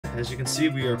as you can see,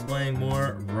 we are playing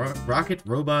more Rocket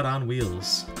Robot on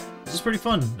Wheels. This is pretty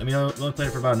fun. I mean, I only played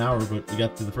it for about an hour, but we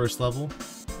got through the first level.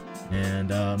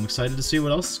 And I'm excited to see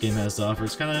what else this game has to offer.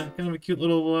 It's kind of a cute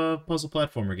little puzzle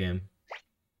platformer game.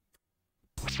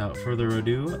 Without further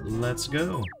ado, let's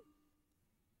go.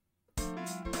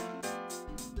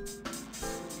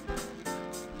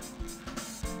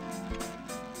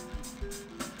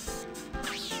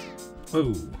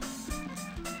 Whoa.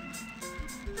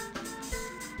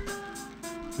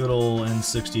 Good old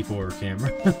N64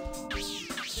 camera.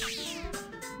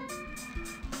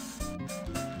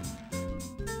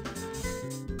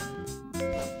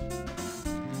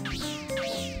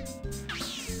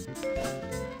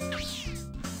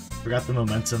 Forgot the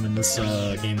momentum in this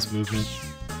game's movement.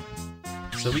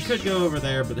 So we could go over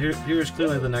there, but here's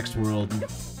clearly the next world.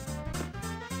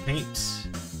 Paint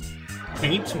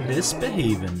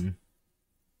misbehaving.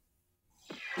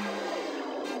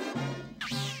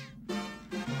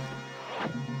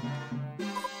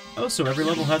 Oh, so every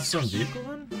level has its own vehicle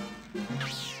then?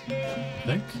 I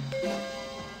think.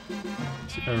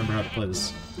 Let's see if I remember how to play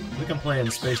this. I think I'm playing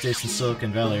Space Station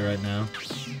Silicon Valley right now.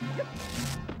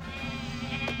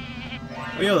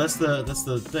 Oh, yo, that's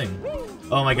the thing.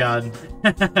 Oh my god.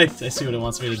 I see what it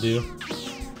wants me to do.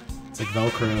 It's like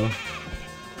Velcro.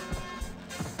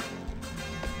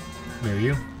 Come here,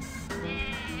 you.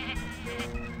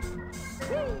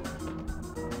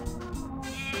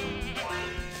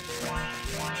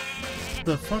 What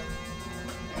the fuck?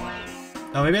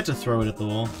 Oh, maybe I have to throw it at the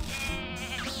wall.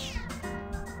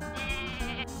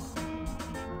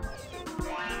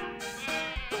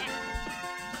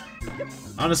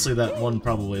 Honestly, that one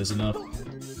probably is enough.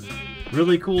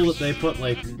 Really cool that they put,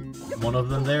 like, one of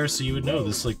them there so you would know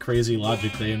this, like, crazy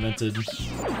logic they invented.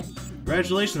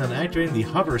 Congratulations on activating the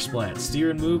hover splat. Steer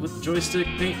and move with the joystick.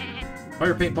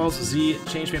 Fire paintballs with Z.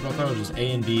 Change paintball colors with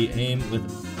A and B. Aim with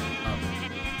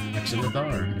X and with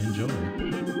R. Enjoy.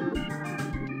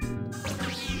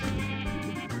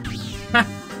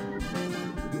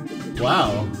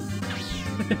 Wow.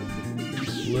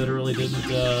 Literally did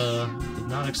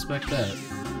not expect that.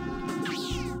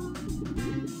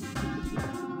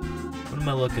 What am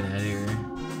I looking at here?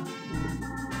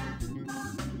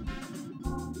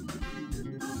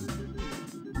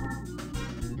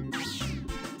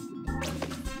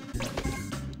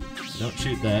 Don't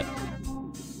shoot that.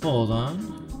 Hold on.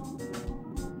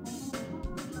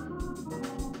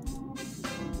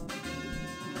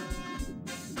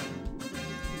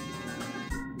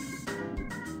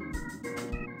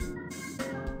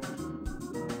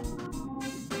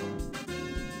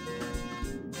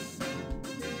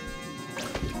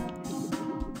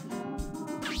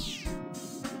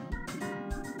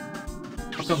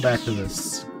 I'll come back to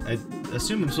this. I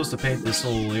assume I'm supposed to paint this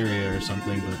whole area or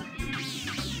something, but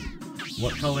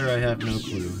what color I have no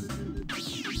clue.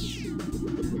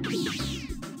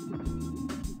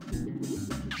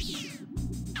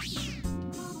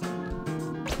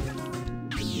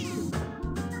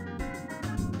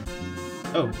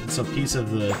 Oh, it's a piece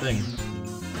of the thing.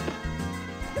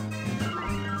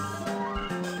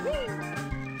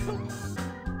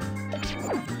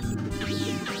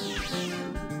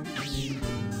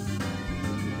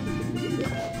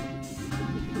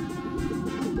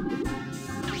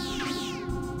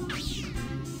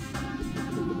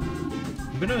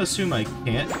 I'm gonna assume I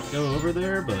can't go over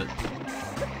there, but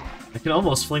I can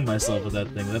almost fling myself with that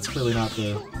thing. That's clearly not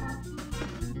the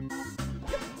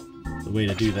way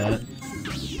to do that.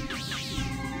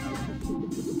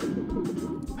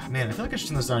 Oh, man, I feel like I should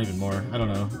turn this down even more. I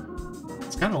don't know.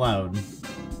 It's kind of loud.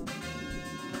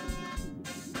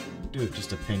 Do it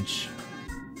just a pinch.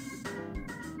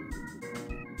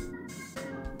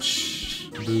 Shh,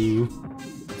 boo.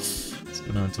 What's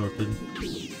going on, Torpid?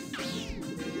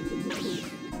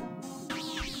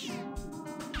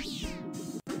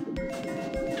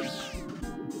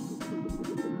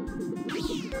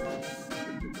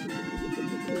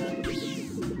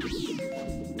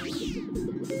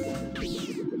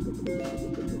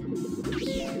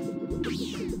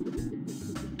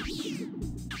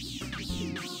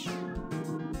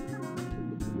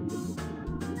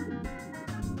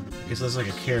 I guess that's like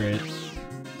a carrot.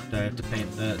 Do I have to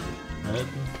paint that red?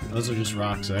 Those are just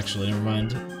rocks, actually. Never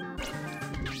mind.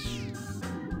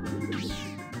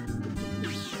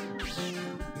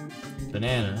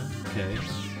 Banana. Okay.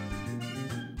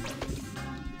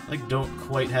 Like, don't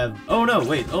quite have... Oh, no!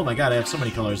 Wait! Oh my god, I have so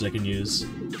many colors I can use.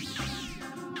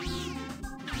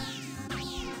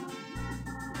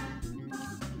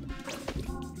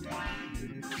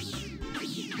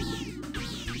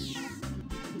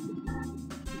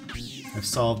 I've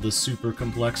solved the super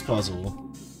complex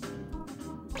puzzle.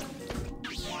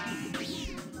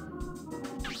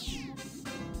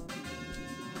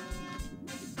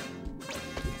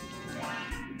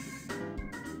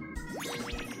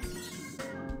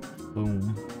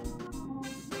 Boom.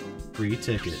 Free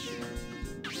ticket.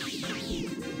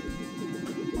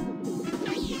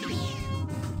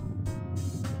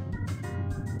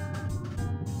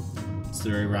 Is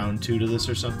there a round 2 to this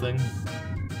or something?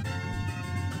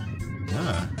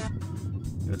 Ah.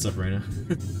 What's up, Raina?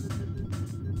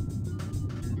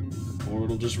 Or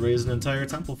it'll just raise an entire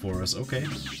temple for us. Okay.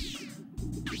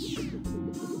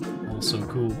 Also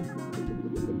cool.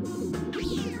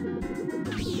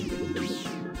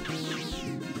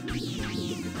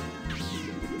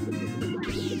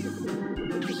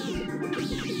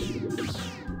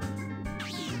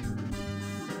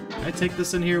 Can I take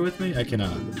this in here with me? I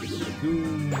cannot.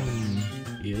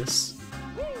 Yes.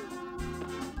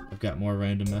 I've got more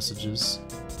random messages.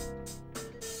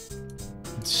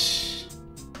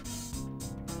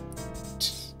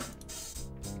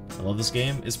 I love this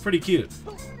game. It's pretty cute.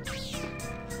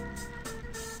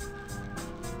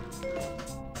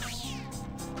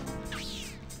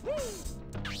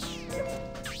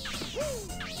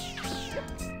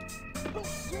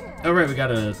 Oh right, we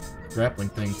got a grappling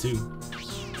thing too.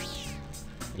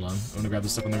 Hold on, I'm gonna grab the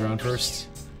stuff on the ground first.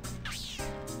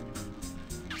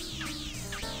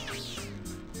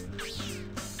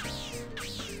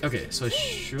 Okay, so I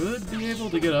should be able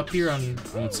to get up here on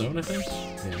its own, I think?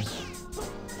 Yeah.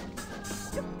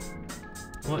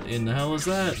 What in the hell is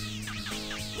that?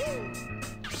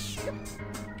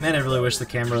 Man, I really wish the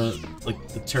camera, like,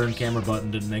 the turn camera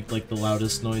button didn't make, like, the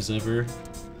loudest noise ever.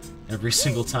 Every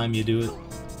single time you do it.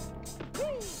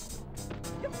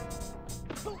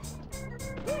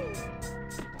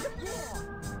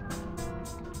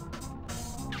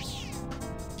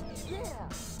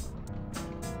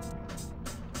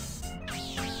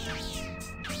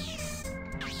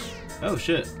 Oh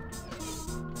shit.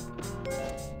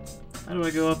 How do I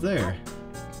go up there?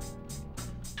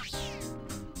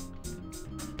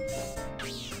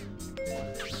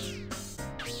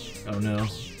 Oh no.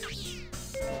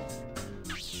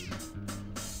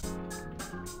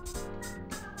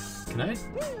 Can I? I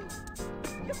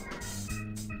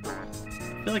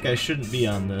feel like I shouldn't be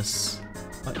on this.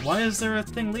 Why is there a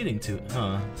thing leading to it?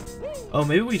 Huh. Oh,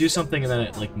 maybe we do something and then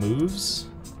it, like, moves?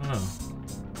 I don't know.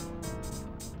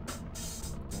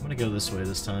 I'm gonna go this way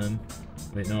this time.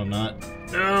 Wait, no, I'm not.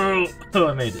 No! Oh,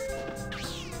 I made it.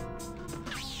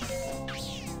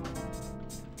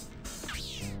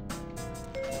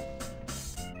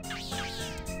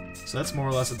 So that's more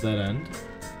or less at that end.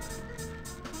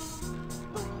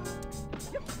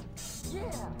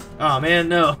 Oh man,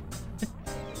 no!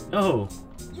 No!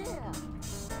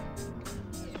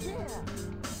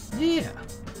 Yeah!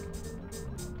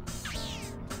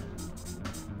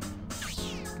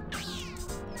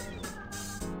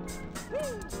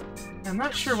 I'm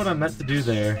not sure what I meant to do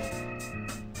there.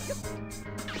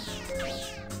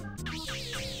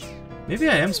 Maybe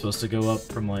I am supposed to go up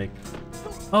from, like...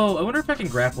 Oh, I wonder if I can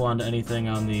grapple onto anything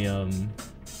on the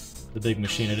big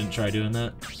machine. I didn't try doing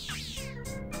that.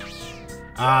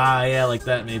 Ah, yeah, like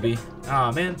that, maybe.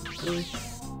 Ah, man, really?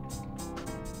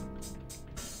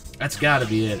 That's gotta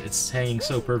be it. It's hanging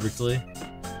so perfectly.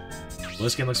 Well,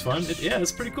 this game looks fun. Yeah,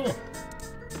 it's pretty cool.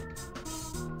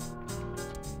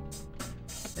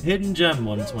 A hidden gem,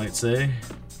 one might say.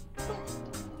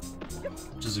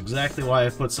 Which is exactly why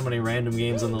I've put so many random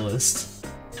games on the list.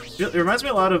 It reminds me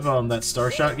a lot of that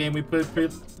Starshot game we played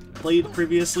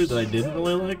previously that I didn't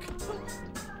really like.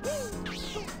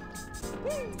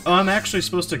 Oh, I'm actually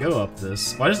supposed to go up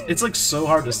this. Why does it's like so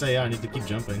hard to say? Yeah, I need to keep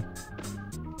jumping.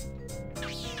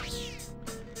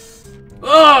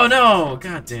 Oh no!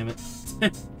 God damn it!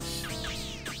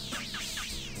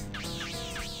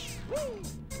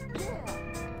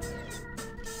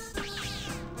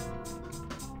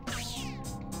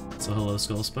 So hello,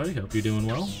 Skull Spuddy. Hope you're doing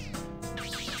well.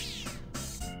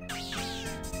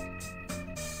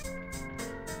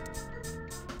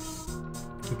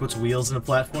 Who puts wheels in a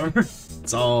platformer?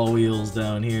 It's all wheels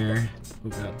down here. Oh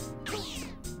god. I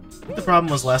think the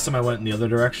problem was last time I went in the other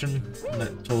direction, and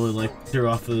that totally like threw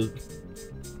off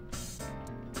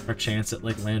our chance at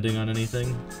like landing on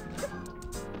anything.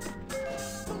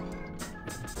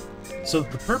 So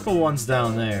the purple one's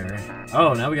down there.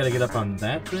 Oh, now we gotta get up on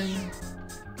that thing?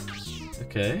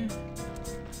 Okay.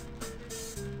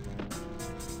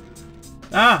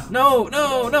 Ah! No!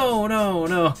 No! No! No!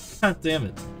 No! God damn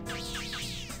it.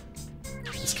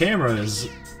 This camera is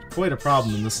quite a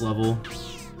problem in this level.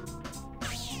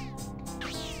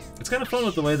 It's kind of fun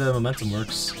with the way the momentum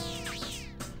works.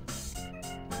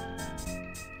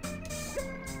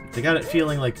 They got it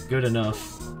feeling like good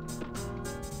enough.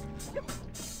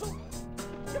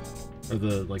 Or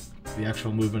the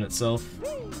actual movement itself.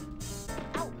 Right.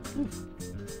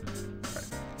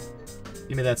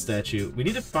 Give me that statue. We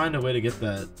need to find a way to get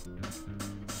that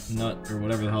nut, or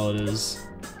whatever the hell it is,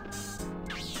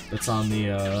 that's on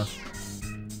the,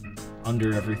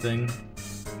 under everything.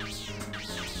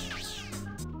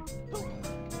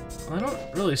 I don't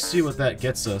really see what that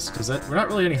gets us, because we're not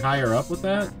really any higher up with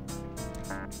that.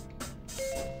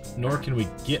 Nor can we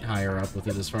get higher up with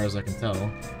it, as far as I can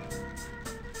tell.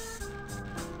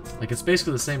 Like, it's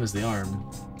basically the same as the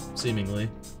arm, seemingly.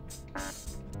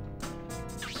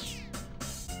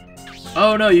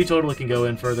 Oh no, you totally can go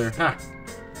in further. Ha!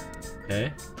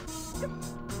 Okay.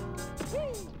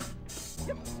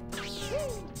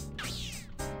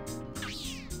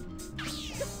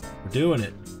 We're doing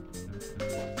it.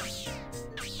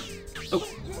 Oh!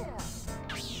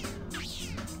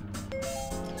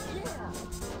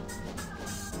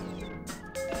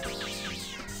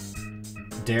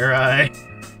 Dare I?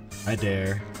 I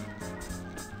dare.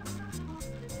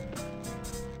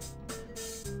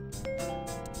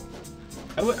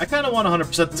 I kind of want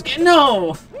 100% this game.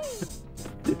 No!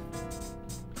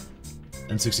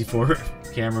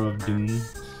 N64 camera of doom.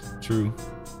 True.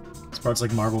 This part's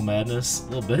like Marble Madness, a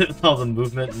little bit, with all the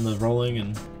movement and the rolling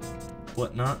and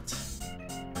whatnot.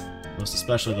 Most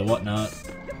especially the whatnot.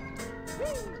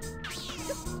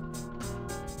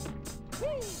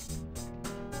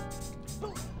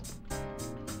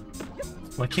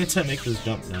 Why can't I make this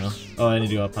jump now? Oh, I need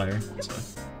to go up higher. That's fine.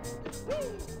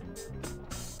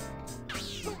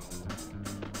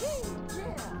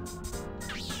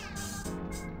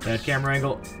 Bad camera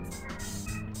angle.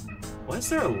 Why is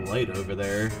there a light over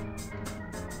there?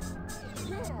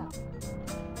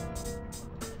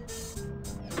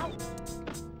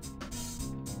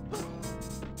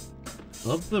 I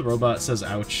love the robot says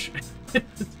ouch.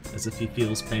 As if he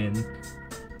feels pain.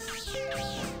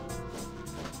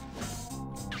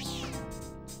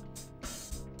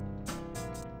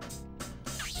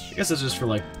 I guess it's just for,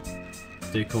 like,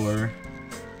 decor.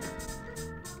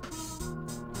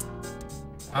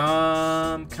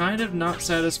 Kind of not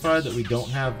satisfied that we don't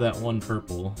have that one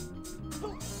purple.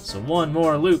 So one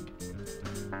more loop.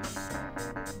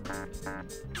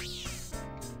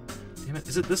 Damn it,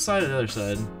 is it this side or the other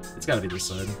side? It's gotta be this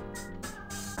side.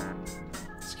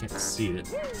 Just can't see it.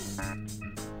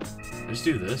 Just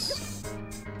do this.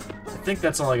 I think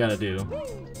that's all I gotta do.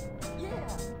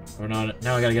 Or not,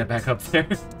 now I gotta get back up there.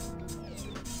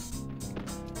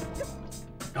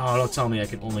 Oh, don't tell me I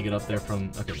can only get up there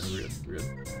from... Okay, no, we're good, we're good.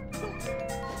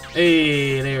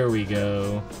 Hey, there we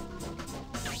go.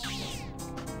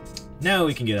 Now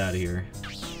we can get out of here.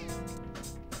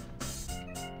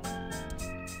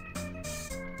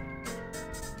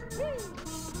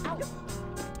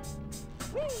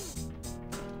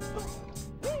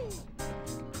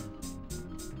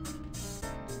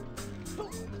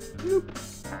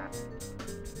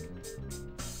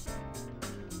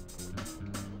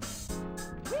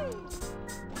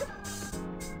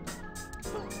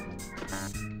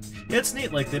 Yeah, it's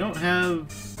neat, like, they don't have...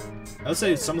 I would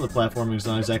say some of the platforming is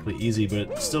not exactly easy, but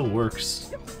it still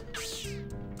works.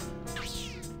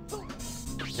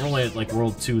 We're only at, like,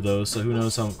 World 2, though, so who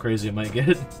knows how crazy it might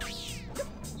get.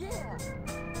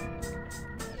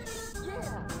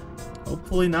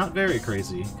 Hopefully not very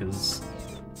crazy, because...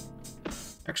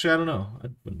 Actually, I don't know. I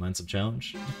wouldn't mind some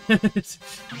challenge.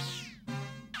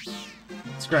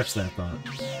 Scratch that thought.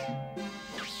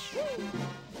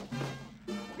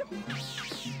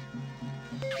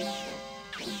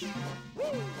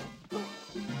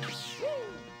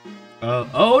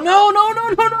 Oh no, no, no,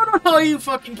 no, no, no, are you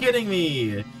fucking kidding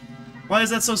me? Why is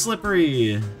that so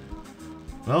slippery?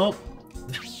 Well,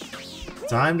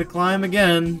 time to climb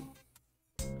again.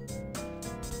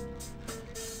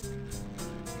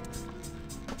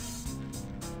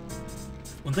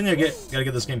 One thing I gotta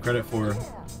give this game credit for,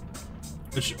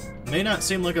 which may not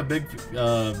seem like a big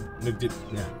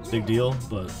deal,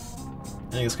 but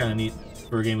I think it's kind of neat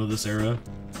for a game of this era.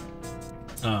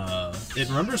 It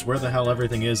remembers where the hell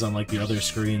everything is on, like, the other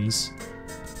screens.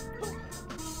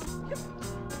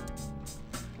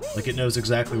 Like, it knows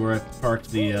exactly where I parked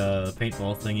the,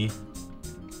 paintball thingy.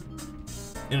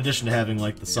 In addition to having,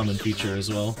 like, the summon feature as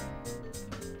well.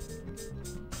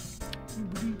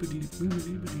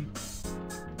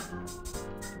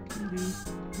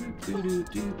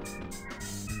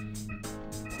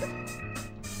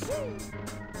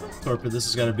 Torpid, this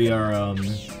has got to be our,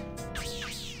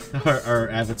 our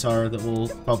avatar that we'll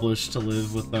publish to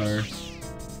live with our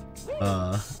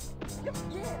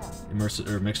immersive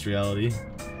or mixed reality.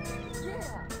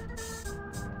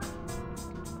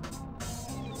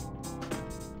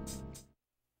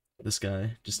 This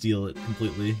guy, just steal it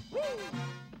completely.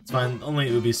 It's fine, only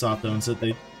Ubisoft owns it,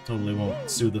 they totally won't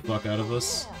sue the fuck out of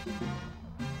us.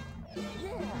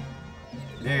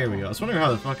 There we go. I was wondering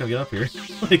how the fuck I get up here.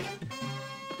 Like...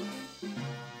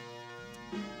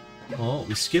 Well,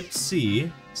 we skipped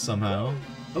C, somehow.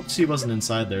 Hope C wasn't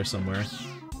inside there somewhere.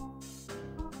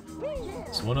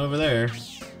 There's one over there.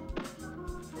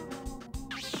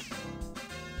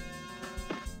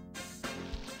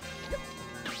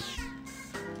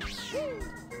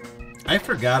 I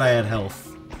forgot I had health.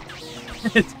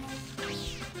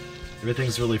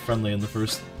 Everything's really friendly in the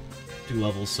first 2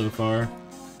 levels so far.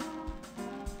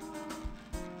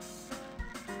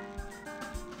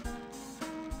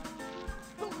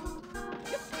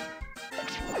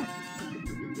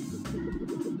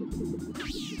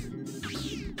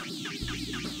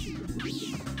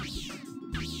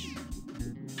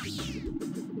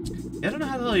 I don't know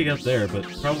how the hell you got there, but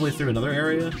probably through another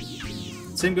area.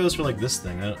 Same goes for like this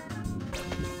thing.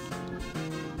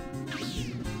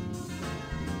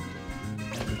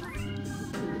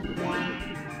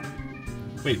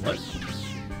 Wait, what?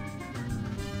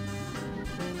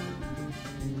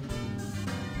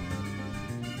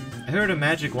 I heard a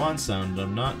magic wand sound,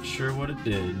 I'm not sure what it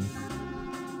did.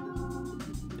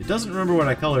 It doesn't remember what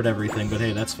I colored everything, but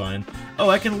hey, that's fine. Oh,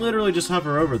 I can literally just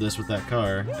hover over this with that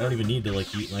car. I don't even need to, like,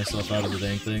 yeet myself out of the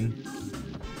dang thing.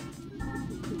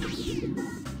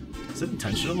 Is it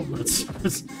intentional? That's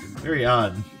very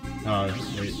odd.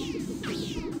 Wait.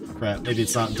 Crap, maybe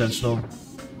it's not intentional.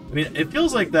 I mean, it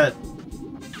feels like that...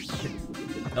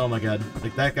 Oh my god,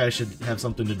 like that guy should have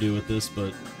something to do with this,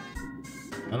 but...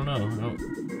 I don't know,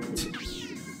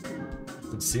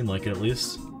 Doesn't seem like it, at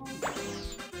least.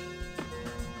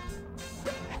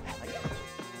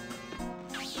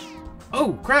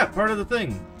 Oh, crap! Part of the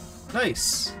thing!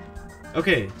 Nice!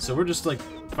 Okay, so we're just, like,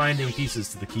 finding pieces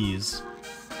to the keys.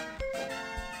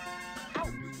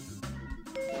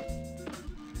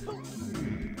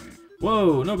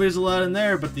 Whoa, nobody's allowed in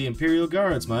there but the Imperial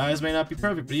Guards. My eyes may not be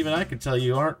perfect, but even I can tell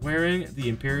you aren't wearing the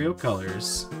Imperial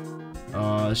colors.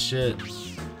 Aw, shit.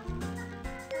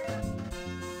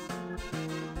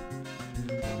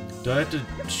 Do I have to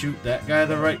shoot that guy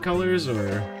the right colors,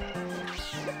 or...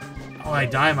 Oh, I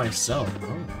die myself.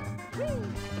 Oh.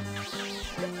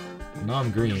 No, I'm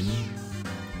green.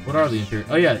 What are the Imperial...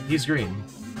 Oh yeah, he's green.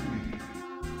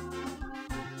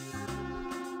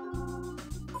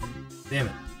 Damn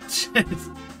it.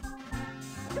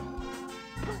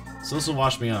 So this will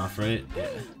wash me off, right? Yeah.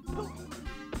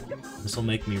 This will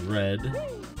make me red.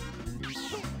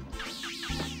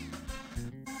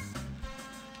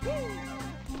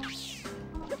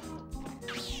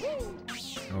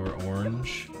 Now we're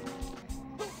orange.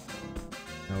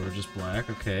 Now we're just black,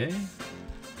 okay.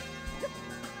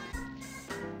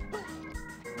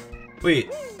 Wait,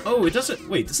 oh, it doesn't-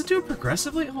 wait, does it do it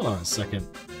progressively? Hold on a second.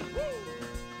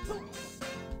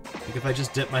 Like if I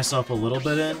just dip myself a little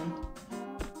bit in?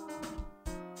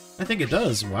 I think it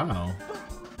does, wow.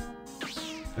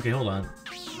 Okay, hold on.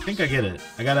 I think I get it.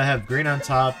 I gotta have green on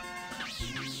top,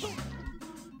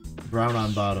 brown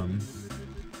on bottom.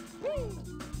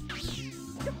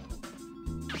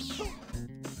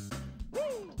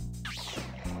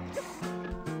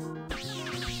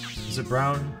 Is it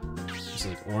brown? Is it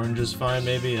like orange is fine,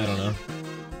 maybe? I don't know.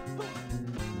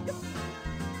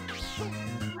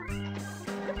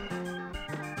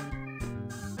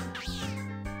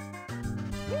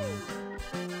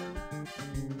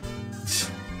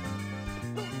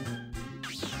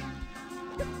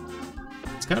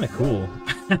 It's kind of cool.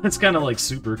 It's kind of like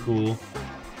super cool.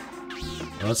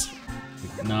 Well, that's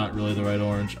not really the right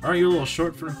orange. Aren't you a little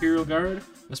short for Imperial Guard?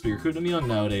 Must be recruiting them young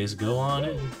nowadays. Go on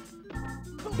in.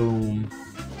 Boom.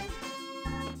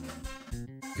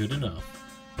 Good enough.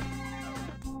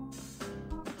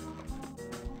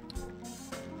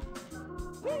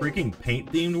 Freaking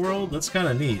paint-themed world? That's kind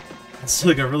of neat. It's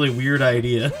like a really weird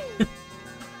idea.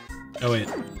 Oh, wait.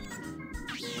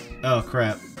 Oh,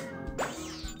 crap.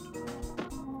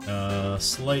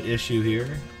 Slight issue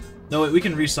here. No, wait, we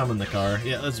can resummon the car.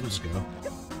 Yeah, let's just go.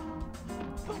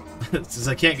 Since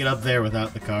I can't get up there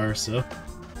without the car, so...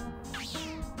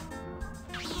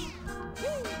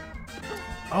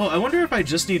 Oh, I wonder if I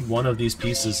just need one of these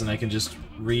pieces and I can just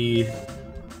paint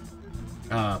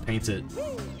it.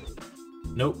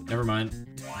 Nope, never mind.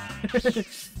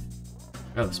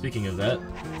 Oh, speaking of that.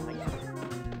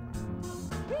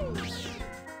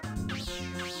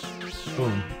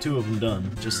 Boom, 2 of them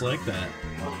done, just like that.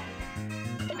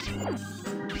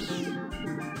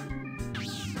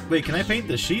 Wait, can I paint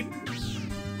the sheep?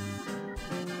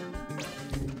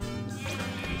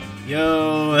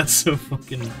 Yo, that's so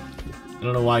fucking... I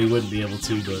don't know why you wouldn't be able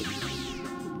to, but...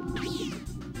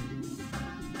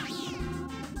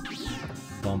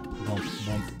 Bump, bump,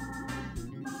 bump.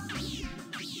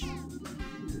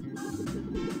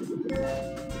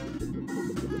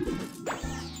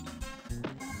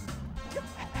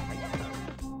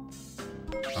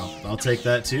 I'll take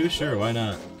that too, sure, why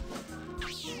not?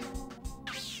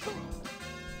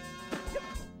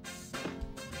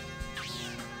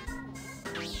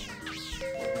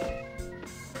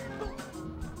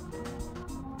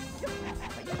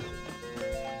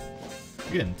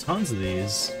 You're getting tons of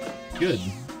these. Good.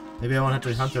 Maybe I won't have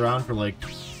to hunt around for like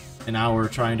an hour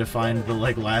trying to find the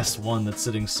like last one that's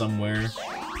sitting somewhere.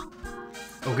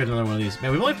 Oh, get another one of these.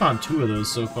 Man, we've only found 2 of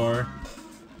those so far.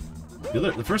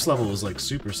 The first level was like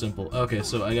super simple. Okay,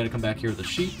 so I gotta come back here with the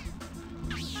sheep.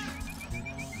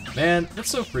 Man, that's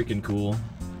so freaking cool.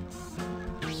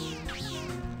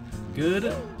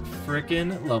 Good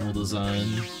frickin' level design.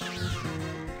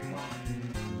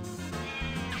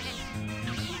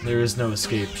 There is no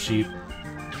escape, sheep.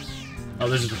 Oh,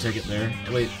 there's just a ticket there.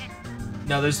 Wait.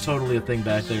 No, there's totally a thing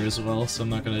back there as well, so I'm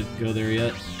not gonna go there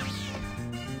yet.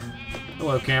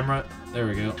 Hello, camera. There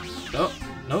we go. Oh,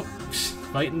 nope.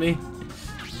 Fighting me.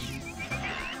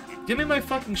 Give me my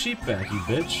fucking sheep back, you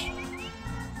bitch.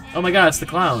 Oh my god, it's the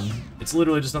clown. It's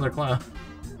literally just another clown.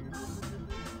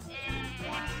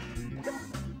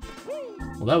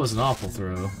 Well, that was an awful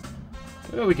throw.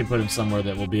 Maybe we can put him somewhere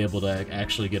that we'll be able to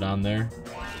actually get on there.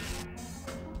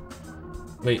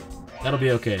 Wait, that'll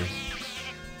be okay.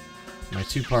 My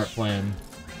 2-part plan.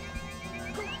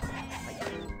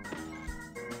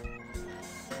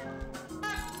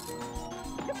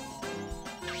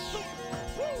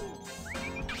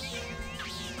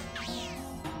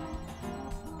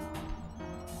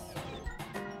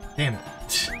 Damn it.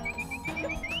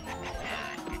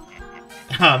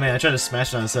 Ah, man, I tried to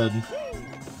smash it on his head.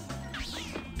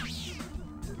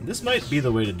 This might be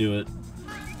the way to do it.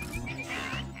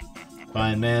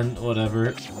 Fine, man,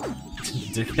 whatever.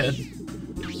 Dickhead.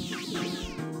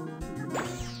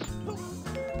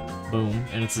 Boom,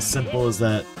 and it's as simple as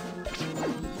that.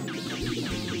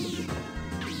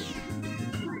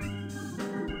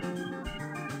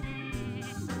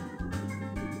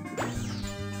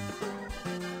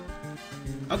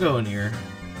 I'll go in here.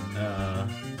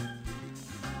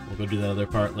 We'll go do that other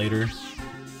part later.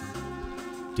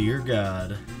 Dear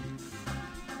God.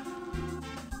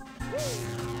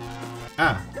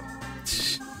 Ah.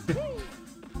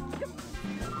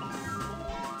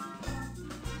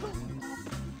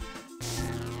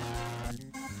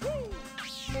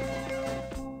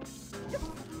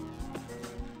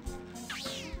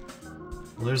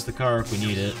 Well, there's the car if we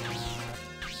need it.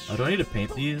 Oh, do I need to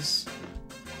paint these?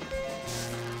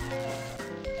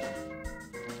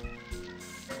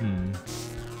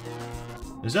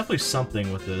 There's definitely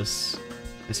something with this.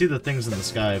 I see the things in the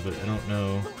sky, but I don't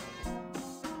know.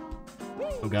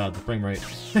 Oh god, the frame rate.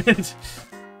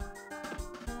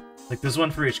 Like, there's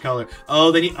one for each color.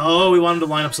 Oh, they need- oh, we want them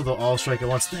to line up so they'll all strike at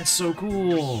once. That's so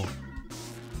cool!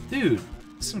 Dude,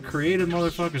 some creative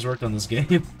motherfuckers worked on this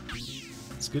game.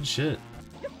 It's good shit.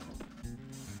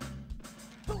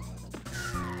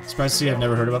 Surprised to see I've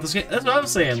never heard about this game. That's what I'm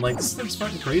saying, like, this thing's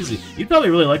fucking crazy. You'd probably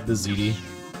really like this, ZD.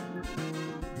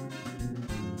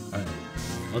 Alright.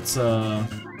 Let's,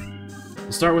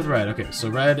 we'll start with red. Okay, so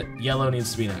red, yellow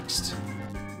needs to be next.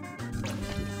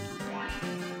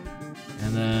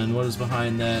 And then, what is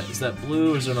behind that? Is that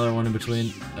blue, or is there another one in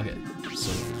between? Okay,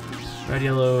 so, red,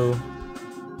 yellow,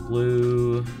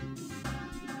 blue...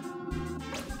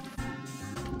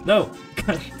 No!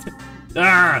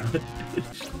 Ah!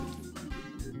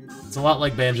 It's a lot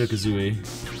like Banjo-Kazooie.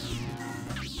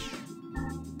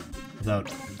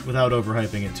 Without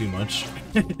overhyping it too much.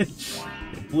 Okay,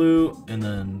 blue, and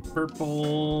then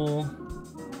purple.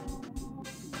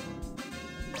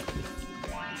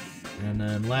 And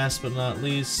then last but not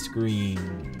least, green.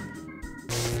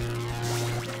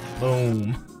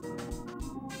 Boom.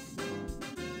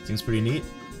 Seems pretty neat.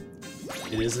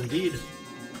 It is indeed.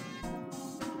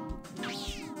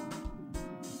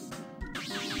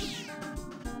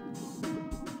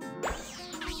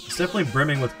 It's definitely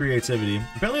brimming with creativity.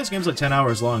 Apparently this game's like 10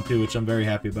 hours long too, which I'm very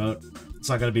happy about. It's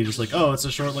not gonna be just like, oh, it's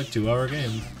a short like 2-hour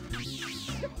game.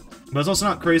 But it's also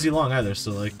not crazy long either,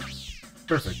 so like,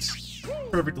 perfect.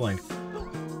 Perfect length.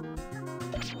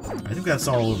 I think that's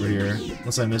all over here.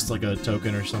 Unless I missed like a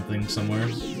token or something somewhere. I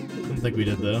don't think we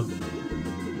did though.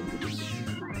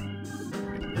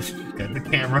 Got the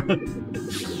camera.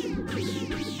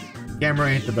 Camera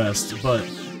ain't the best, but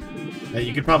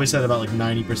you could probably say about like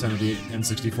 90% of the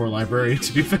N64 library,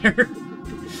 to be fair.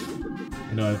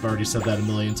 I know I've already said that a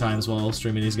million times while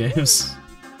streaming these games.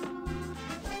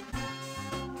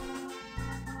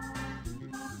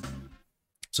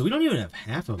 So we don't even have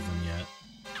half of them yet.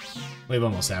 We have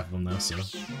almost half of them though, so...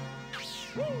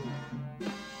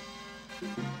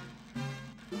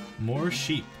 More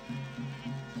sheep.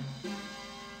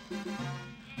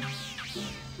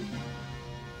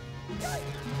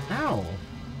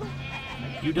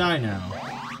 You die now.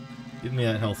 Give me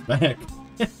that health back.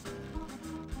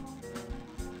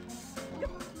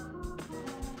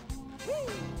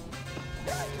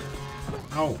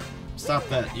 Ow. Stop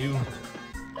that, you.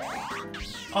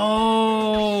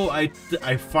 Oh,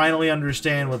 I finally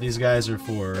understand what these guys are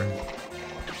for.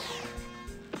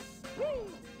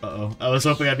 Uh-oh. I was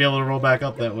hoping I'd be able to roll back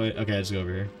up that way. Okay, I just go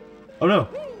over here. Oh, no!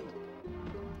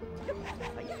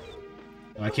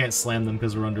 I can't slam them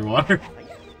because we're underwater.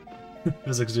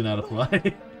 Physics do not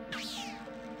apply.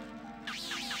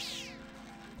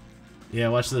 Yeah,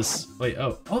 watch this. Wait,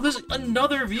 oh. Oh, there's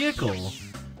another vehicle!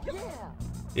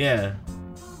 Yeah.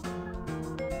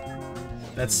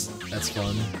 That's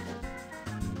fun.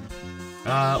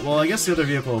 Well, I guess the other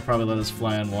vehicle will probably let us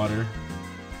fly on water.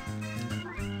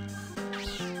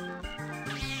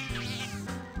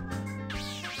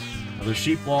 Another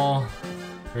sheep wall.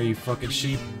 Where are you fucking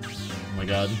sheep? Oh my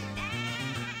god.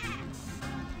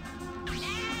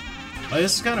 Oh,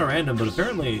 this is kind of random, but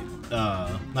apparently,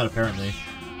 not apparently,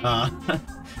 I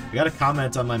got a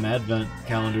comment on my Madvent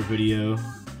calendar video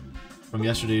from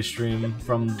yesterday's stream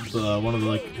from one of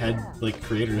the head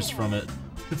creators from it,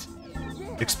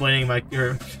 explaining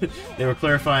they were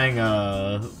clarifying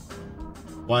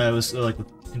why I was the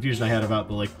confusion I had about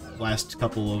the last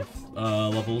couple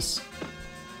of levels,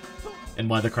 and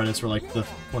why the credits were the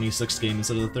 26th game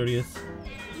instead of the 30th.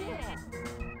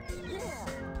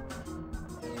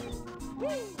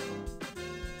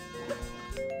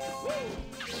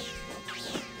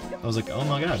 I was like, oh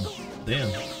my god,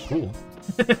 damn, cool.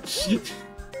 I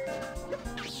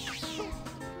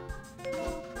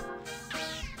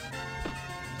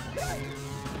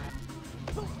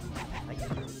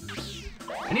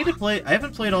need to play. I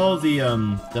haven't played all of the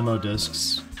demo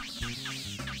discs.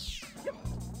 I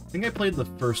think I played the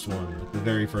first one, the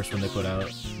very first one they put out.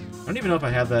 I don't even know if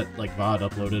I have that VOD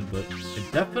uploaded, but I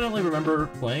definitely remember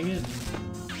playing it.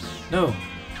 No,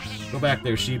 go back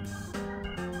there, sheep.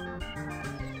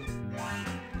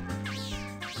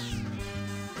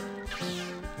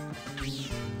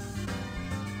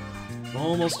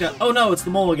 Almost got. Oh no, it's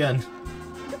the mole again.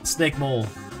 Snake mole.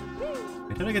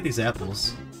 Wait, how do I get these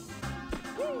apples?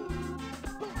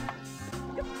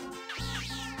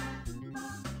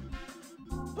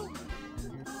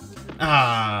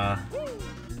 Ah.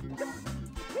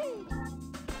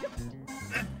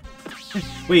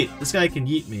 Wait, this guy can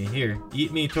yeet me. Here, yeet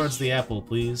me towards the apple,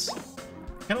 please.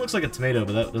 Kinda looks like a tomato,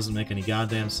 but that doesn't make any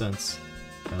goddamn sense.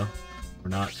 No, or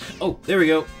not. Oh, there we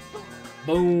go.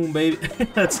 Boom, baby.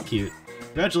 That's cute.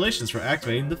 Congratulations for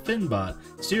activating the Finbot.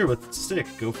 Steer with stick,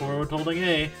 go forward holding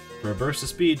A. For a burst of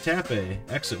speed, tap A.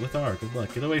 Exit with R. Good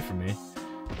luck, get away from me.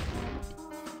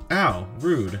 Ow,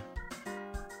 rude.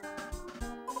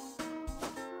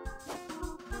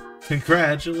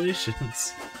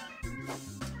 Congratulations.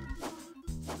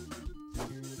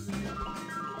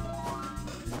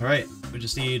 Alright, we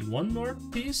just need one more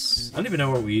piece? I don't even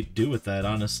know what we do with that,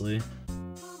 honestly.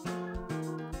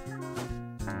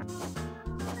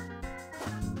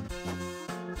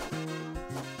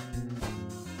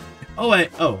 Oh,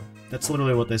 wait. Oh, that's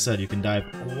literally what they said. You can dive.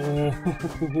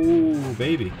 Oh,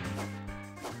 baby.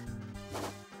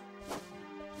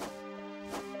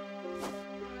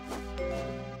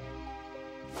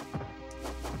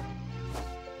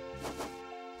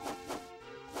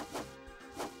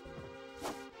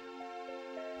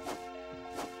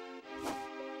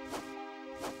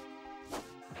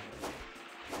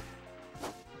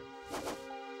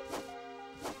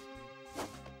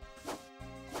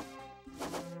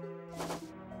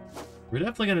 We're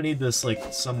definitely gonna need this,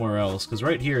 somewhere else, because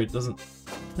right here it doesn't...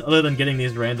 Other than getting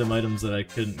these random items that I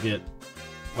couldn't get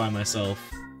by myself.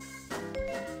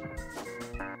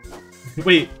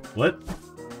 Wait, what?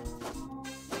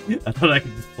 I thought I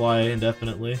could just fly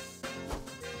indefinitely.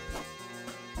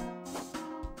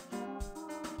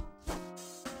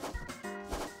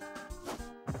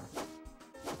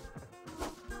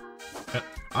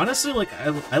 Honestly,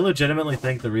 I legitimately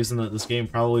think the reason that this game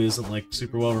probably isn't,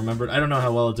 super well remembered... I don't know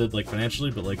how well it did, financially,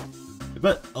 but, I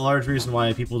bet a large reason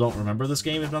why people don't remember this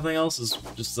game, if nothing else, is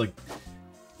just,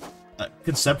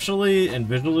 conceptually and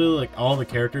visually, all the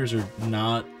characters are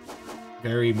not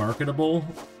very marketable.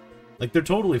 They're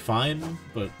totally fine,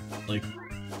 but,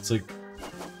 it's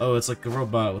oh, it's like a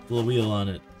robot with a little wheel on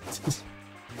it.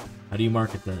 How do you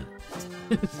market that?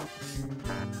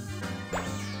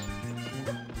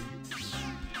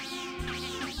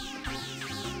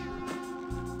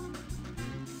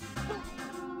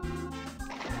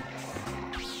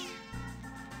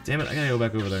 Damn it, I gotta go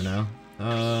back over there now.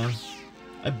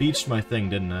 I beached my thing,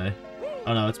 didn't I?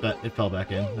 Oh no, it fell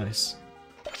back in. Nice.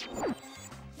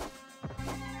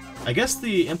 I guess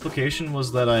the implication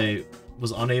was that I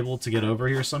was unable to get over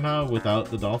here somehow without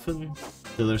the dolphin.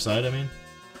 The other side, I mean.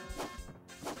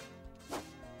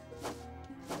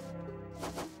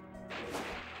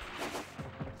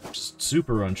 Just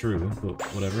super untrue, but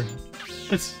whatever.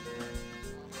 It's...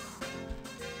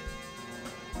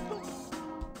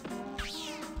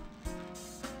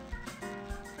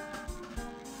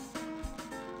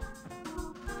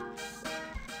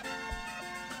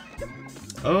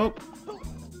 Oh!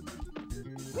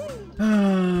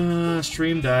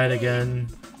 Stream died again.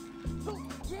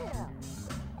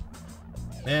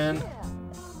 Man.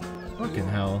 Fucking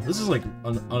hell. This is like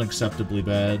unacceptably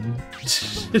bad.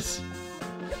 It's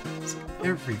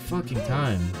every fucking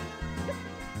time.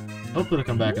 Hopefully they'll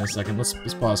come back in a second.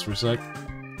 Let's pause for a sec.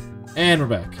 And we're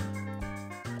back.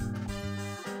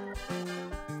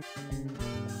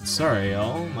 Sorry,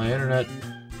 y'all. My internet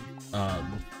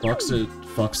sucks.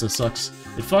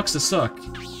 It fucks to suck.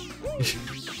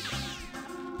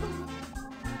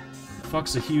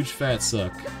 Fuck's a huge fat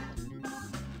suck.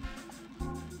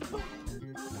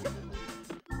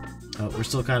 Oh, we're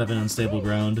still kind of in unstable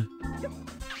ground.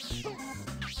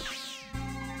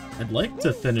 I'd like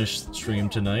to finish the stream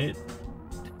tonight.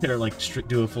 Or like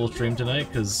do a full stream tonight,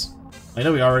 because I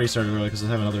know we already started early because I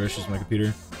was having other issues with my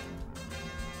computer.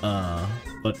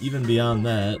 But even beyond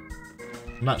that,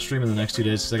 I'm not streaming the next 2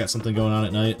 days because I got something going on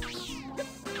at night.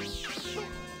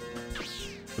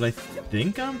 But I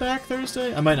think I'm back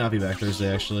Thursday? I might not be back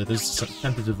Thursday, actually. There's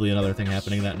tentatively another thing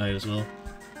happening that night as well.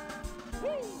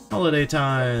 Holiday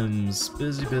times!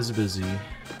 Busy, busy, busy.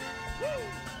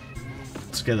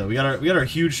 Let's get that. We got our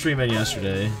huge stream in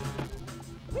yesterday.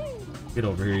 Get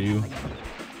over here, you.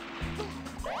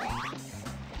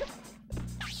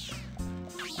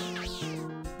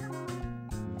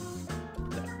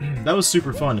 That was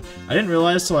super fun. I didn't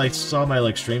realize till I saw my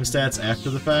like stream stats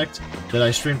after the fact that I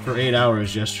streamed for 8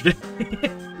 hours yesterday.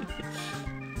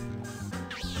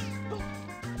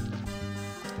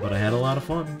 But I had a lot of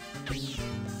fun.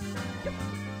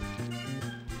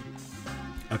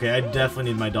 Okay, I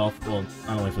definitely need my dolphin. Well,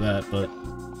 not only for that, but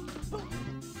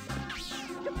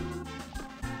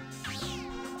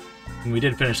we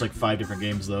did finish like 5 different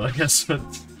games though, I guess. It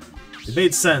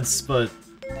made sense, but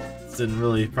didn't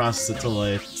really process it till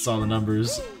I saw the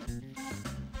numbers.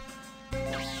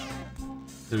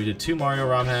 So we did 2 Mario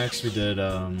ROM hacks, we did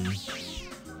the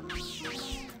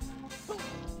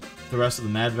rest of the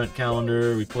Madvent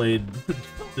calendar, we played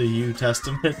the U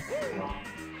Testament.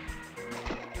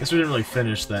 Guess we didn't really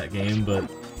finish that game, but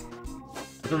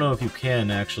I don't know if you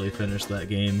can actually finish that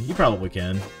game. You probably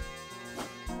can.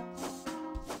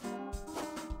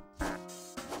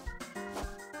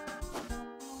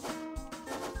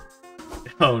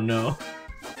 Oh no.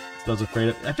 I was afraid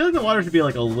of— I feel like the water should be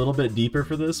like a little bit deeper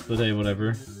for this, but hey,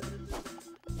 whatever.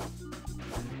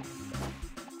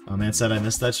 Oh man said I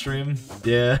missed that stream?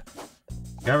 Yeah.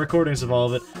 Got recordings of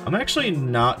all of it. I'm actually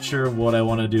not sure what I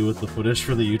want to do with the footage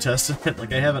for the U Testament.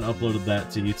 Like, I haven't uploaded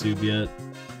that to YouTube yet.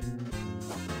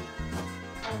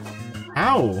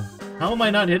 How? How am I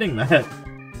not hitting that?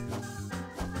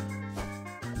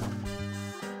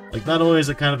 Like, not only is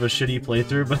it kind of a shitty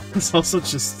playthrough, but it's also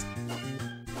just...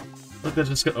 Like, that's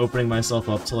just opening myself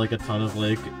up to, like, a ton of,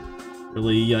 like,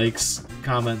 really yikes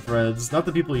comment threads. Not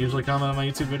that people usually comment on my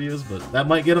YouTube videos, but that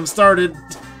might get them started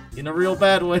in a real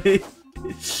bad way.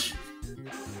 Just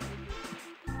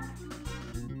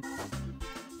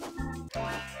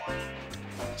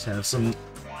have some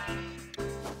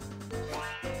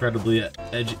incredibly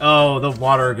edgy— oh, the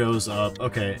water goes up.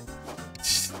 Okay.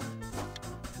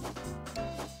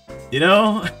 You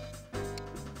know,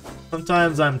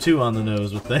 sometimes I'm too on the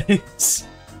nose with things.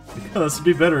 Because it'd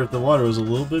be better if the water was a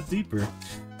little bit deeper.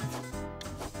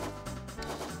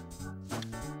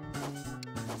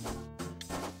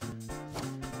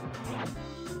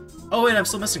 Oh wait, I'm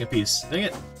still missing a piece. Dang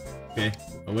it. Okay,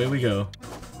 away we go.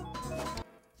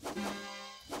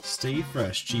 Stay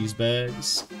fresh, cheese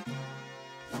bags.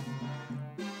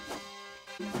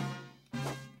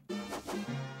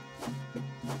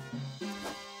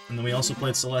 And then we also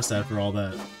played Celeste after all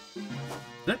that.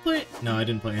 Did I play— no, I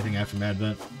didn't play anything after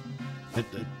Madvent. It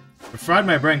fried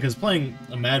my brain, because playing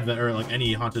a Madvent, or like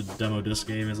any Haunted Demo Disc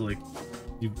game, is like—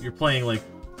 you're playing like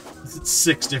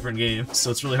 6 different games,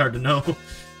 so it's really hard to know.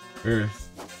 Or,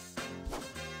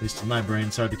 at least in my brain,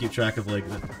 it's hard to keep track of, like,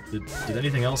 did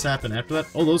anything else happen after that?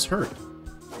 Oh, those hurt.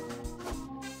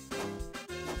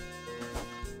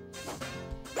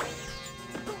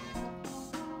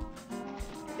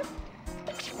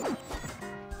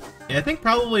 Yeah, I think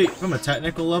probably, from a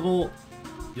technical level,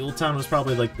 Yuletown was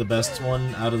probably like the best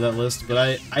one out of that list,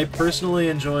 but I personally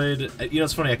enjoyed. You know,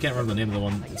 it's funny, I can't remember the name of the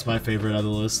one. It's my favorite out of the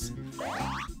list.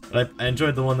 But I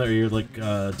enjoyed the one that you're like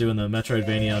doing the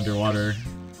Metroidvania underwater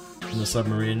in the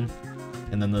submarine,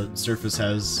 and then the surface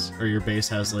has, or your base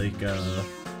has like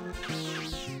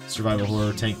survival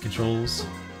horror tank controls.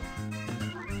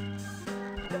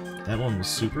 That one was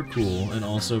super cool and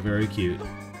also very cute.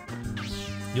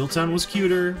 Yuletown was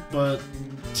cuter, but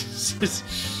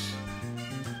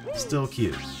still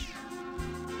cute.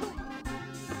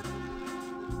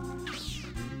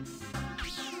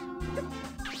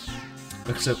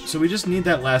 So we just need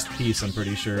that last piece, I'm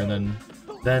pretty sure, and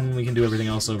then we can do everything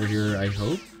else over here, I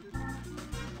hope.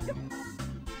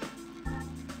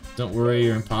 Don't worry,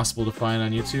 you're impossible to find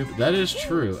on YouTube. That is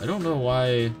true. I don't know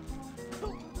why.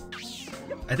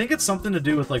 I think it's something to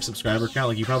do with like subscriber count.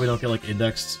 Like you probably don't get like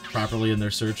indexed properly in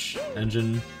their search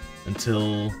engine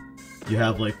until you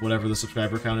have like whatever the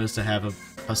subscriber count is to have a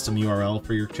custom URL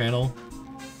for your channel.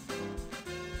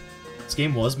 This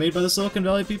game was made by the Silicon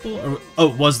Valley people? Or, oh,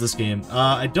 was this game?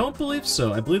 I don't believe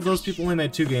so. I believe those people only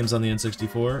made 2 games on the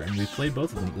N64, and we've played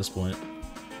both of them at this point.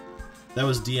 That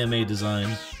was DMA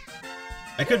Design.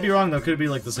 I could be wrong, though. Could be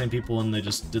like the same people and they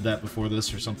just did that before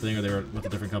this or something, or they were with a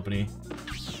different company.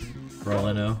 For all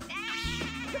I know.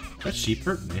 That sheep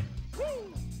hurt me.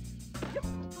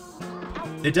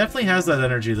 It definitely has that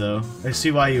energy, though. I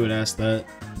see why you would ask that.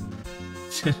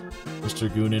 Mr.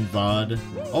 Goonin VOD.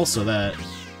 Also that.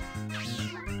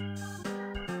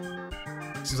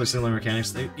 Seems like similar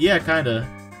mechanics. Yeah, kinda.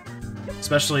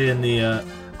 Especially in the,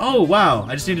 Oh, wow!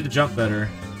 I just needed to jump better.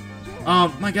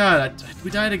 Oh, my god, we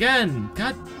died again!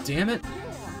 God damn it!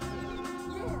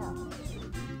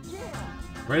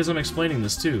 Right as I'm explaining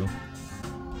this, too.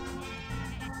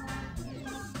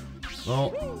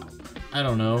 Well, I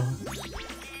don't know.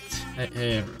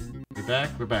 Hey, we're back?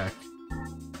 We're back.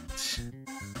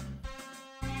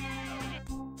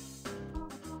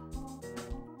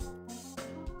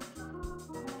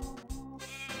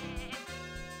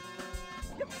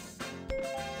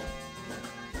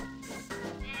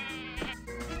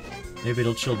 Maybe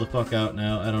it'll chill the fuck out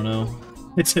now, I don't know.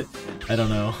 I don't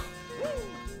know.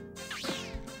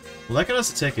 Well, that got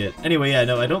us a ticket. Anyway, yeah,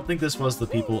 no, I don't think this was the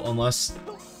people, unless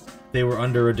they were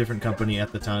under a different company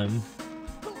at the time.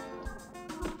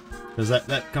 Because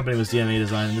that company was DMA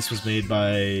Design, and this was made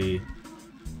by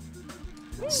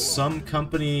some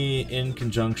company in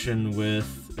conjunction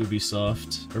with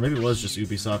Ubisoft. Or maybe it was just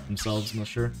Ubisoft themselves, I'm not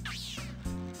sure.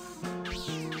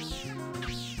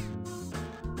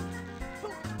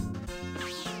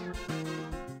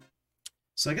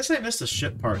 So I guess I missed a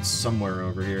ship part somewhere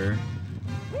over here.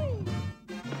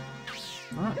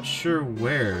 Not sure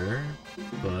where,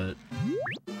 but...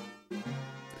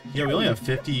 Yeah, we only have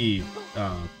 50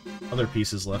 other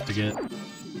pieces left to get.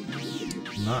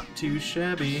 Not too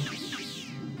shabby.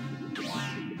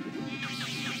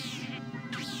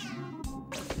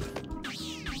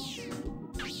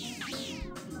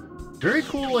 Very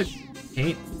cool, like,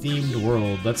 paint-themed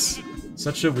world. That's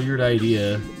such a weird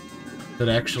idea that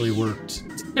actually worked.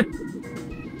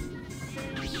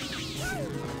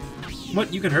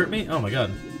 What? You can hurt me? Oh my god.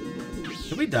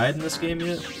 Have we died in this game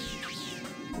yet?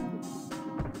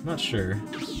 I'm not sure.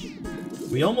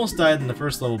 We almost died in the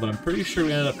first level, but I'm pretty sure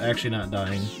we ended up actually not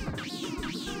dying.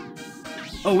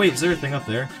 Oh wait, is there a thing up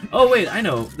there? Oh wait, I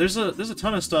know. There's a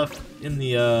ton of stuff in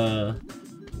the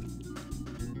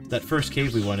that first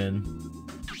cave we went in.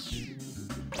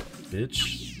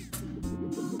 Bitch.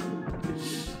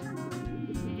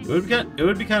 It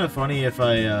would be kind of funny if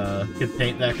I could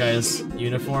paint that guy's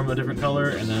uniform a different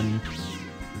color, and then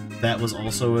that was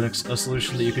also a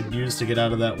solution that you could use to get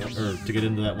out of that one, or to get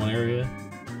into that one area.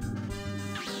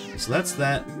 So that's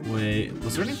that way.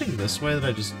 Was there anything this way that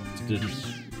I just didn't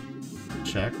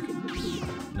check?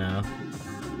 No.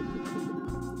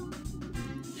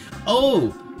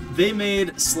 Oh, they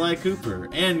made Sly Cooper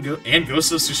and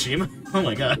Ghost of Tsushima. Oh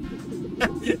my god,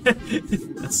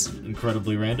 that's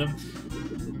incredibly random.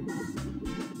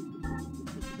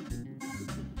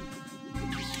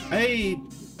 I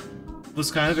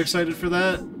was kind of excited for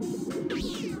that,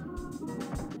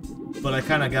 but I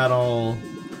kind of got all...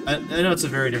 I know it's a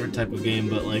very different type of game,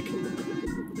 but like,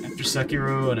 after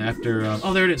Sekiro and after...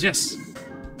 oh, there it is, yes!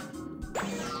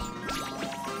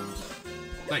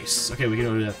 Nice. Okay, we can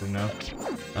go do that thing now.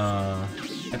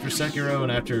 After Sekiro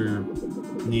and after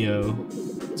Nioh,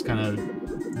 it's kind of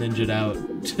ninja'd out.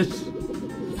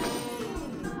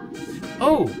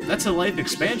 Oh, that's a life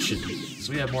expansion,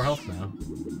 so we have more health now.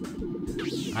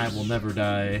 I will never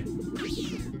die.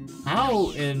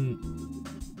 How in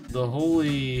the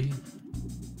holy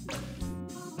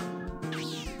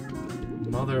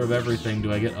mother of everything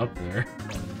do I get up there?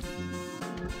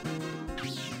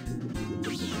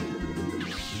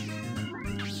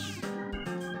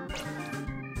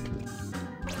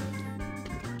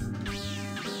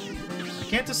 I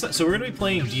can't decide. So we're gonna be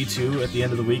playing D2 at the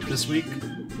end of the week this week.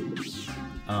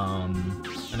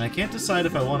 And I can't decide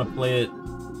if I want to play it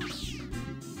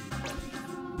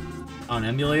on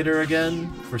emulator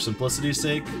again, for simplicity's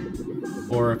sake,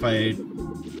 or if I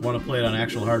want to play it on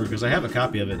actual hardware, because I have a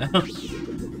copy of it now.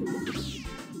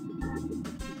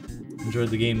 Enjoyed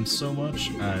the game so much,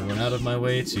 I went out of my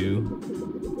way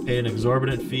to pay an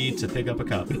exorbitant fee to pick up a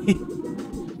copy.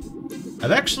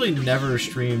 I've actually never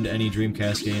streamed any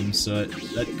Dreamcast games, so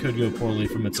that could go poorly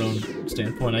from its own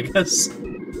standpoint, I guess.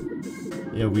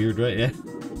 Yeah, weird, right? Yeah.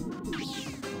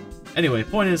 Anyway,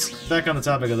 point is, back on the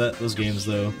topic of those games,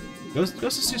 though. Ghost of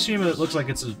Tsushima, it looks like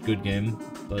it's a good game,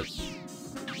 but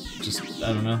just,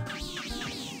 I don't know.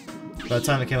 By the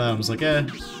time it came out, I was like, I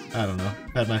don't know.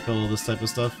 Had my fill of this type of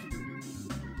stuff.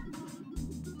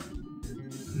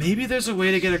 Maybe there's a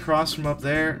way to get across from up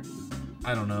there?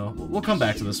 I don't know. We'll come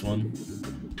back to this one.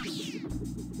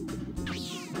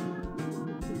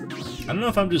 I don't know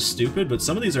if I'm just stupid, but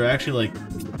some of these are actually,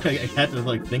 like, I had to,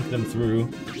 like, think them through.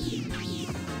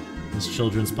 This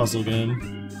children's puzzle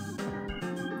game.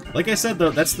 Like I said, though,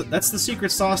 that's the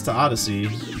secret sauce to Odyssey.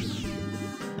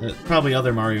 Probably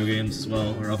other Mario games as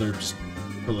well, or other just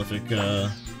prolific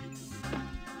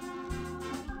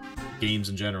games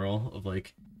in general. Of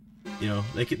like, you know,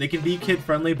 they can be kid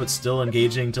friendly but still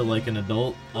engaging to like an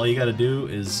adult. All you got to do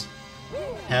is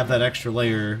have that extra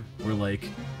layer where like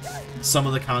some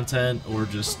of the content or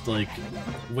just like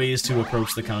ways to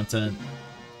approach the content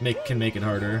can make it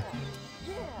harder.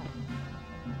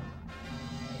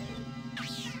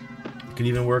 Can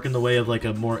even work in the way of like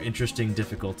a more interesting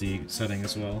difficulty setting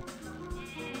as well.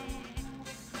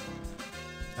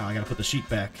 Oh, I gotta put the sheet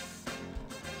back.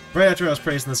 Right after I was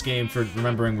praising this game for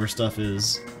remembering where stuff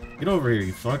is. Get over here,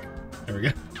 you fuck. There we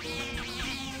go.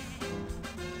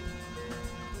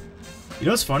 You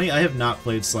know what's funny? I have not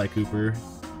played Sly Cooper.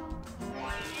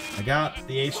 I got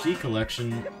the HD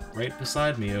collection right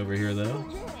beside me over here, though.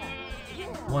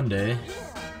 One day.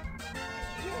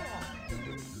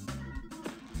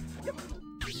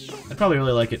 I'd probably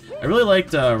really like it. I really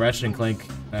liked Ratchet & Clank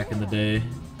back in the day. It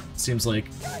seems like,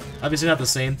 obviously not the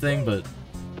same thing, but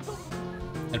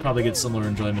I'd probably get similar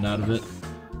enjoyment out of it.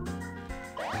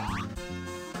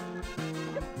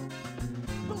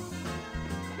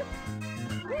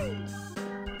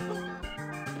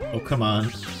 Oh, come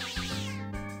on.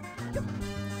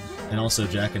 And also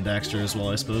Jak and Daxter as well,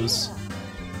 I suppose.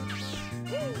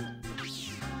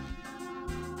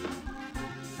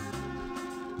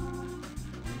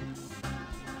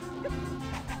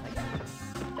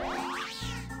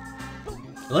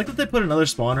 I like that they put another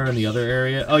spawner in the other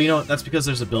area. Oh, you know what? That's because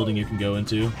there's a building you can go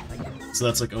into. So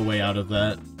that's like a way out of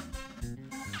that.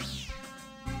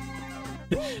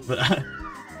 But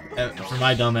for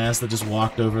my dumbass that just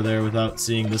walked over there without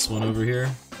seeing this one over here.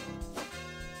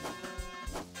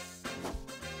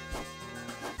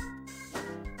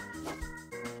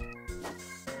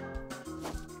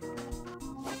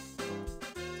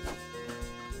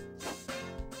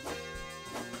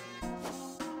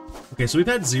 Okay, so we've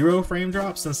had 0 frame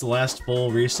drops since the last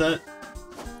full reset,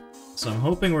 so I'm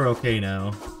hoping we're okay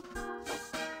now.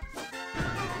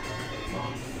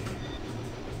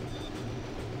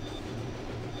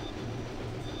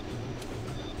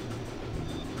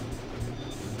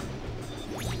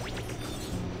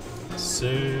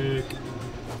 Sick.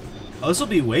 Oh, this will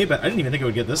be way better. I didn't even think it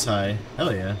would get this high.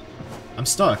 Hell yeah. I'm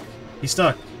stuck. He's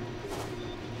stuck.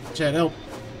 Chad, help.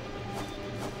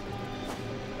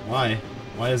 Why?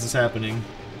 Why is this happening?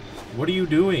 What are you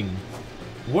doing?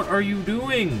 What are you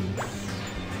doing?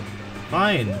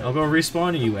 Fine, I'll go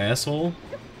respawn you, asshole.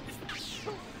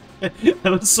 That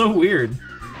was so weird.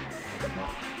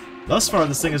 Thus far,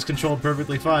 this thing is controlled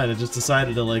perfectly fine. It just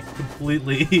decided to, like,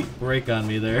 completely break on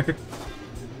me there.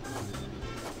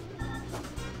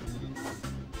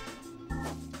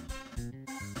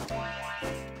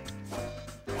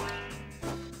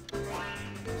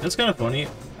 That's kind of funny.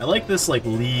 I like this like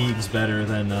leagues better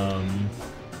than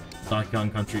Donkey Kong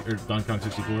Country or Donkey Kong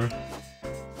 64.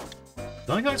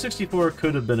 Donkey Kong 64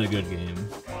 could have been a good game,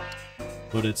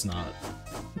 but it's not.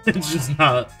 It's just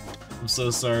not. I'm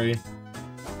so sorry.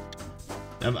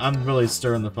 I'm really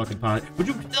stirring the fucking pot. Would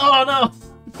you? Oh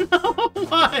no! No!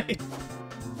 Why?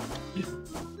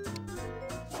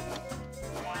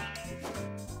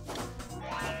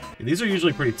 These are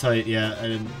usually pretty tight, yeah.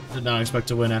 I did not expect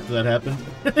to win after that happened.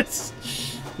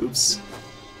 Oops.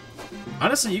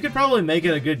 Honestly, you could probably make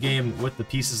it a good game with the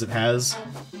pieces it has.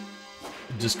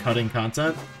 just cutting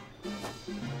content.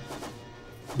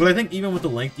 But I think even with the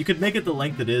length, you could make it the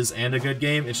length it is and a good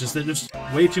game. It's just there's just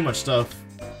way too much stuff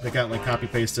that got like copy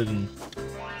pasted and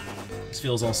this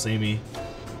feels all samey.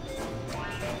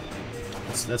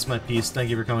 That's my piece. Thank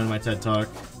you for coming to my TED Talk.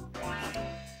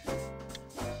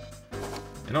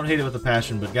 I don't hate it with a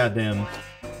passion, but goddamn,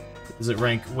 does it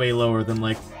rank way lower than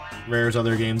like Rare's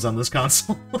other games on this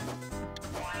console?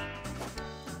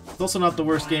 It's also not the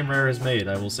worst game Rare has made.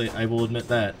 I will admit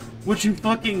that. Would you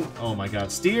fucking? Oh my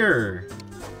God, steer!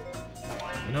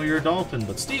 I know you're a dolphin,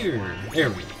 but steer. There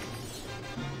we go.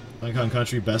 Donkey Kong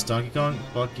Country, best Donkey Kong?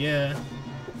 Fuck yeah.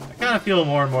 I kind of feel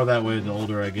more and more that way the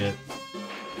older I get.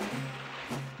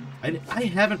 I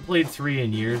haven't played 3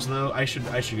 in years though. I should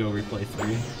go replay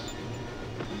 3.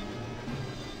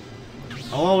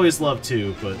 I'll always love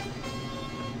 2, but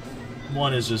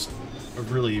 1 is just a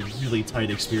really, really tight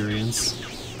experience.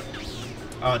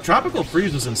 Tropical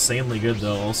Freeze was insanely good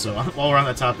though, also. While we're on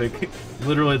that topic,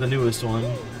 literally the newest one.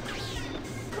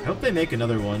 I hope they make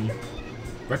another one.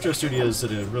 Retro Studios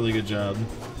did a really good job.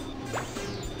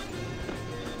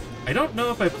 I don't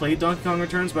know if I played Donkey Kong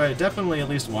Returns, but I definitely at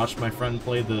least watched my friend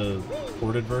play the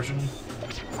ported version.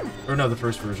 Or no, the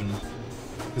first version.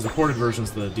 Because the ported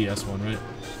version's the DS one, right?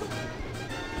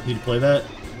 Need to play that?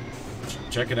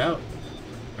 Check it out.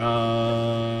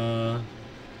 I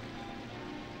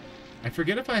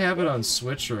forget if I have it on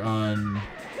Switch or on...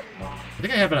 I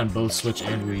think I have it on both Switch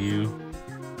and Wii U. You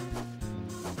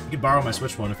can borrow my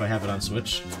Switch one if I have it on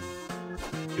Switch.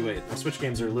 Hey, wait, the Switch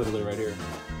games are literally right here.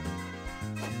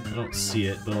 I don't see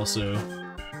it, but also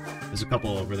there's a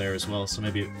couple over there as well, so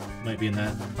maybe it might be in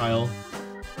that pile.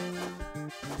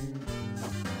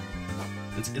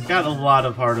 It's got a lot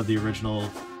of heart of the original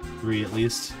 3, at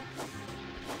least.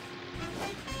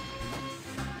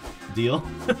 Deal?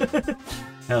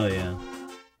 Hell yeah.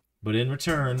 But in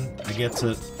return, I get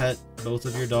to pet both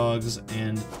of your dogs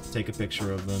and take a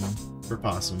picture of them for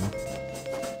Possum.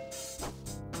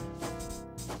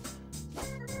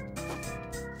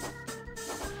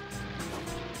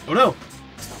 Oh no!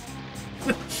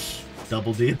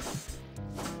 Double deal.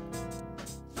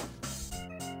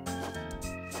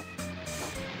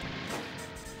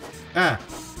 Ah!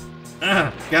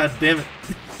 Ah! God damn it!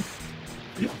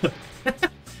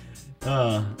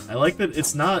 I like that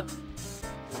it's not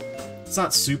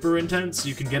super intense,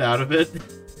 you can get out of it.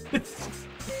 It's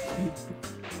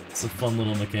a fun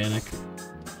little mechanic.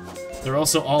 They're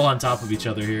also all on top of each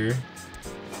other here.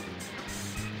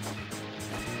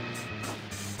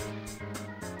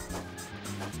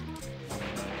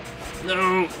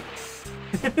 No!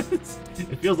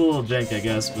 It feels a little jank, I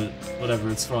guess, but whatever,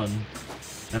 it's fun.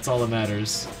 That's all that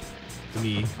matters to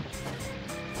me.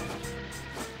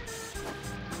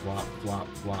 Flop, flop,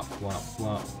 flop, flop,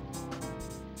 flop.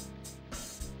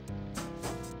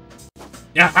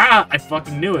 Yaha! I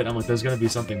fucking knew it! I'm like, there's gonna be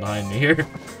something behind me here.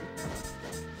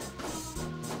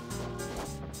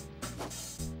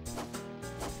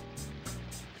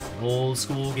 Old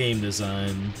school game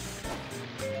design.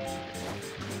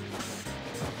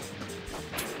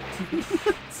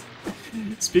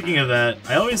 Speaking of that,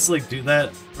 I always like do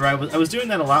that, or I was doing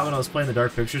that a lot when I was playing the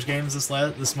Dark Pictures games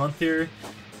this month here,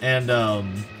 and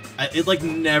it like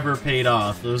never paid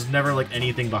off. There was never like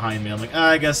anything behind me. I'm like,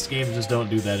 I guess games just don't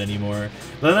do that anymore.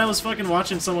 But then I was fucking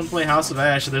watching someone play House of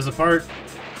Ash, and there's a part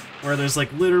where there's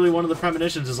like literally one of the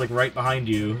premonitions is like right behind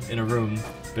you in a room,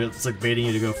 but it's like baiting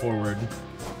you to go forward.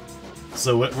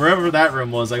 So wherever that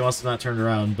room was, I must have not turned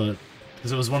around, but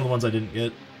because it was one of the ones I didn't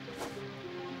get.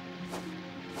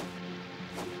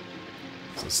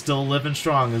 So still living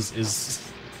strong is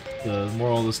the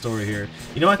moral of the story here.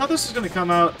 You know, I thought this was going to come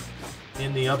out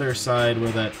in the other side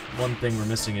where that one thing we're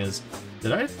missing is.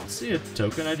 Did I see a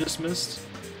token I just missed?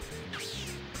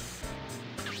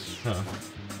 Huh.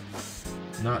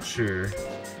 Not sure.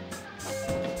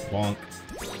 Bonk.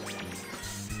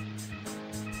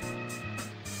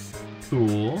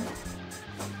 Cool.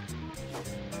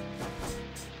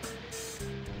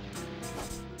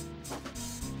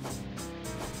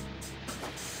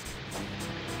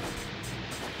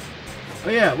 Oh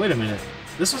yeah, wait a minute.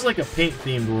 This was like a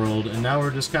paint-themed world, and now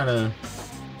we're just kind of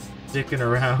dicking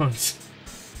around.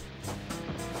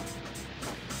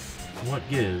 What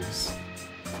gives?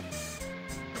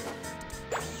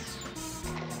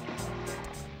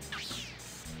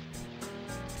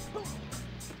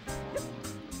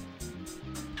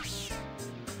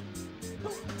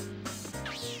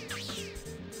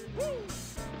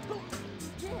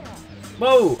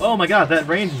 Whoa! Oh my god, that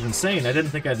range is insane. I didn't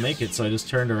think I'd make it, so I just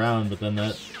turned around, but then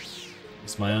that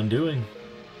is my undoing.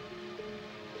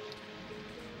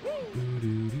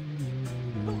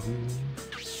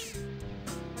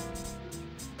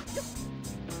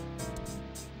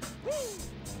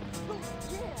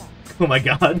 Oh my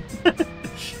god. God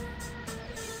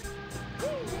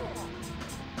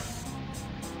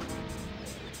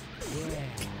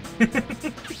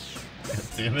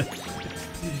damn it.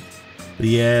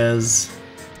 Yes.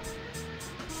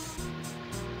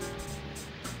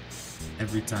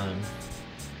 Every time.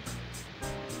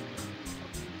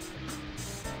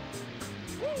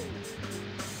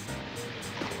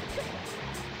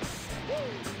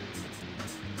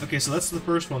 Okay, so that's the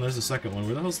first one. There's the second one.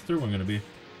 Where the hell's the third one gonna be?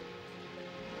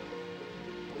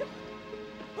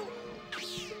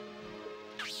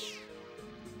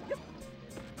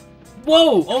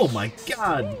 Whoa! Oh my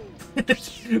god!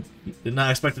 Did not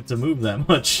expect it to move that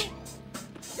much.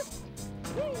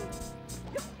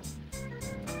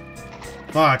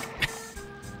 Fuck.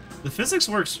 The physics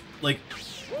works, like,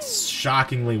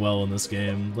 shockingly well in this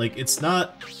game. Like, it's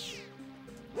not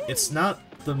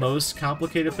the most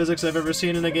complicated physics I've ever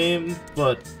seen in a game,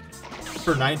 but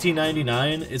for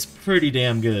 1999, it's pretty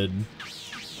damn good.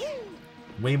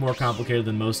 Way more complicated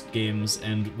than most games,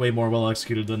 and way more well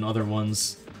executed than other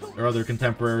ones, or other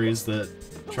contemporaries that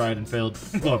tried and failed.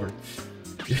 Glover.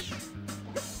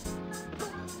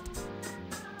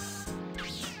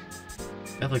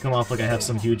 Definitely come off like I have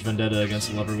some huge vendetta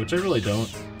against Lover, which I really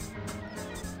don't.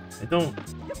 I don't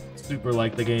super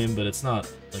like the game, but it's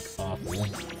not, like, awful.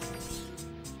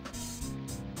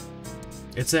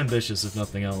 It's ambitious, if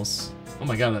nothing else. Oh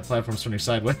my god, that platform's turning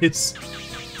sideways.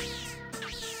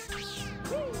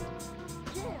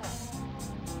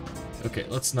 Okay,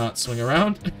 let's not swing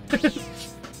around.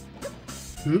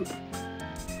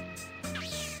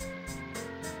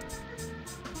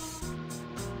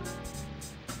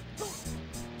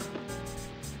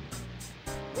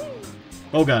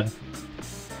 Oh god.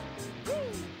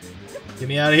 Get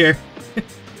me out of here.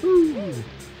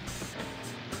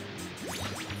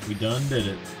 We done did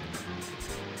it.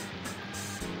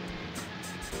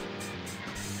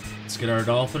 Let's get our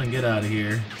dolphin and get out of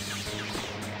here.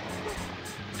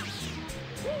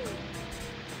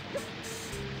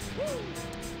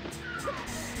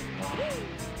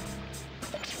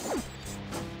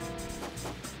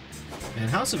 And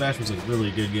House of Ash was a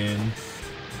really good game.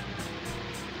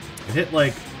 It hit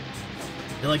like,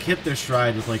 hit their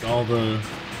stride with like all the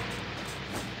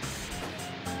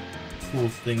cool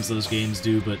things those games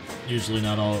do, but usually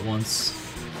not all at once.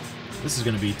 This is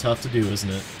gonna be tough to do, isn't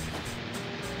it?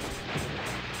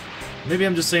 Maybe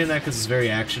I'm just saying that because it's very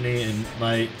actiony, and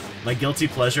my guilty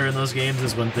pleasure in those games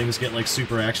is when things get like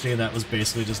super actiony, and that was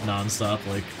basically just non-stop,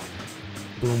 like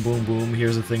boom, boom, boom.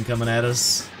 Here's a thing coming at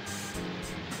us.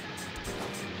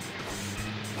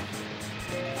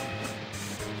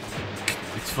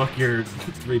 Fuck your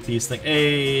three-piece thing.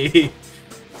 Hey!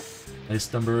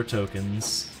 Nice number of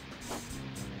tokens.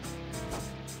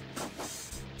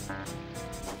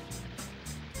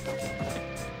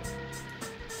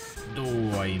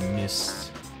 Oh, I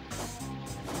missed.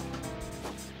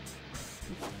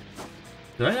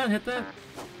 Did I not hit that?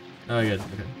 Oh, good.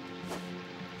 Okay.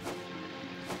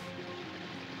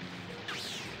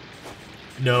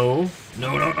 No.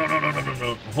 No, no, no, no, no, no, no,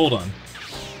 no. Hold on.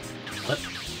 What?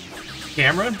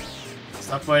 Camera?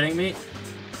 Stop fighting me.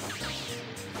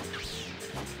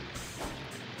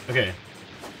 Okay.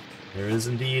 There is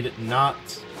indeed not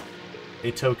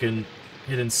a token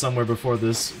hidden somewhere before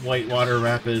this whitewater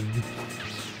rapid.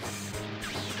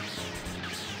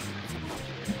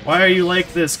 Why are you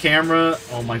like this, camera?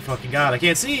 Oh my fucking god, I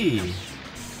can't see!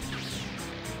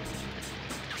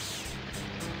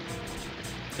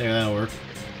 There, that'll work.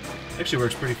 Actually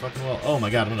works pretty fucking well. Oh my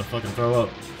god, I'm gonna fucking throw up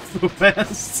so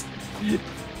fast.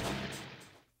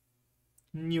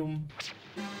 Nyum.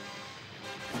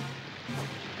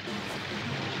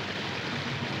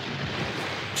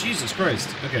 Jesus Christ.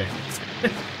 Okay.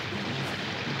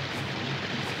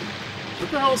 What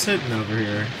the hell's hidden over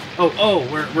here? Oh,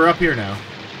 we're up here now.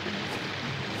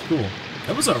 Cool.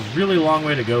 That was a really long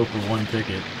way to go for one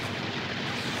ticket.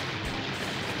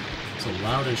 It's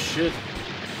loud as shit.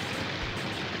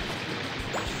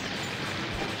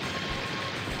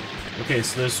 Okay,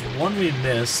 so there's one we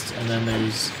missed, and then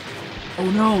there's... Oh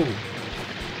no!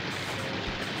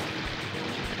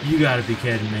 You gotta be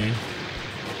kidding me.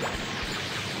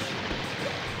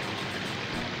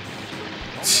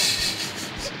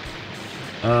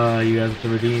 You got the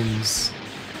redeems.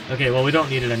 Okay, well we don't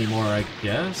need it anymore, I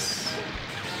guess?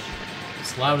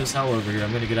 It's loud as hell over here.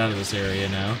 I'm gonna get out of this area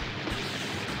now.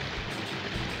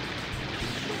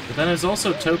 But then there's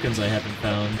also tokens I haven't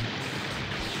found.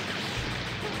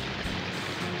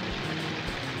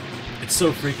 It's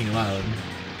so freaking loud.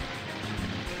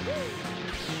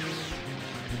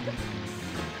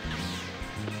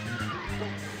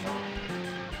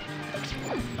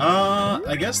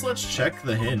 I guess let's check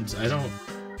the hint. I don't...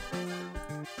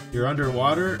 You're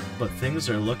underwater, but things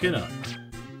are looking up.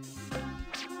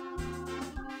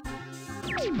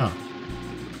 Huh.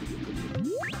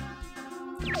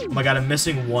 Oh my god, I'm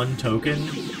missing one token?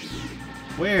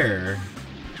 Where?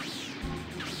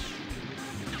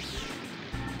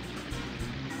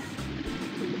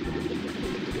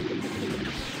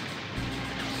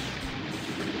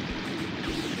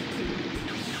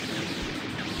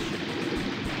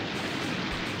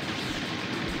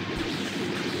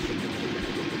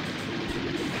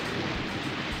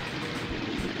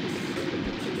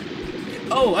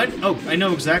 Oh, I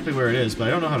know exactly where it is, but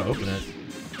I don't know how to open it.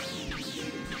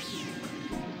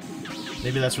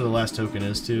 Maybe that's where the last token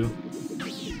is, too.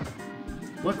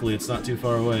 Luckily, it's not too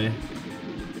far away.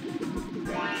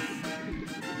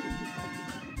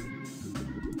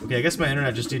 Okay, I guess my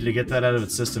internet just needed to get that out of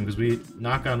its system, because we,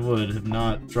 knock on wood, have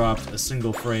not dropped a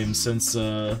single frame since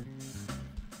my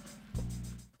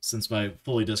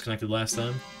fully disconnected last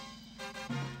time.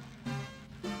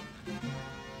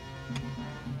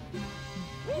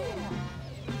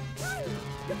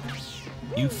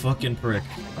 You fucking prick.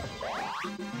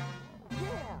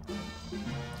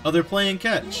 Oh, they're playing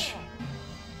catch.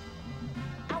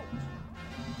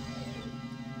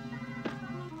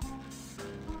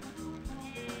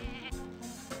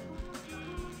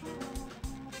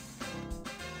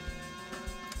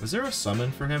 Is there a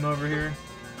summon for him over here?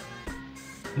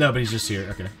 No, but he's just here.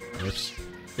 Okay, works.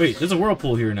 Wait, there's a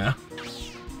whirlpool here now.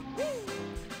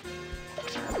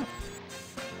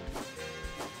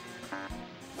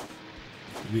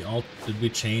 Did we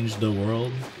change the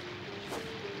world?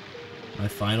 My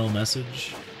final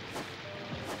message?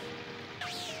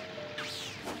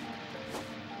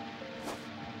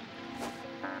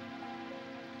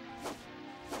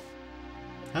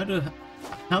 How the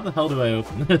hell do I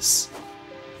open this?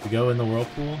 To go in the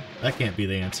whirlpool? That can't be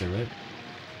the answer, right?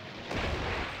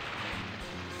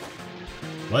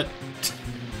 What?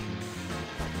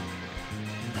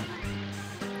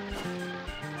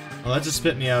 Well, that just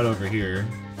spit me out over here.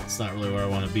 It's not really where I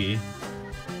want to be.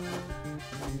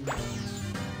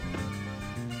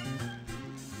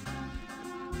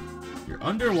 You're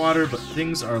underwater, but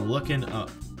things are looking up.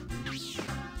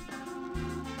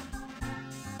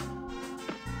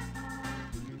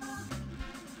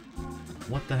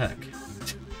 What the heck?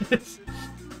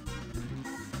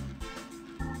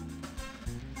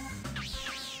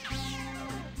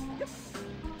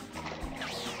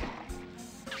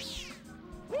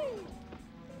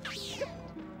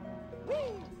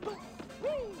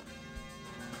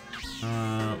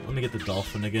 Let me get the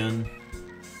dolphin again.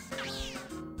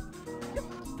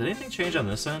 Did anything change on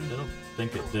this end? I don't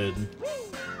think it did.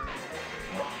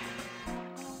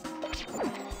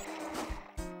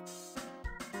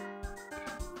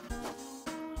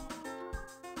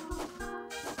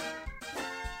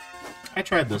 I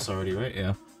tried this already, right?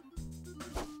 Yeah.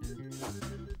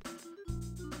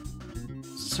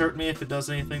 Does this hurt me if it does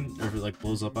anything? Or if it, like,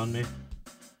 blows up on me?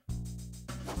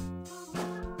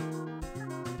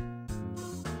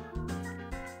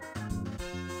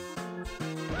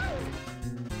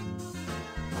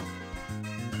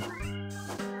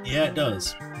 Yeah, it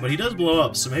does. But he does blow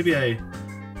up, so maybe I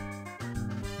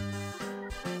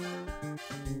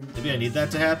need that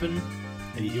to happen?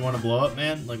 Hey, you want to blow up,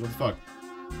 man? Like, what the fuck?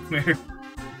 Come here.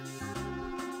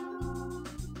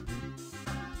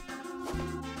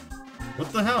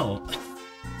 What the hell?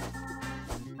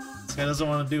 This guy doesn't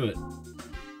want to do it.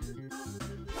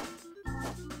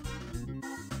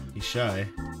 He's shy.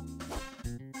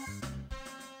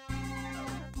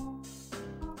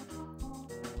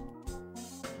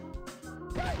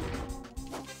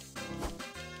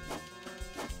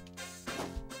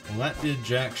 Well, that did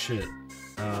jack shit.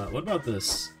 What about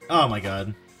this? Oh my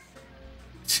god.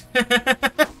 How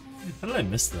did I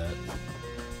miss that?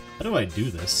 How do I do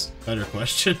this? Better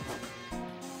question.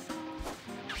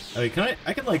 Oh, wait,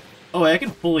 I can like... Oh, I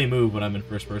can fully move when I'm in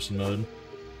first-person mode.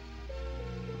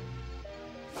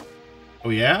 Oh,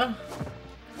 yeah?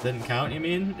 Didn't count, you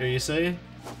mean? Or you say?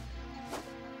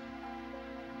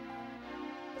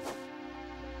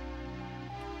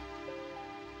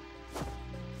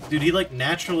 Dude, he, like,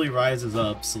 naturally rises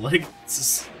up, so, like, it's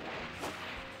just...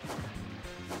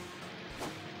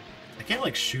 I can't,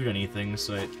 like, shoot anything,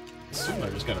 so I assume I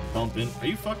just gotta bump in. Are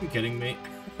you fucking kidding me?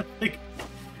 Like,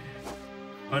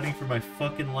 fighting for my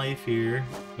fucking life here.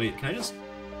 Wait, can I just...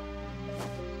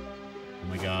 Oh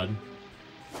my god.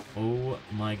 Oh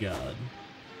my god.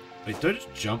 Wait, do I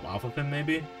just jump off of him,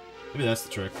 maybe? Maybe that's the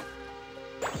trick.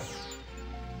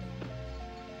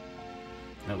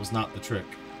 That was not the trick.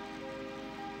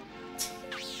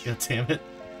 God damn it.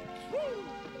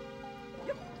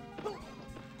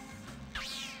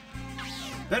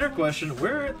 question,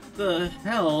 where the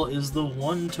hell is the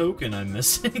one token I'm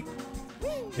missing?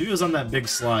 Maybe it was on that big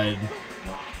slide.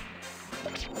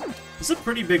 It's a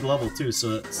pretty big level too,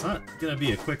 so it's not gonna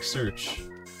be a quick search.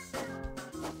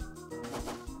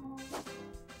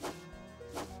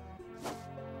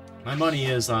 My money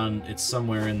is on it's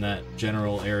somewhere in that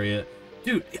general area.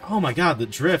 Dude, oh my god, the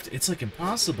drift, it's like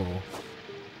impossible.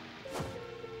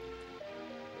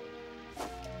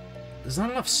 There's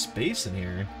not enough space in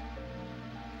here.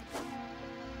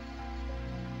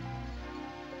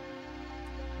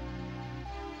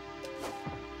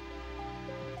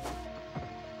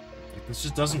 Like, this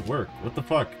just doesn't work. What the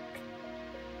fuck?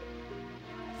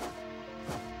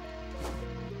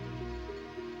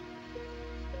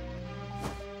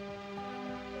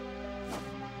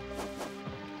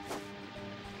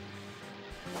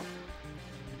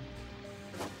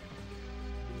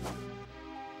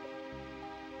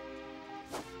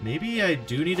 Maybe I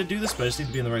do need to do this, but I just need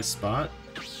to be in the right spot.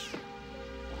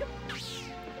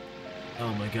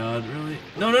 Oh my god, really?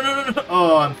 No, no, no, no, no!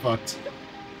 Oh, I'm fucked.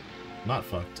 Not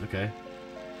fucked, okay.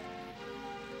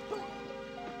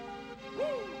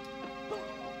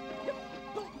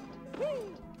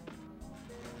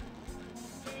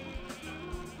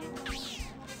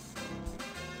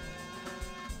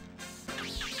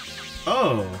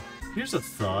 Oh, here's a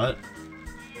thought.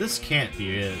 This can't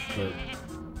be it, but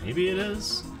maybe it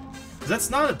is? 'Cause that's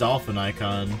not a dolphin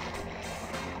icon.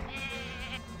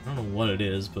 I don't know what it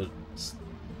is, but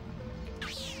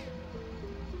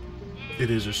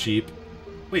it is a sheep.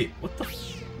 Wait, what the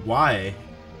why?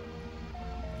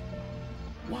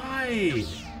 Why?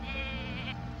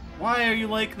 Why are you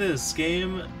like this,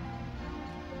 game?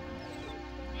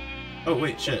 Oh,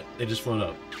 wait, shit. They just float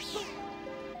up.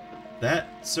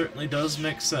 That certainly does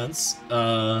make sense.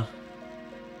 Are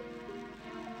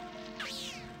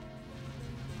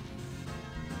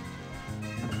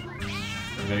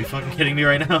you fucking kidding me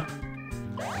right now?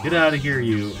 Get out of here,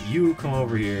 you. You come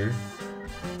over here.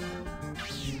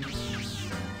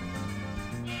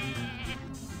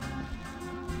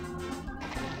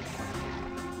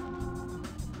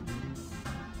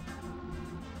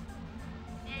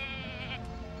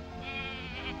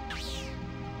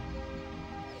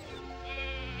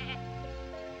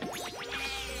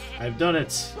 I've done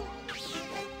it.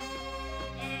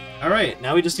 Alright,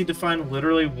 now we just need to find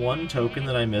literally one token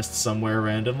that I missed somewhere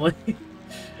randomly.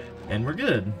 And we're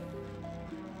good.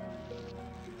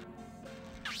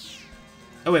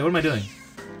 Oh wait, what am I doing?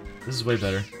 This is way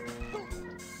better.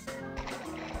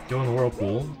 Go in the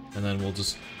whirlpool, and then we'll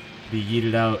just be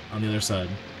yeeted out on the other side.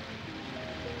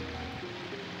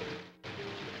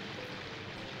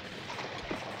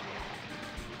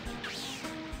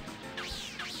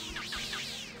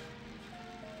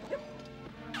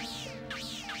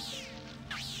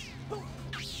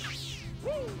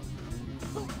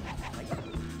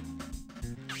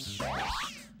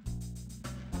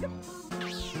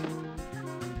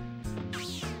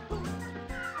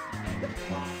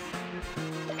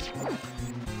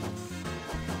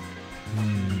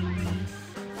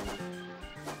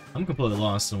 I'm completely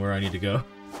lost on where I need to go.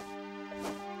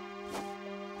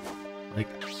 Like,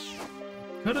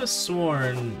 could have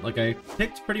sworn, like, I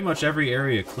picked pretty much every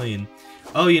area clean.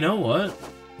 Oh, you know what?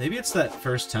 Maybe it's that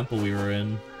first temple we were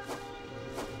in.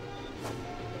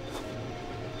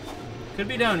 Could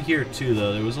be down here too,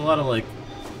 though. There was a lot of, like,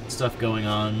 stuff going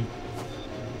on.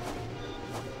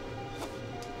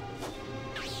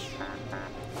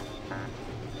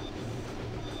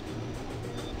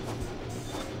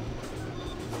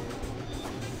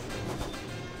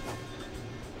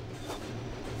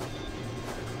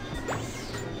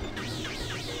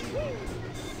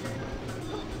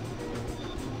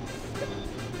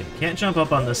 Can't jump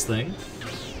up on this thing.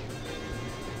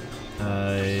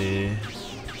 I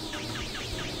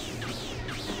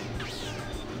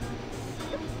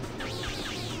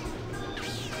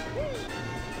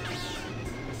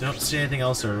don't see anything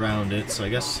else around it, so I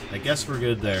guess we're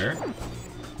good there.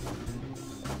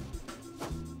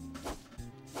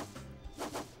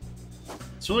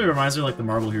 This really reminds me of like the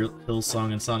Marble Hills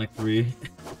song in Sonic 3.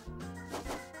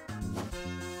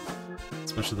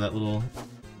 Especially that little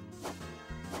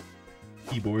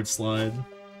keyboard slide.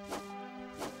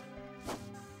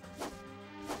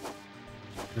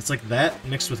 It's like that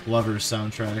mixed with Glover's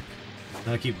soundtrack.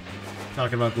 I keep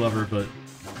talking about Glover, but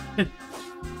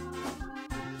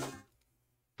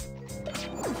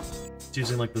it's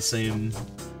using like the same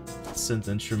synth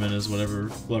instrument as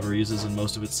whatever Glover uses in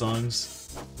most of its songs.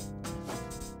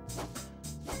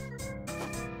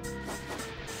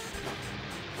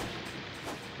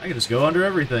 I can just go under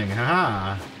everything,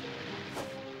 haha!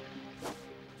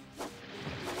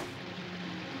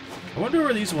 wonder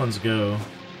where these ones go.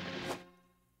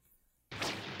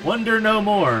 Wonder no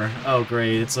more! Oh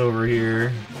great, it's over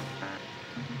here.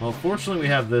 Well, fortunately we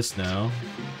have this now.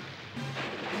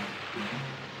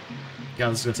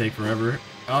 God, this is gonna take forever.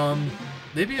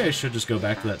 Maybe I should just go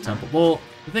back to that temple. Well,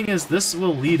 the thing is, this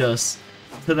will lead us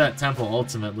to that temple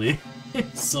ultimately.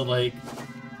 So, like,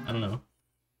 I don't know.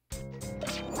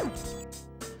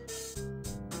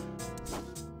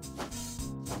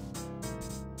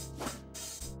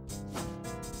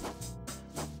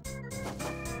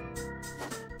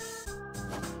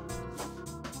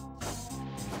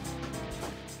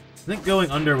 I think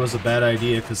going under was a bad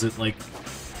idea because it, like,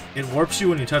 it warps you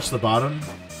when you touch the bottom.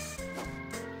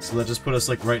 So that just put us,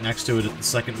 like, right next to it at the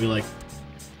second we, like,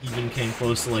 even came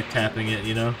close to, like, tapping it,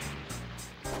 you know?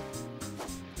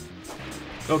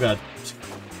 Oh god.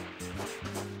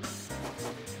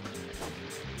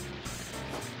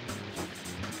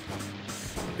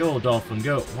 Go, dolphin,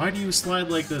 go. Why do you slide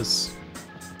like this?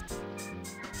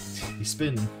 You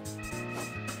spin.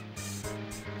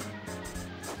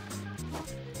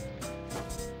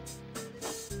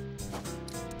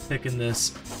 Picking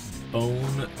this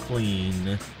bone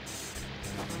clean.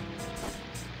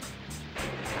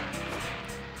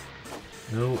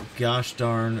 No gosh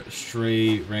darn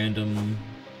stray random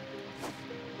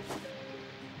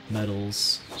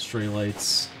metals, stray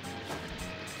lights.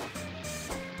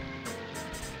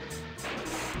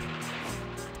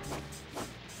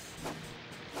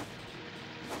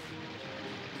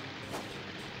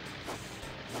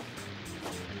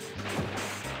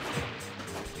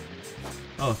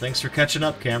 Oh, thanks for catching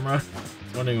up, camera. I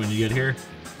was wondering when you get here.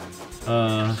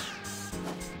 Oh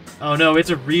no, we have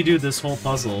to redo this whole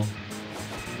puzzle.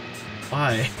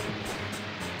 Why?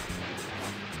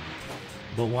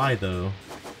 But why, though?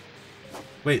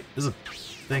 Wait, there's a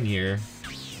thing here.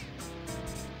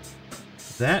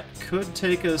 That could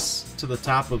take us to the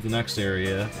top of the next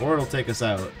area, or it'll take us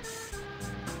out.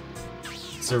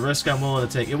 It's a risk I'm willing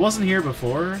to take. It wasn't here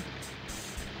before. I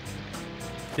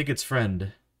think it's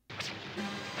friend.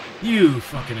 You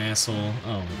fucking asshole.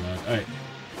 Oh my god. Alright.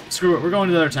 Screw it, we're going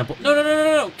to the other temple. No, no, no,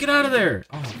 no, no! Get out of there!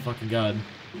 Oh, fucking god.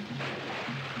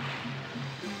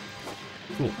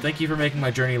 Cool. Thank you for making my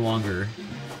journey longer.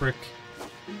 Frick.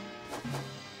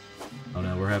 Oh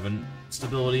no, we're having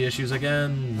stability issues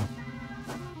again.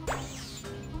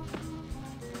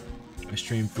 My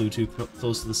stream flew too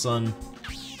close to the sun.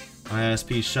 My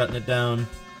ISP's shutting it down.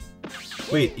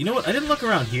 Wait, you know what? I didn't look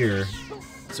around here.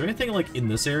 Is there anything, like, in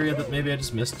this area that maybe I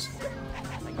just missed?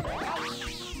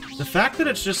 The fact that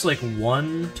it's just, like,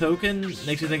 one token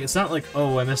makes me think it's not like,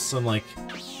 oh, I missed some, like,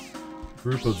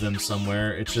 group of them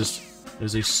somewhere. It's just,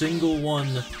 there's a single one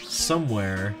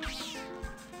somewhere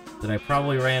that I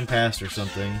probably ran past or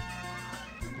something.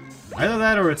 Either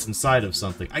that or it's inside of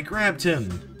something. I grabbed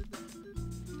him!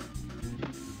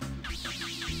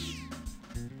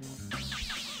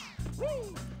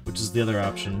 Which is the other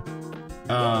option.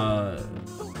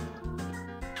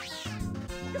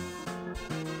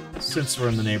 Since we're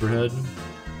in the neighborhood.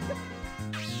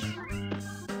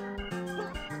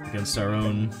 Against our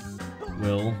own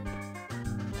will.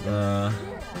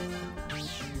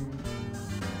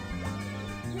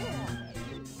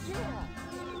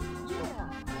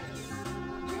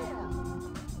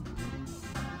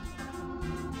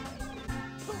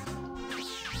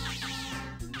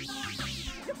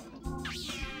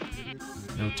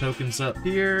 No tokens up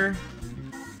here.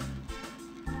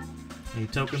 Any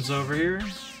tokens over here?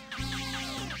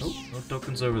 Oh, no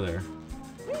tokens over there.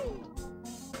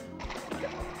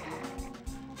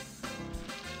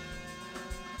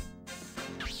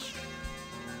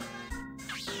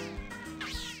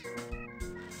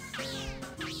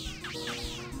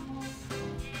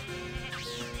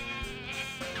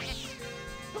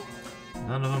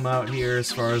 None of them out here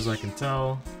as far as I can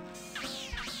tell.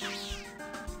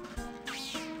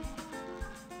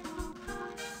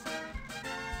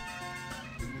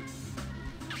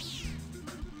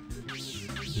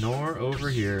 Nor over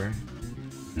here.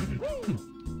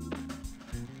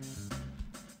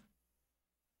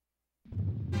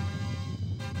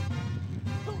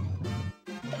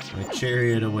 My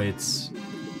chariot awaits.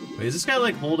 Wait, is this guy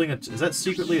like holding a... is that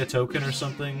secretly a token or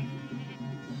something?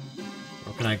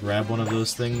 Or can I grab one of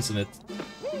those things and it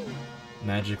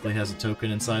magically has a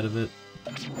token inside of it?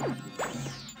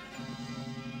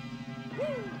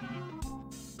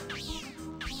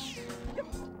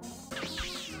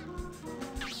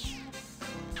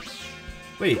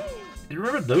 Wait, I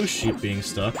remember those sheep being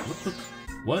stuck. What the...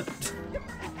 what?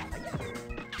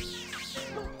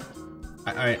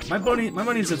 Alright, my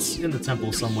money's in the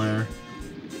temple somewhere.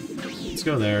 Let's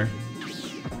go there.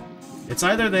 It's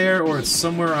either there or it's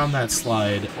somewhere on that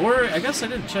slide. Or, I guess I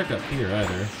didn't check up here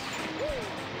either.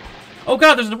 Oh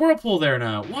god, there's a whirlpool there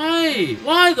now. Why?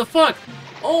 Why the fuck?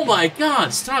 Oh my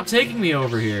god, stop taking me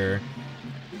over here.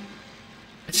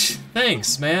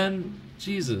 Thanks, man.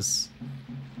 Jesus.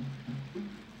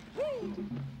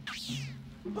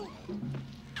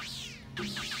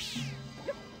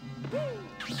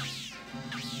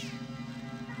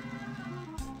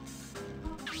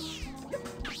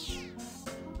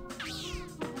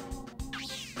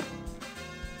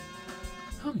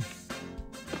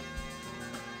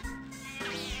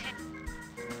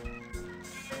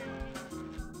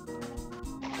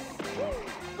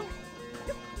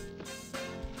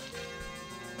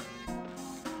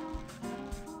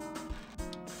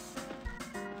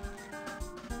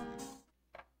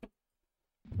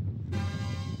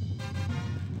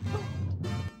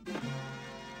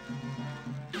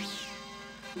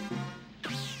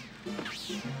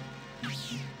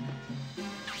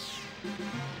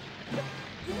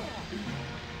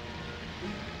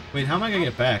 Wait, how am I gonna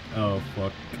get back? Oh,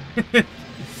 fuck.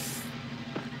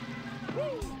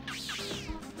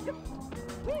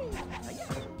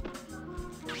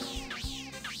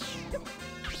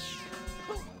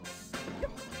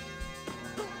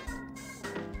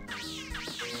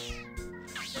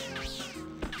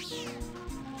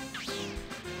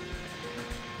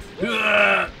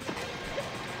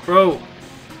 Bro!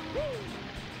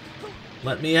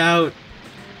 Let me out!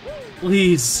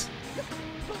 Please!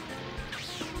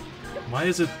 Why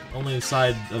is it only the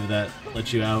side of that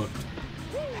let you out?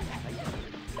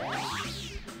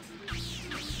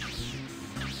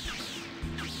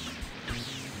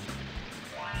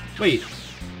 Wait,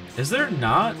 is there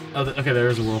not? Oh, okay, there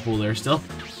is a whirlpool there still.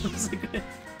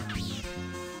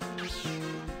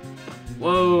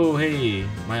 Whoa, hey,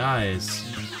 my eyes.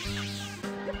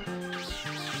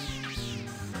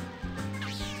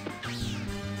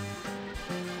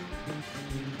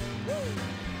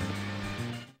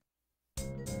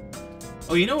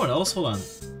 Oh, you know what else? Hold on.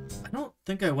 I don't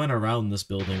think I went around this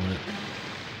building when it...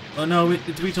 Oh, no, we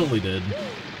totally did.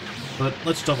 But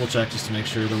let's double check just to make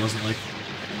sure there wasn't, like,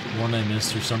 one I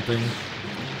missed or something.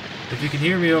 If you can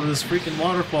hear me over this freaking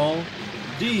waterfall...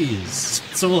 Jeez!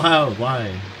 It's so loud,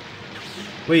 why?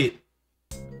 Wait.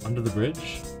 Under the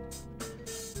bridge?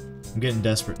 I'm getting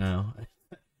desperate now.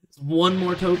 There's one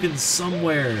more token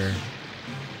somewhere!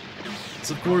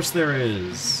 So of course there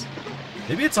is.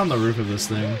 Maybe it's on the roof of this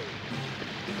thing.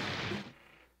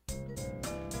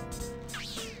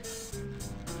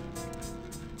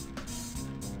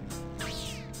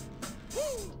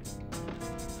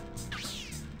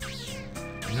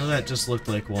 That just looked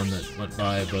like one that went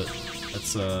by, but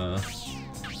that's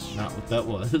not what that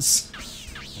was.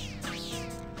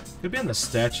 Could be on the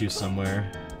statue somewhere.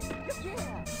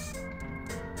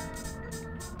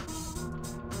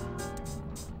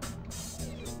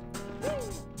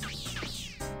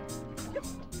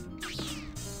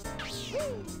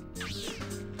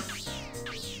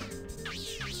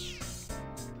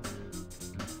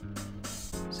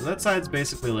 So that side's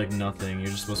basically like nothing. You're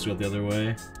just supposed to go the other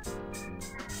way.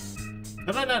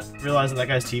 How did I not realize that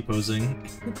guy's T-posing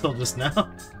until just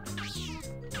now?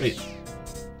 Wait.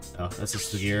 Oh, that's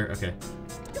just the gear? Okay.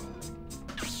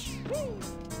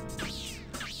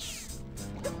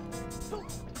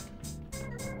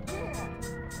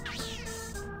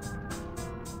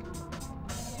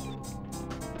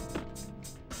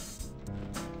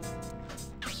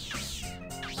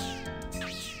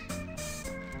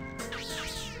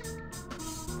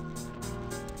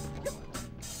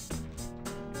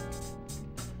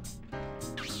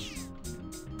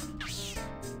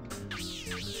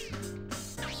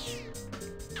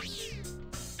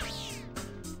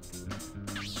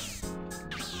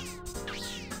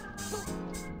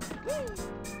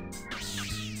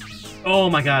 Oh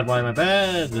my god, why am I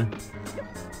bad?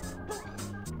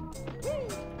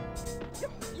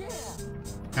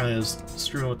 Kinda was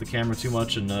screwing with the camera too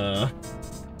much and, well,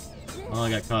 I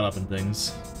got caught up in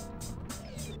things.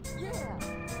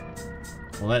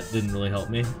 Well, that didn't really help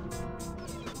me.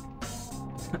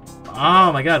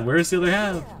 Oh my god, where's the other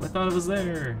half? I thought it was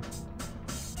there.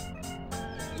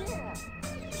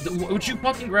 Would you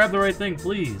fucking grab the right thing,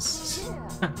 please?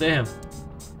 Damn.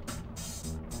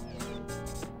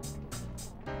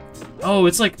 Oh,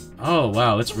 it's like... Oh,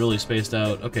 wow, it's really spaced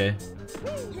out. Okay.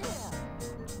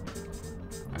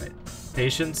 Alright.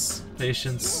 Patience,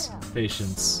 patience,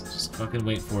 patience. Just fucking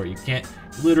wait for it. You can't...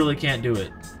 Literally can't do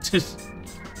it.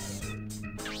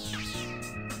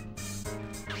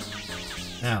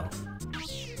 Now.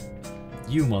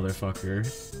 You motherfucker.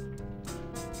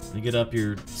 Let me get up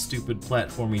your stupid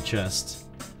platformy chest.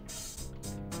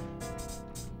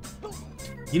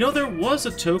 You know, there was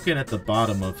a token at the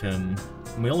bottom of him.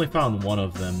 And we only found one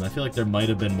of them. I feel like there might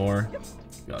have been more.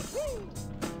 Got it.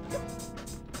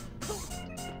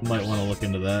 Might want to look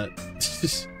into that.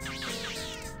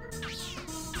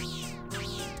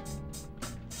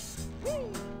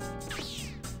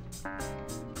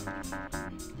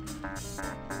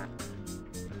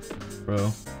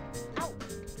 Bro.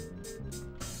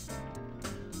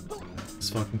 This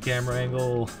fucking camera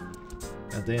angle.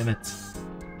 God damn it.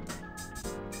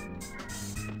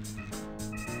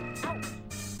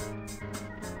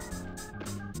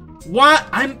 What?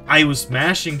 I was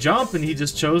mashing jump and he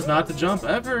just chose not to jump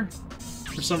ever.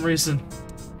 For some reason.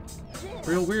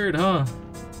 Real weird, huh?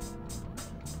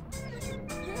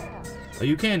 Oh,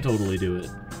 you can totally do it.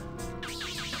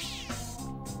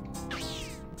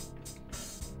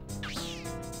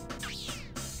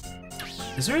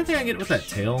 Is there anything I get with that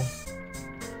tail?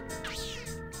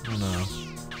 I don't know.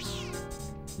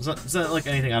 It's not like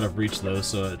anything out of reach though,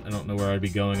 so I don't know where I'd be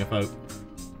going if I...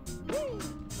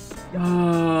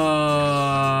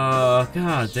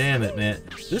 God damn it, man.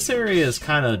 This area is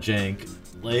kind of jank.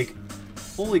 Like,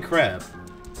 holy crap.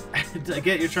 I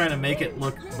get you're trying to make it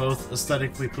look both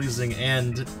aesthetically pleasing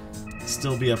and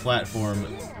still be a platform,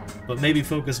 but maybe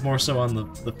focus more so on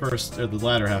the first, or the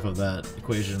latter half of that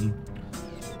equation.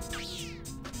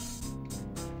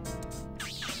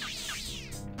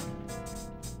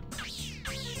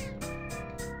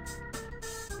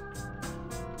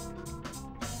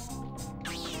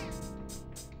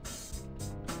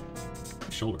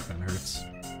 Shoulder kind of hurts.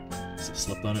 Has it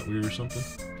slept on it weird or something?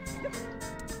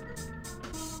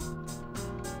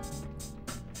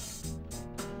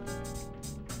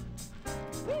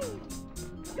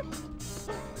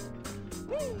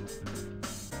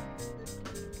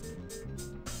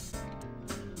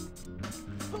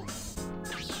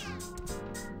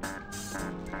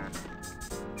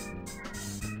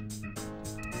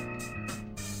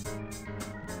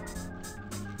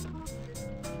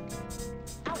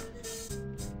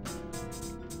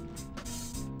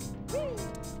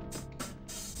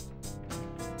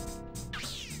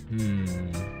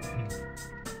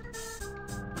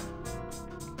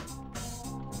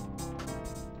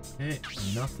 Okay,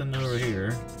 nothing over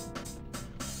here.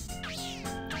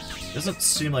 Doesn't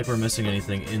seem like we're missing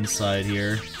anything inside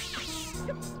here.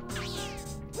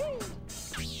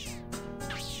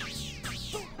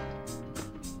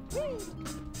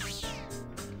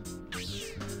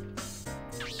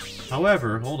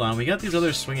 However, hold on, we got these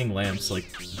other swinging lamps, like...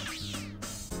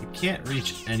 You can't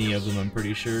reach any of them, I'm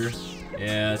pretty sure.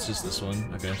 Yeah, it's just this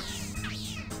one. Okay.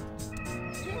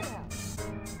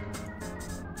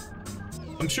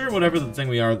 I'm sure whatever the thing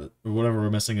we are, or whatever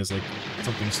we're missing is like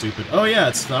something stupid. Oh yeah,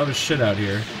 it's loud as shit out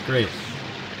here. Great.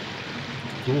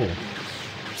 Cool.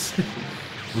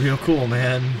 Real cool,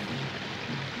 man.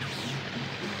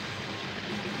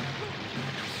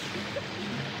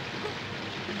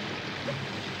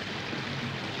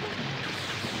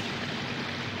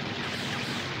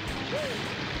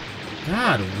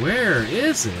 God, where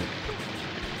is it?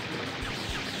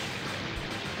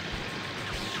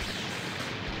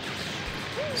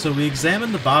 So we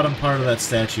examined the bottom part of that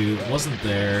statue. It wasn't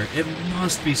there. It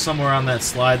must be somewhere on that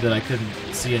slide that I couldn't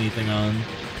see anything on.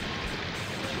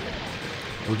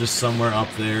 Or just somewhere up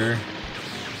there.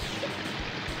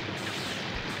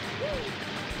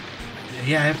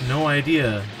 Yeah, I have no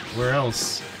idea. Where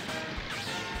else?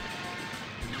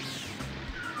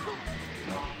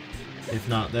 If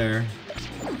not there.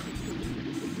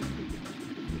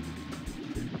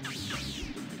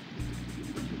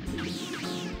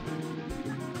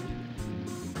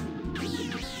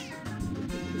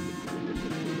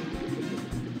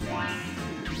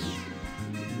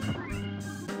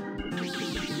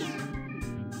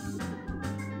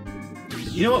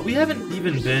 You know what? We haven't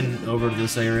even been over to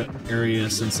this area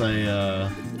since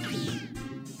I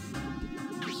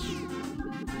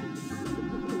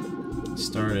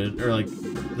started, or like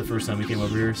the first time we came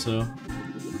over here, so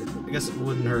I guess it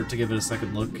wouldn't hurt to give it a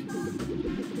second look.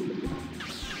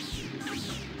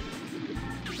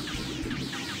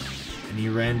 Any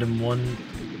random one?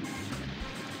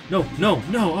 No, no,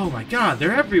 no! Oh my god,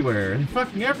 they're everywhere! And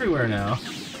fucking everywhere now!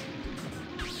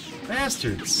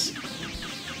 Bastards!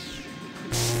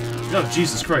 Oh,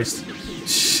 Jesus Christ.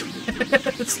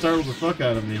 It startled the fuck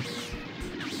out of me.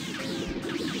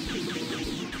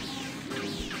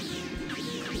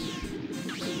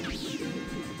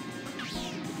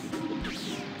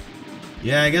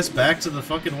 Yeah, I guess back to the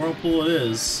fucking whirlpool it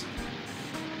is.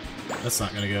 That's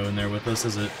not gonna go in there with us,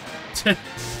 is it?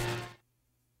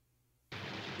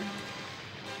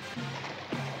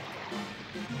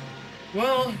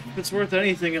 Well, if it's worth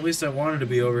anything, at least I wanted to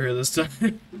be over here this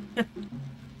time.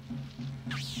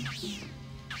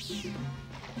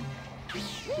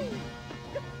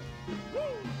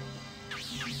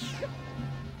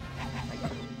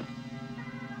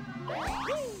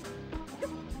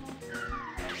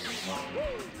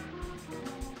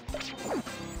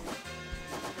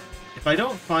 If I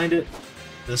don't find it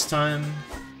this time,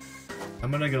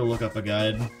 I'm gonna go look up a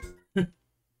guide.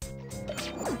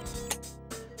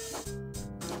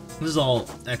 This is all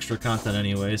extra content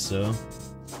anyway, so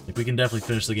like, we can definitely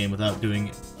finish the game without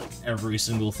doing like every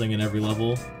single thing in every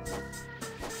level.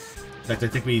 In fact, I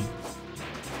think we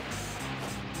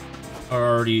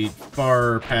are already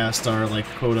far past our like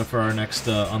quota for our next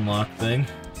unlock thing,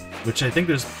 which I think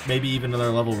there's maybe even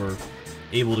another level we're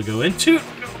able to go into.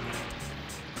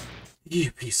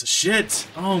 You piece of shit!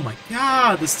 Oh my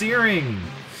god, the steering!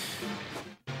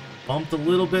 Bumped a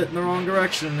little bit in the wrong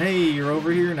direction. Hey, you're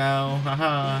over here now.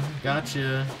 Haha,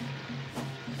 gotcha.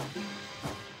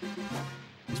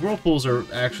 These whirlpools are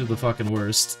actually the fucking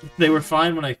worst. They were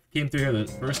fine when I came through here the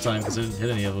first time because I didn't hit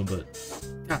any of them,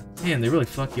 but god damn, they really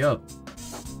fuck you up.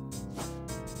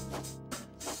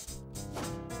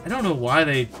 I don't know why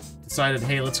they decided,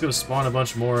 hey, let's go spawn a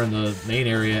bunch more in the main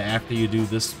area after you do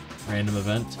this random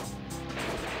event.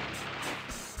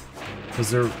 Because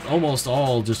they're almost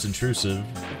all just intrusive.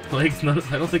 Like, I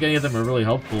don't think any of them are really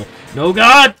helpful. No,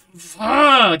 God!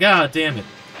 Ah, God damn it.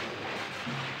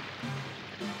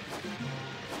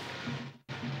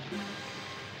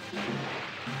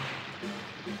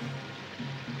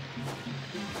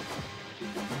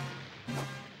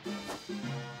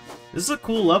 This is a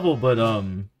cool level, but,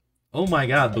 oh my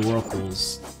god, the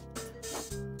whirlpools.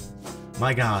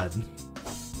 My god.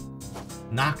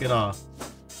 Knock it off.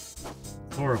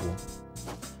 Horrible.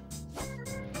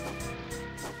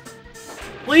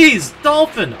 Please!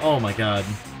 Dolphin! Oh my god.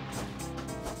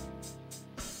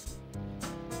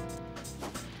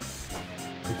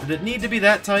 Did it need to be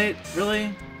that tight?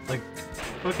 Really? Like,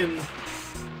 fucking...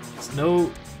 There's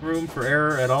no room for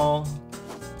error at all?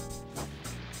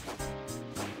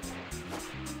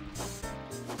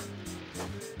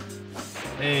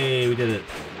 Hey, we did it.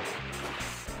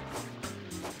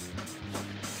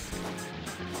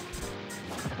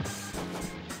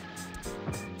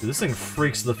 Dude, this thing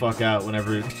freaks the fuck out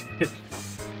whenever it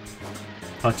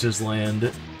touches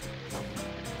land.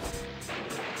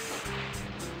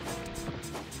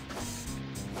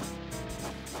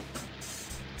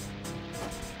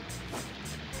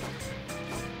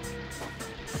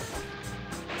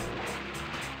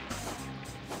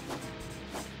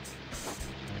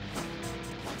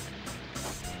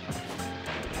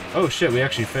 Oh shit, we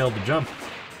actually failed to jump.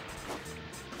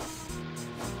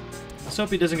 Let's hope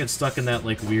he doesn't get stuck in that,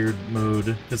 like, weird mode,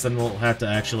 because then we'll have to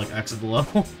actually, like, exit the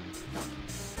level.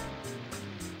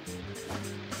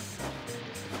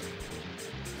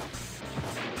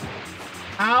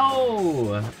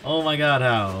 How? Oh my god,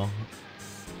 how?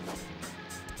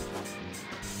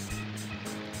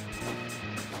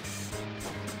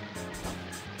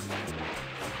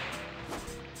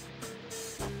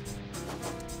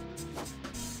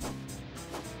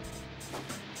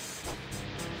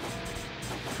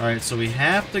 Alright, so we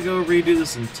have to go redo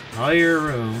this entire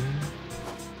room.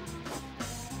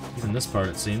 Even this part,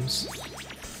 it seems.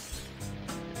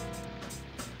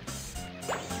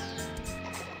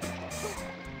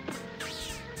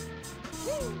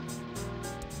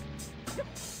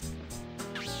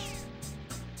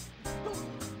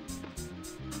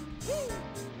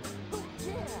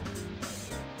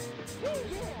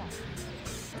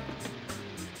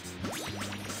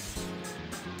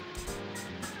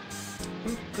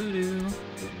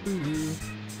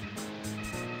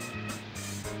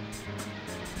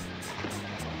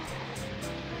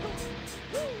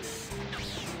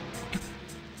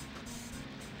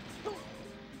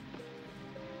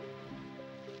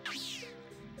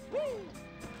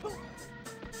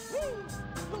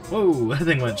 Whoa, that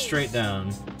thing went straight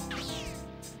down.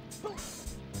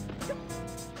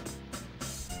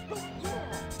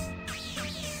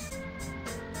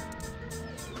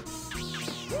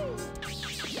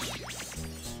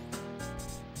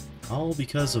 All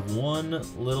because of one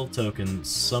little token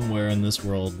somewhere in this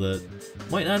world that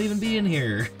might not even be in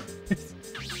here.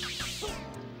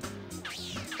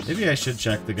 Maybe I should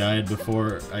check the guide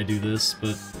before I do this,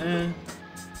 but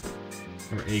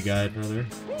or a guide, rather.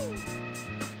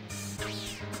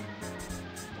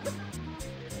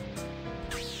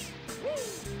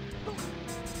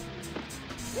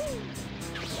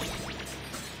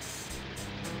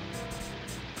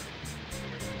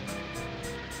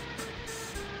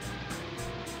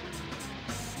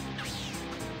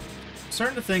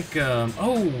 starting to think,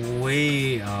 oh,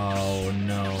 wait, oh,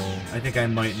 no. I think I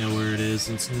might know where it is.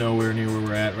 It's nowhere near where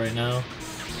we're at right now.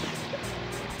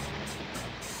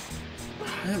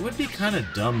 It would be kind of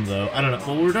dumb, though. I don't know.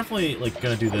 Well, we're definitely, like,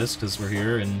 gonna do this, because we're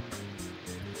here, and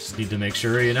just need to make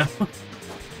sure, you know?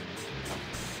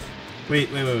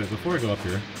 Wait, before I go up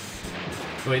here.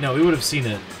 Wait, no, we would have seen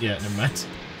it. Yeah, never mind.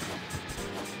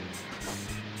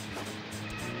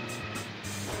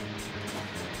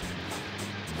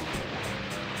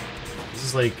 This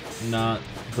is, like, not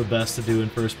the best to do in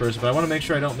first person, but I want to make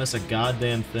sure I don't miss a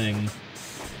goddamn thing.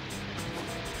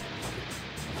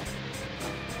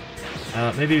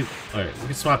 Maybe... Alright, we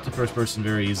can swap to first person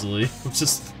very easily. Let's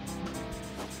just...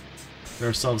 get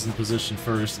ourselves in position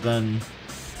first, then...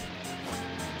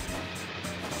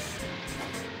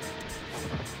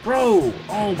 Bro!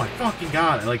 Oh my fucking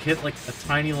god! I, like, hit, like, a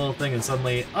tiny little thing and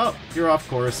suddenly... Oh! You're off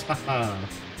course. Haha.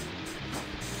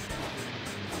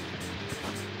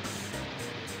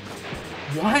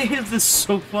 Why is this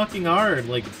so fucking hard?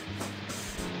 Like...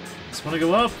 Just wanna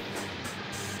go up.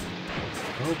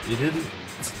 Oh, you didn't...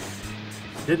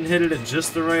 Didn't hit it at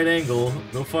just the right angle.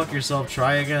 Go fuck yourself,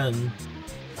 try again.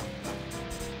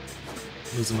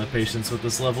 Losing my patience with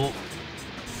this level.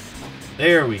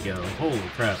 There we go. Holy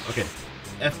crap. Okay.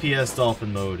 FPS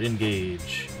dolphin mode.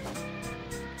 Engage.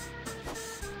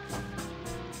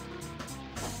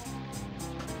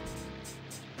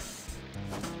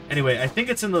 Anyway, I think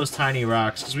it's in those tiny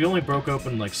rocks, because we only broke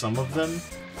open, like, some of them.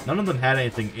 None of them had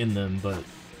anything in them, but...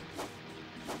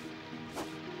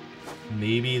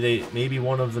 Maybe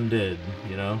one of them did,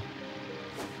 you know?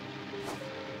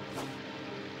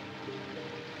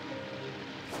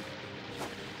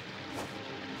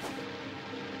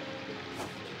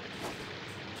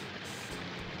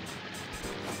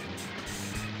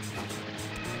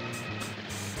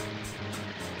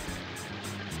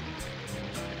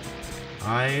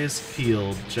 Eyes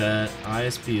peeled, chat.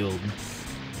 Eyes peeled.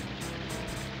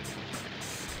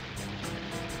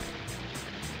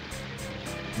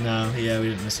 No, yeah, we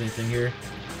didn't miss anything here.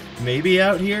 Maybe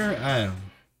out here? I don't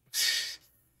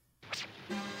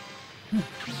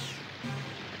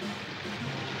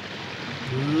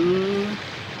know.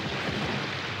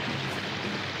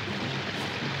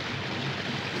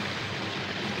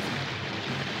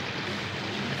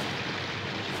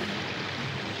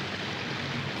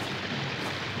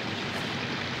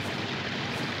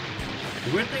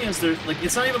 The weird thing is, there, like,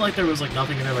 it's not even like there was, like,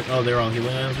 nothing in there, like, oh, they're all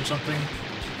healing items or something.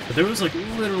 But there was, like,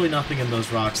 literally nothing in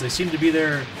those rocks. They seemed to be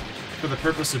there for the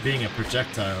purpose of being a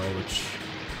projectile, which...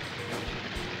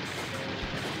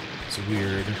 is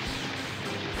weird.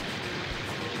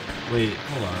 Wait,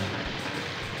 hold on.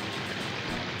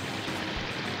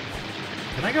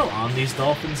 Can I go on these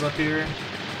dolphins up here?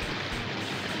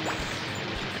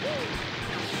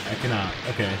 I cannot.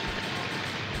 Okay.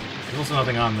 There's also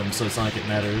nothing on them, so it's not like it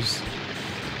matters.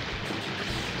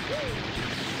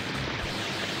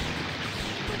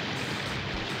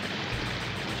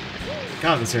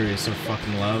 God, this area is so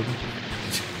fucking loud.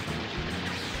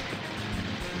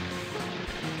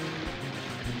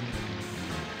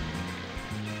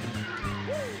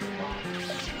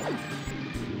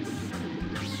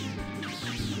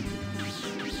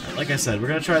 Like I said, we're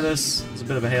gonna try this. It's a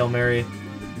bit of a Hail Mary.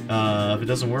 If it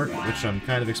doesn't work, which I'm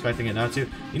kind of expecting it not to.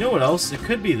 You know what else? It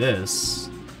could be this.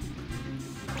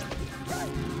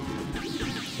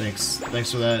 Thanks.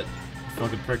 Thanks for that.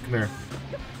 Fucking prick. Come here.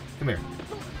 Come here.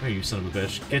 Come here, you son of a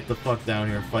bitch. Get the fuck down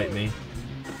here and fight me.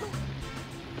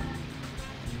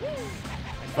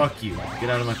 Fuck you.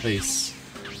 Get out of my face.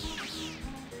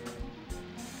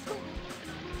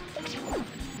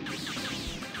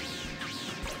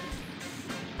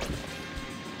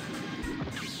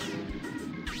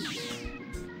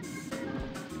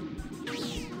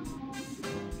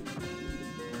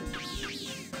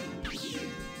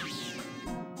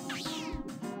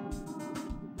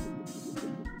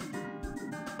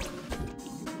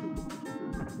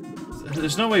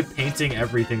 There's no way painting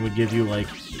everything would give you, like,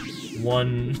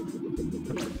 one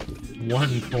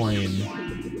coin.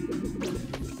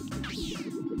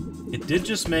 It did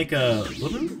just make a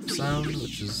whoop sound,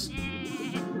 which is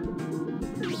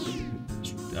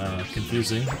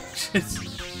confusing.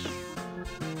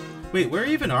 Wait, where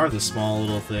even are the small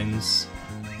little things?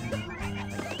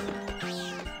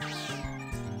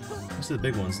 I see the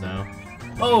big ones now.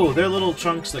 Oh, they're little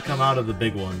chunks that come out of the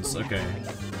big ones. Okay.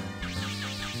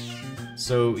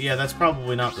 So, yeah, that's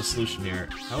probably not the solution here.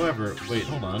 However, wait,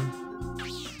 hold on.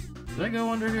 Did I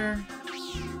go under here?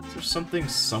 Is there something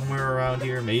somewhere around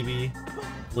here, maybe?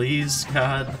 Please,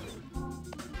 God.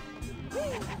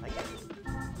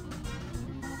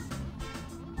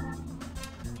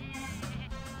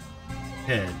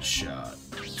 Headshot.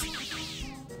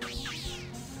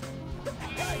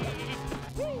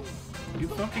 You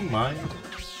fucking mind?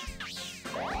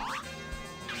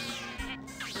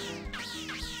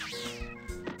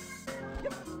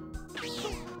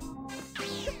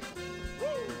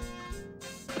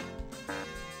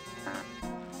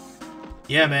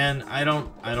 Yeah, man, I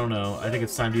don't know. I think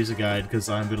it's time to use a guide, because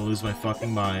I'm gonna lose my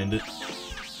fucking mind.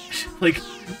 Like,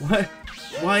 what?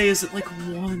 Why is it like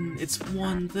one? It's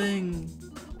one thing.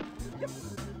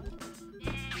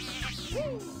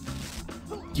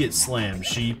 Get slammed,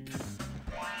 sheep.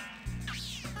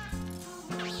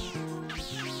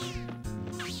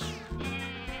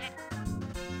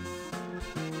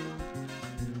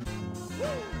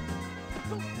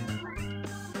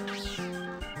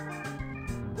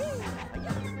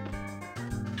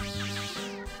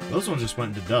 Those ones just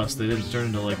went into dust. They didn't turn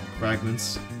into, like,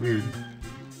 fragments. Weird.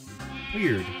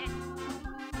 Weird.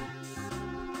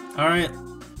 Alright.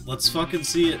 Let's fucking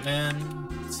see it, man.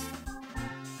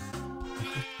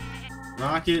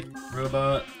 Rocket,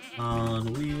 robot,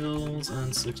 on wheels,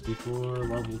 N64,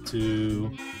 level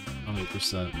 2,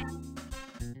 100%.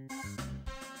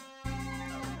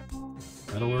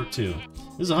 That'll work, too.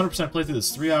 This is a 100% playthrough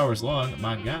that's 3 hours long.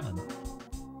 My god.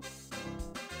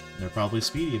 They're probably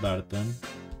speedy about it, then.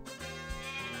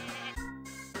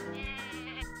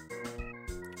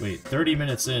 Wait, 30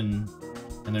 minutes in,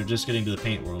 and they're just getting to the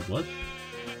paint world. What?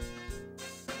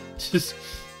 Just...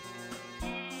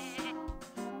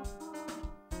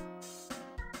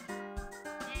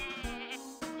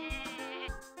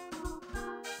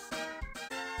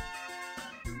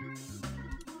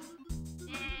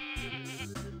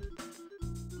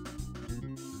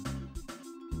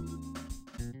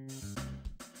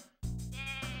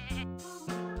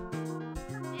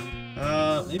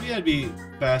 maybe I'd be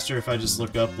faster if I just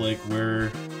look up, like,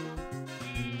 where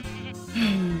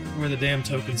the damn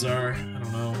tokens are. I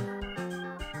don't know.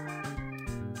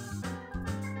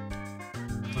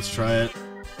 Let's try it.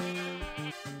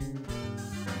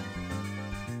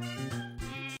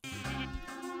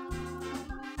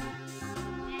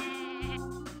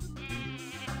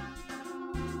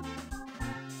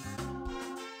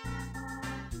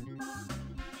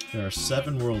 There are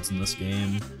 7 worlds in this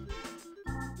game.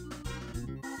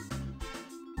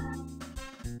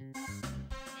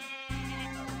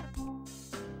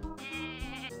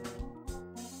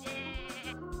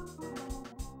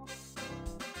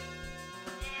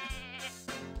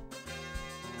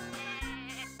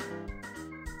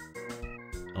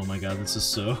 Oh my god, this is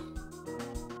so...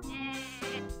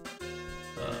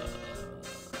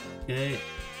 okay.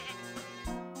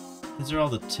 These are all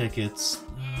the tickets.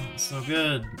 Oh, so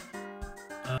good.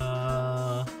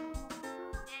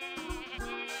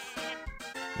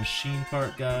 Machine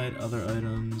part guide, other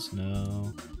items,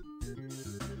 no.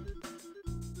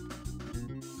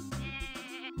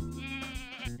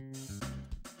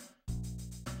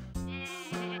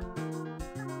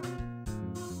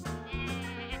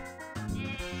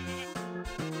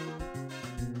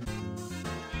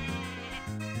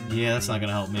 Yeah, that's not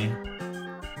gonna help me.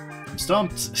 I'm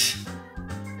stumped.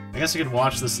 I guess I could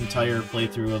watch this entire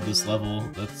playthrough of this level.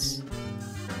 That's...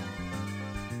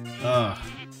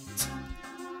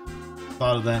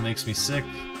 thought of that makes me sick.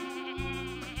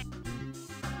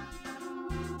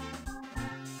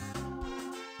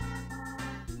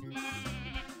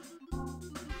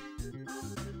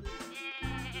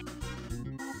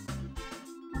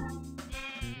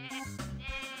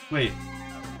 Wait.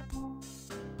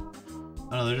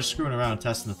 Oh no, they're just screwing around,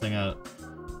 testing the thing out.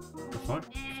 The fuck?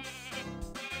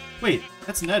 Wait,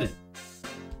 that's an edit.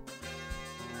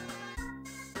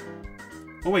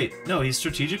 Oh wait, no, he's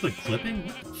strategically clipping?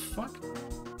 What the fuck?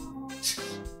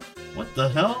 What the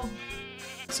hell?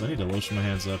 So I need to lotion my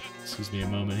hands up. Excuse me a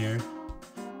moment here.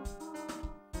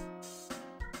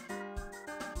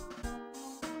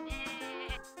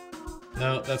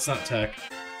 No, that's not tech.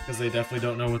 Because they definitely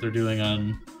don't know what they're doing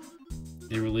on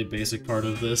a really basic part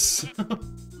of this. I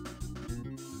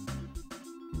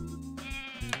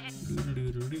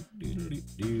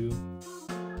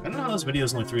don't know how this video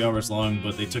is only 3 hours long,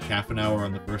 but they took half an hour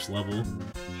on the first level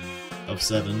of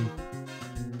 7.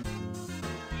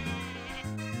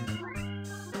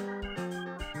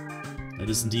 That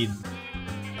is indeed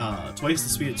twice the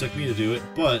speed it took me to do it,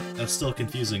 but that's still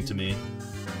confusing to me.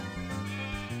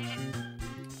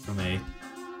 From a,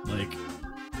 like,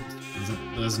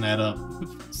 doesn't add up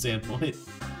standpoint.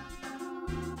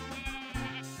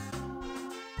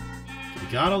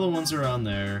 We got all the ones around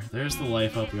there. There's the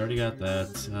life up, we already got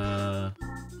that.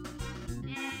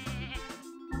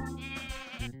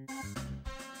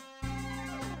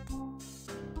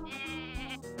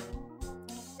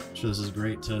 sure this is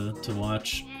great to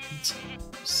watch. Just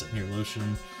sitting here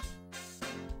lotion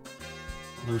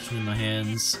in my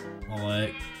hands while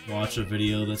I watch a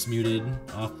video that's muted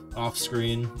off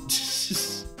screen.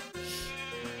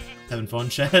 Having fun,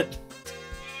 chat?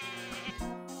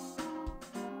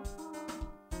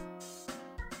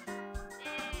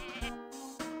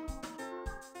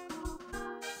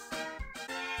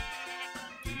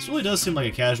 This really does seem like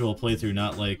a casual playthrough,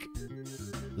 not like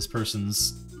this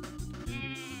person's...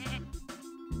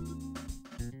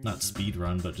 not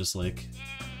speedrun, but just like...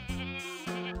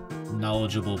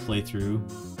 knowledgeable playthrough.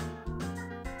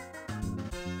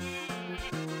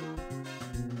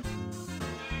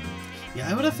 Yeah,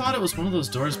 I would have thought it was one of those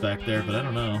doors back there, but I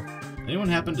don't know. Anyone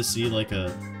happen to see like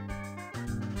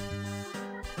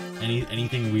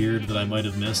anything weird that I might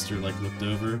have missed or like looked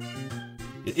over?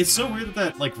 It's so weird that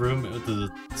that like room with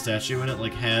the statue in it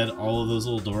like had all of those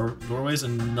little doorways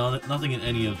and nothing in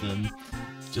any of them.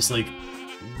 Just like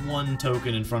one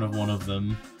token in front of one of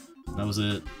them. That was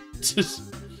it.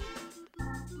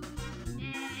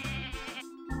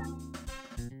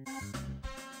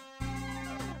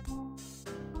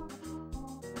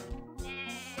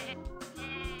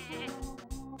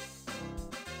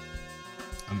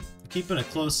 I'm keeping a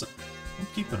close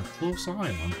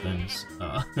eye on things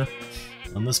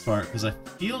on this part because I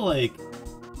feel like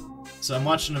so I'm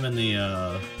watching them in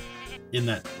the in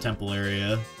that temple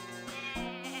area.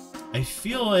 I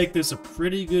feel like there's a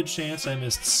pretty good chance I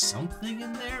missed something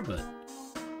in there, but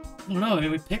I don't know. I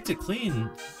mean, we picked it clean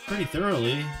pretty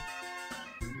thoroughly.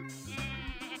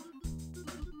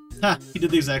 Ha! He did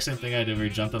the exact same thing I did, where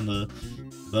he jumped on the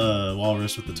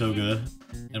walrus with the toga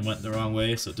and went the wrong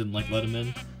way, so it didn't like let him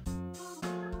in.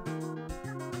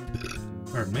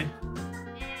 Pardon me.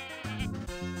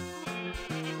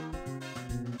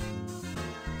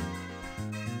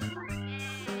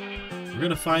 We're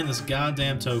gonna find this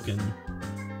goddamn token,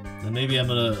 and maybe I'm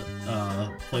gonna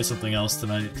play something else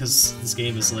tonight because this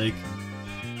game is like,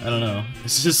 I don't know.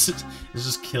 It's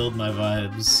just killed my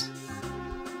vibes.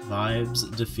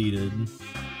 Vibes defeated.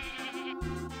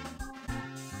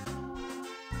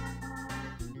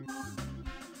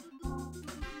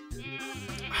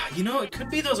 You know, it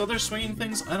could be those other swinging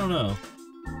things. I don't know.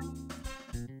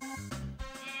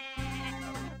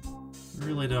 I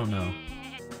really don't know.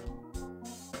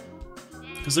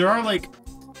 Because there are, like,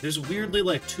 there's weirdly,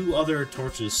 like, 2 other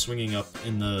torches swinging up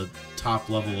in the top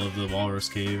level of the Walrus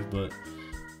Cave, but...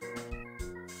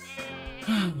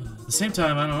 at the same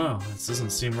time, I don't know. This doesn't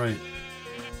seem right.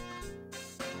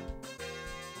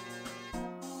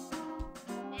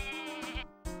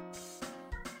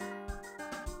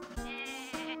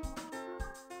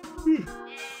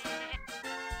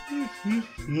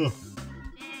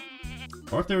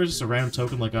 Or if there was just a random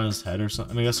token like on his head or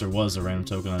something. I mean, I guess there was a random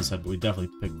token on his head, but we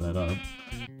definitely picked that up.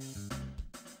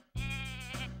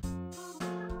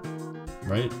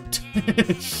 Right?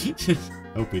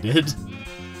 Hope we did.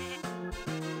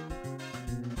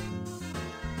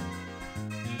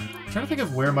 I'm trying to think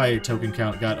of where my token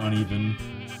count got uneven.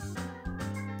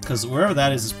 Because wherever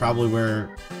that is probably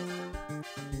where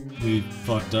we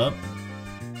fucked up.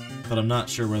 But I'm not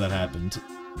sure where that happened.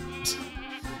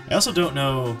 I also don't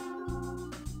know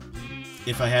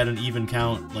if I had an even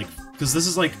count, like, because this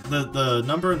is like the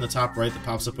number in the top right that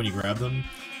pops up when you grab them.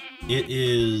 It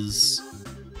is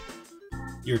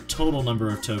your total number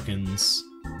of tokens,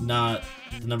 not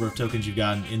the number of tokens you've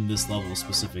gotten in this level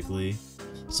specifically.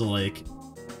 So like,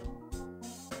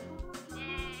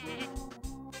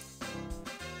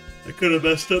 I could have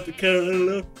messed up the count, I don't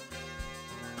know.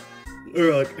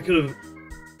 Or like, I could have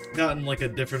gotten like a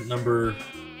different number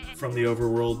from the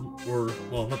overworld, or,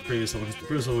 well, not the previous level, because the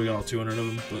previous level we got all 200 of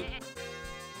them, but...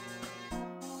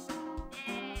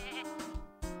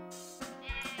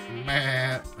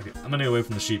 Okay, I'm gonna get away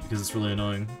from the sheep because it's really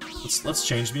annoying. Let's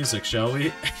change music, shall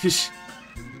we?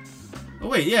 Oh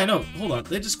wait, yeah, no, hold on,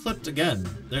 they just clipped again.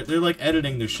 They're like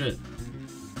editing their shit.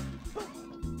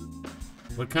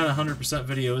 What kind of 100%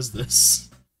 video is this?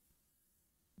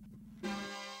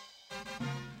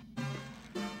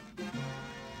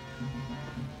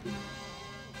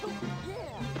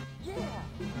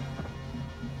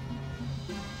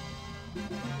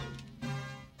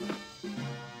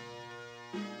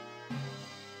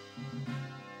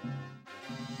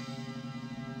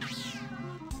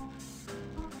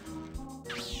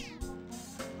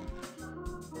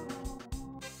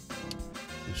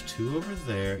 There's 2 over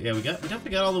there. Yeah, we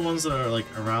definitely got all the ones that are like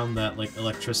around that like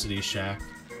electricity shack.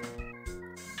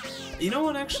 You know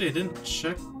what? Actually, I didn't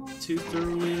check too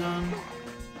thoroughly on.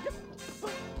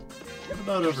 What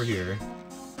about over here?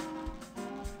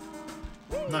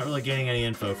 I'm not really getting any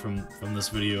info from this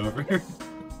video over here.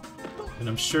 And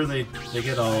I'm sure they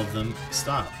get all of them.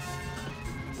 Stop.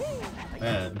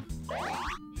 Bad.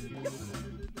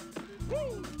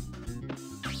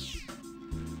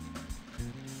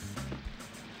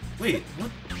 Wait, what?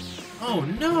 Oh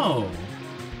no!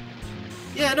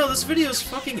 Yeah, no, this video is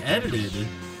fucking edited.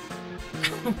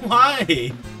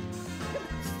 Why?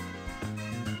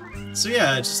 So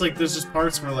yeah, it's just like, there's just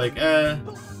parts where like,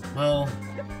 well,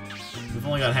 we've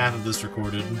only got half of this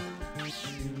recorded.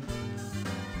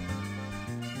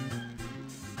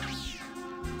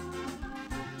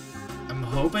 I'm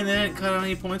hoping they didn't cut out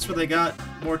any points where they got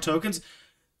more tokens.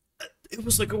 It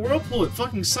was like a whirlpool, it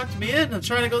fucking sucked me in. I'm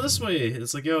trying to go this way.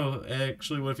 It's like, yo,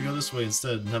 actually, what if you go this way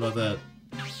instead? How about that?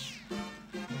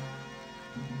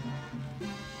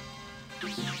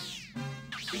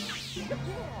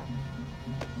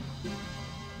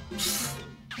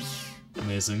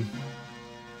 Amazing.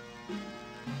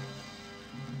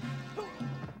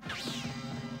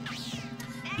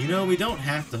 You know, we don't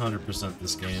have to 100%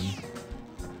 this game.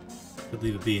 Could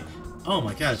leave it be. Oh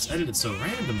my god, it's edited so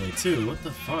randomly, too. What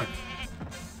the fuck?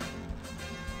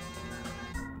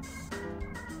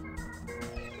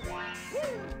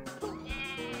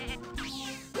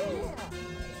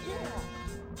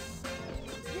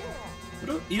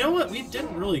 You know what? We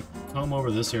didn't really come over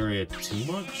this area too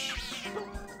much.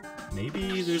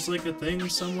 Maybe there's like a thing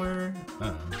somewhere? I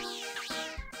don't know.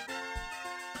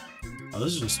 Oh,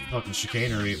 this is just fucking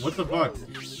chicanery. What the fuck?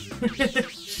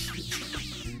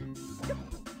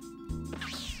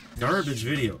 Garbage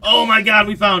video. Oh my god,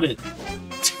 we found it!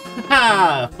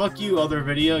 Ha! Fuck you, other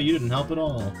video. You didn't help at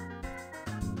all.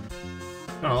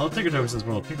 Oh, Tinker Tokens in this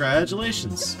world.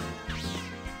 Congratulations!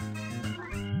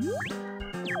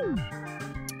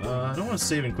 I don't want to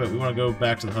save and quit. We want to go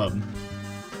back to the hub.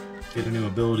 Get a new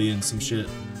ability and some shit.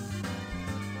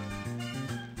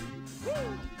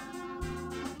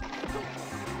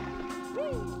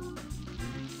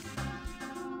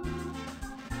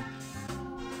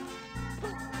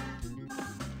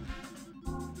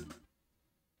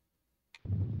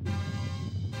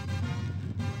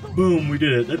 Boom, we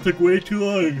did it. That took way too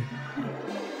long.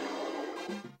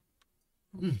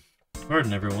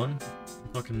 Pardon everyone.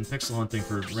 Fucking pixel hunting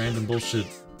for random bullshit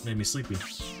made me sleepy.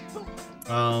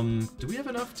 Do we have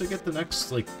enough to get the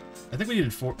next, like... I think we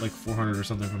needed 400 or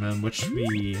something from him, which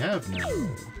we have now.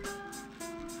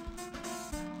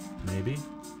 Maybe?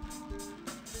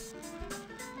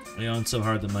 I yawned so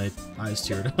hard that my eyes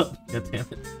teared up. God damn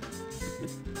it.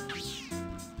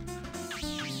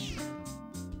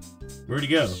 Where'd he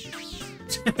go?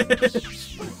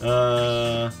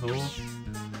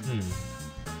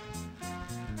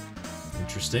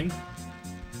 Interesting.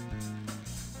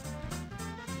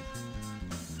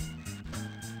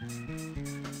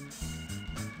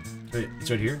 Wait,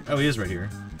 it's right here? Oh, he is right here.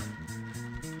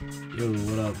 Yo,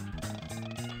 what up?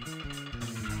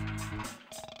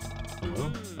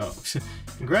 Hello? Oh.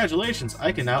 Congratulations!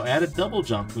 I can now add a double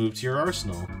jump move to your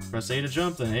arsenal. Press A to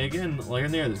jump, then A again while you're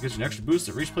in the air. This gives you an extra boost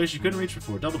that reach places you couldn't reach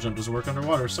before. Double jump doesn't work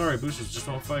underwater. Sorry, boosters just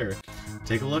won't fire.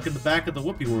 Take a look in the back of the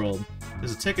Whoopee World.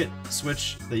 There's a ticket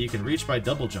switch that you can reach by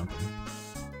double jumping.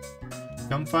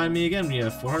 Come find me again when you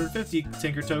have 450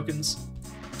 Tinker tokens.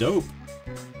 Dope.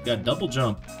 Got double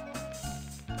jump.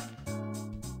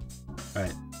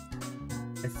 Alright.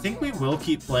 I think we will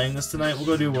keep playing this tonight. We'll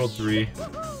go do World 3.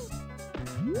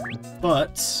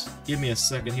 But, give me a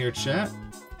second here, chat.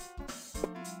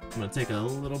 I'm gonna take a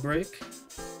little break.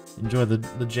 Enjoy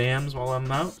the jams while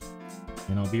I'm out.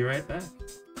 And I'll be right back.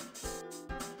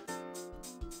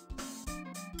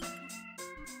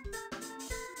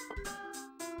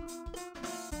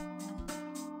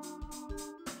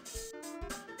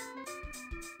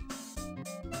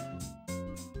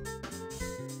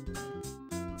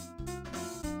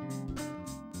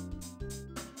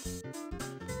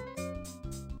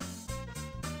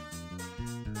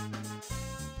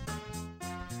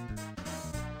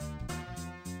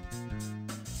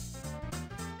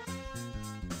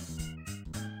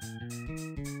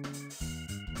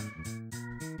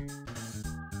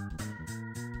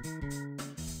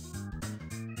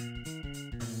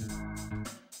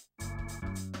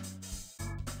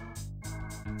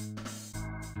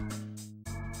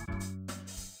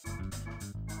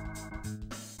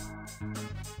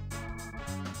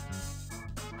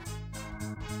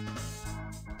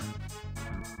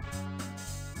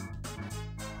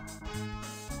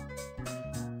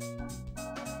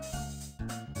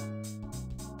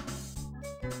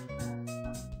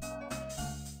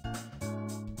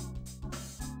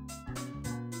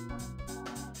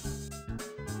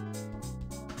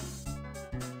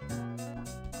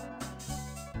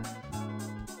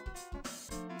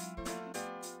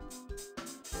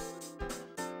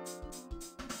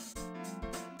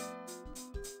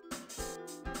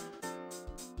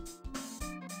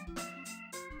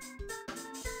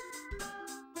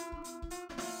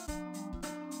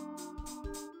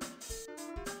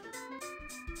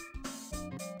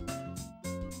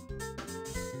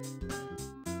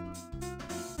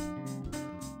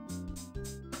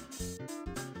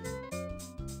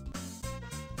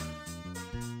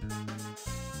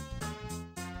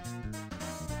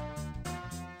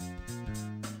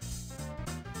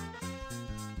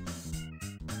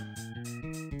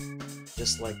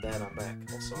 Just like that, I'm back.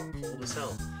 Also, I'm cold as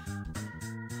hell.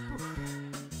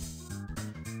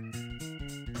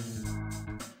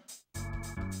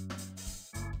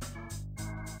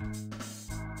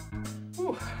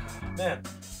 Whew. Man.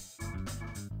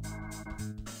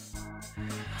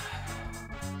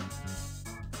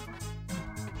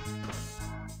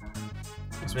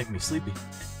 It's making me sleepy.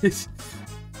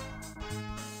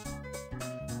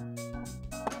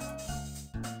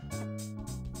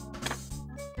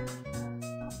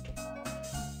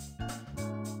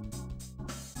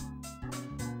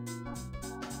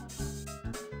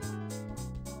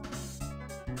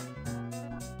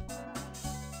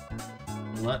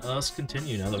 Let us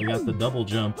continue now that we got the double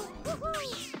jump.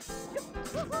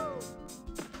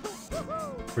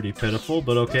 Pretty pitiful,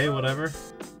 but okay, whatever.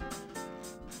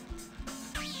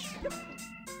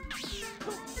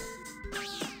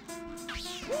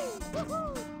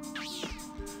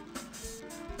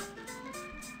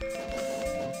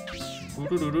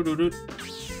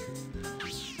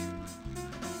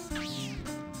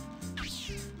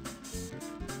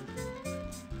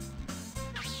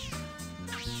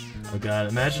 Oh god,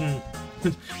 imagine...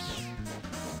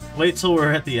 Wait till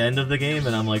we're at the end of the game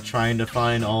and I'm like trying to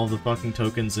find all the fucking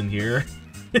tokens in here.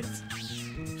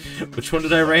 Which one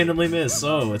did I randomly miss?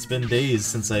 Oh, it's been days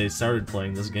since I started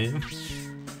playing this game.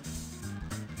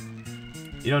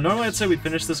 You know, normally I'd say we'd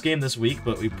finish this game this week,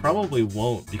 but we probably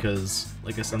won't because,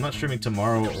 like I said, I'm not streaming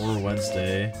tomorrow or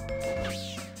Wednesday.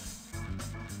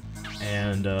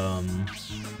 And,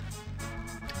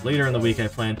 later in the week I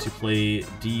plan to play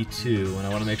D2, and I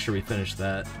want to make sure we finish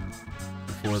that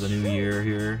before the new year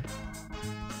here.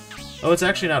 Oh, it's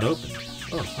actually not open.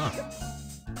 Oh, huh.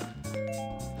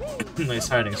 Nice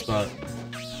hiding spot.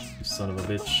 You son of a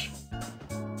bitch.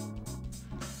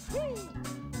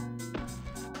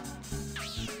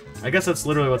 I guess that's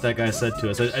literally what that guy said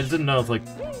to us. I didn't know if, like,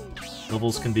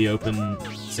 levels can be open at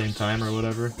the same time or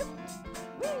whatever.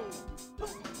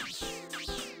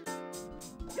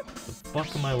 The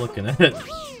fuck am I looking at?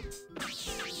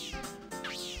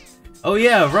 Oh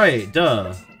yeah, right,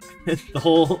 duh. The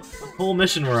whole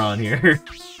mission we're on here.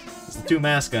 It's the two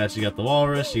mascots. You got the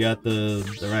walrus, you got the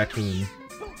raccoon.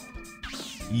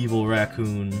 Evil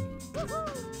raccoon.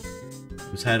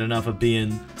 Who's had enough of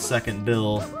being second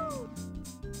bill.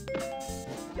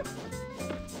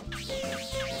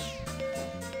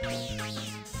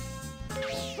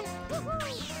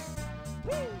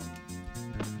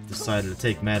 Decided to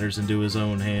take matters into his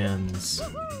own hands.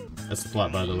 That's the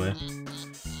plot, by the way.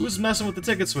 Who's messing with the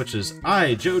ticket switches?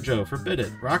 I, Jojo, forbid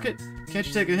it. Rocket? Can't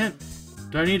you take a hint?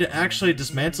 Do I need to actually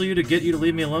dismantle you to get you to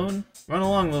leave me alone? Run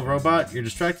along, little robot. You're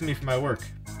distracting me from my work.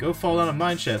 Go fall down a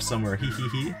mine shaft somewhere, hee hee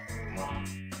hee.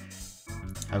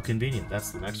 How convenient.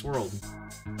 That's the next world.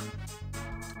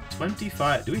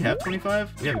 25. Do we have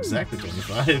 25? We have exactly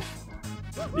 25.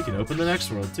 We can open the next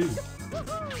world, too.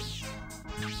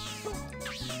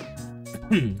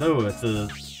 Though, if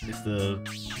the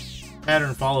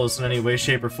pattern follows in any way,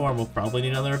 shape, or form, we'll probably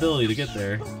need another ability to get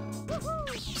there.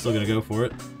 Still gonna go for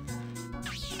it.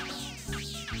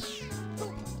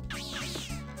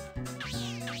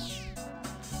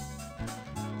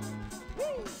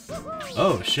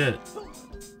 Oh, shit.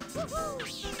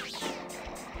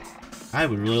 I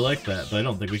would really like that, but I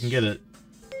don't think we can get it.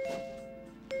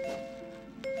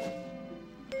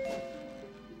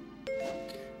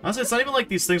 Honestly, it's not even like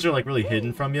these things are like really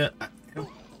hidden from you.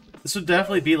 This would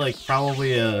definitely be like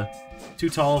probably too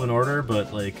tall of an order,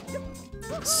 but like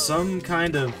some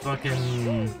kind of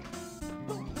fucking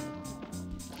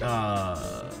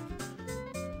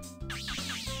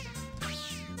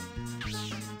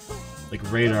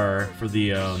like radar for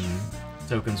the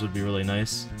tokens would be really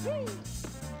nice.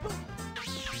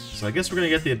 So I guess we're gonna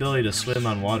get the ability to swim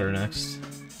on water next.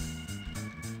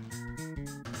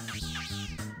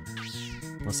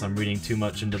 Unless I'm reading too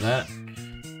much into that.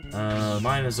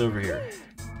 Mine is over here.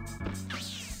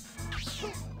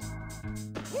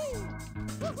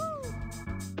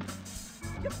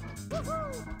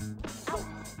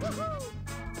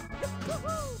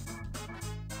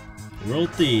 World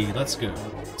D, let's go.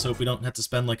 Let's hope we don't have to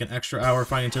spend like an extra hour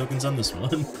finding tokens on this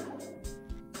one.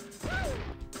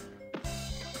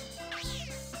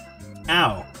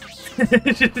 Ow!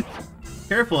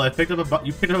 Careful! You picked up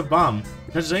a bomb. If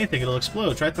it touches anything, it'll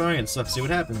explode. Try throwing it and stuff. See what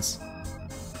happens.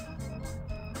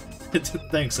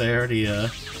 Thanks. I already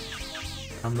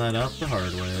found that out the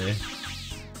hard way.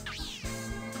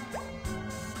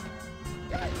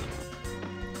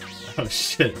 Oh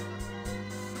shit!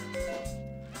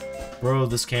 Bro,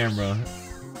 this camera.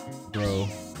 Bro.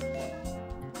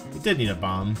 We did need a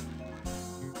bomb.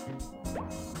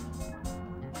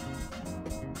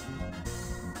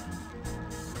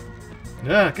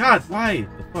 God, why?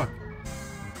 The fuck?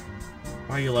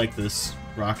 Why are you like this,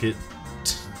 Rocket?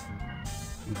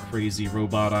 You crazy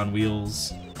robot on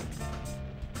wheels.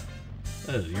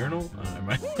 Urinal? Oh, never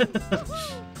mind.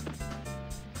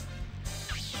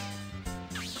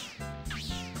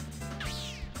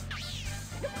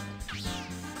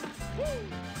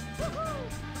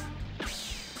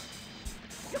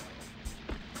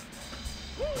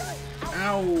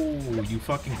 Ow! You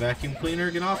fucking vacuum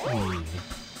cleaner, get off me!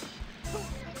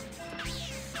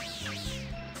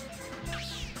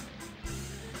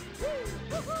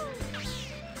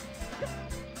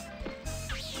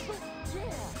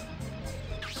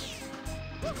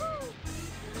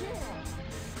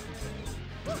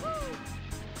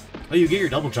 Oh, you get your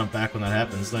double jump back when that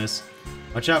happens. Nice.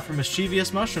 Watch out for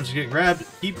mischievous mushrooms. You get grabbed.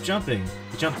 Keep jumping.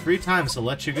 You jump 3 times to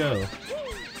let you go.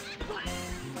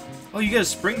 Oh, you get a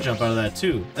spring jump out of that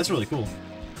too. That's really cool.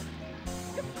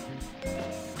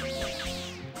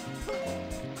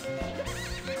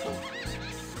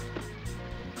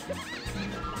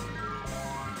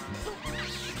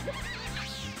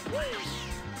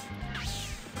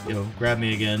 Yo, grab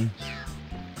me again.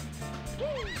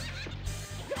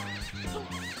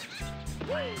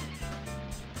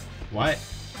 Why?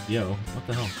 Yo, what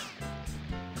the hell?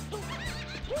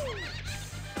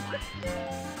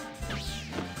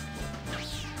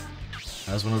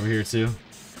 There's one over here too.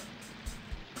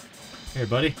 Here,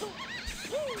 buddy.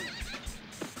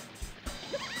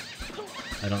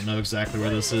 I don't know exactly where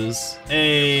this is.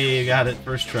 Hey, got it.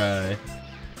 First try.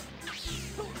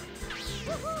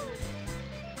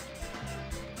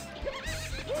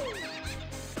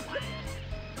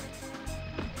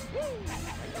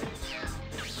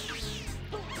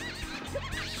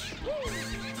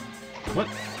 What?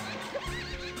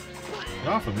 Get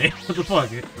off of me. What the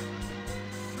fuck? I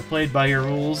played by your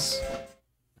rules.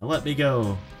 Now let me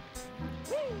go.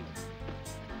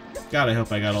 God, I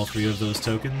hope I got all 3 of those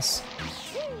tokens.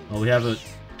 Well, we have an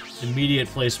immediate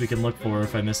place we can look for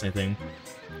if I miss anything.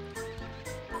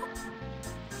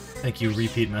 Thank you,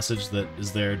 repeat message that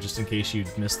is there just in case you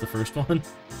missed the first one.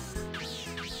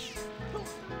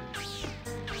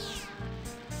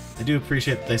 I do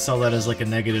appreciate that they sell that as like a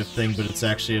negative thing, but it's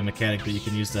actually a mechanic that you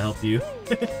can use to help you.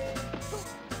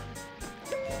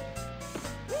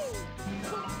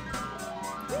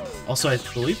 Also, I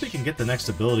believe we can get the next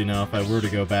ability now if I were to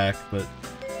go back, but...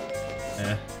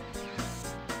 eh.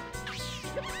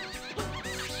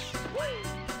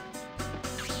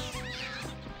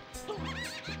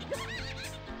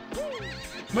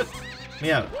 What? Let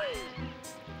me out.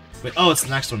 Wait, oh, it's the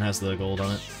next one has the gold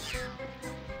on it.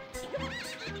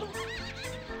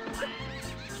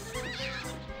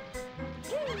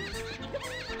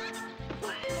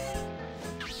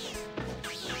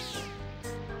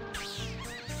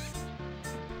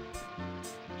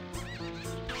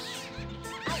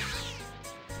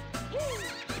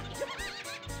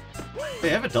 They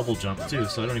have a double jump too,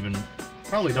 so I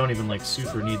probably don't even like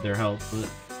super need their help, but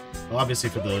well,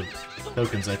 obviously for the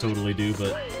tokens I totally do,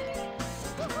 but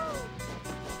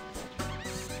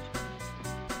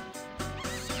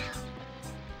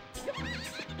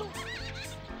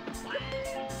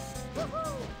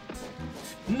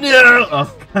no!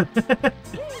 Oh god.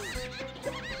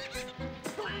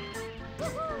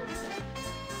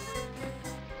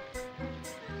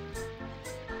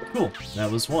 Cool, that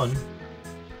was one.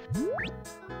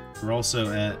 We're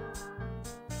also at...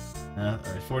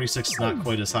 alright, 46 is not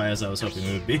quite as high as I was hoping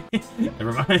it would be.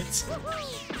 Never mind.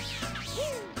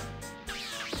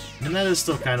 I mean, that is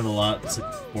still kind of a lot. It's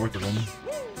like 4th of them.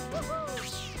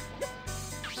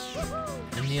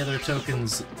 Any other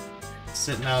tokens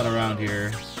sitting out around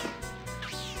here?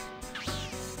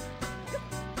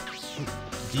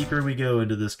 The deeper we go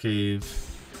into this cave.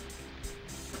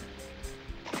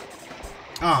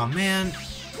 Aw, oh, man!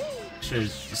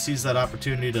 Should seize that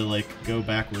opportunity to, like, go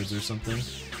backwards or something.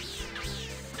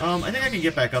 I think I can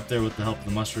get back up there with the help of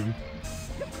the mushroom.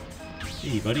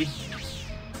 Hey, buddy.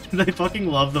 I fucking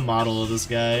love the model of this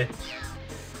guy.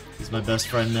 He's my best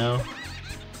friend now.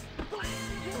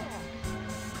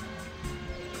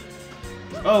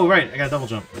 Oh, right, I got a double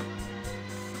jump.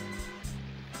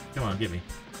 Come on, get me.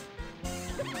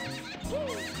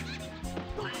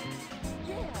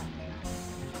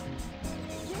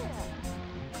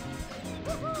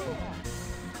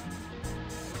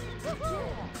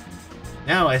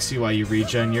 Now I see why you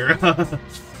regen your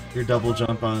your double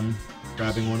jump on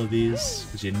grabbing one of these,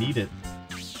 because you need it.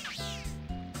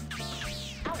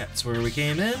 That's where we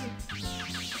came in.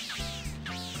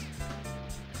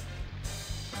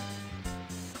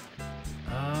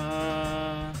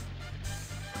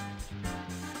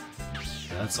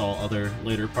 That's all other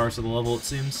later parts of the level, it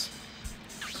seems.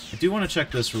 do want to check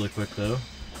this really quick, though.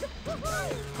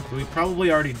 We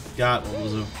probably already got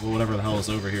whatever the hell is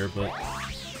over here, but...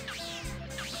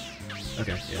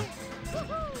 Okay, yeah.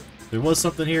 There was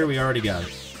something here, we already got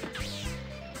it.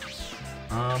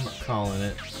 I'm calling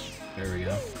it. There we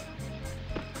go.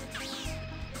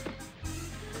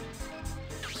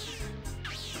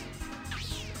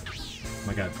 Oh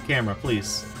my god, camera,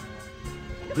 please.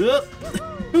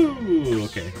 Ooh,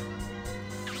 okay.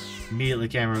 Immediately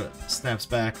camera snaps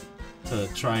back to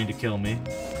trying to kill me.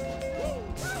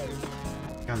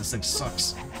 God, this thing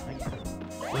sucks.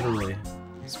 Literally.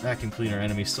 This vacuum cleaner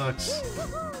enemy sucks.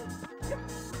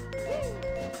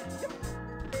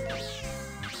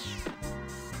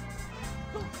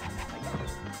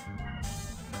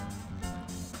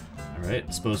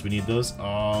 Alright, suppose we need those.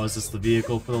 Oh, is this the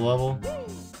vehicle for the level?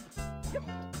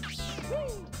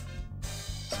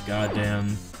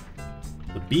 Goddamn.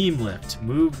 The beam lift.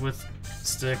 Move with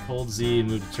stick, hold Z,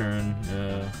 move to turn.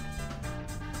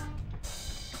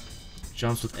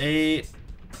 Jumps with A.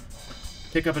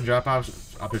 Pick up and drop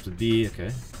objects with B.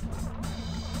 Okay.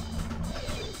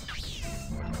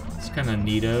 It's kind of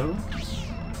neato.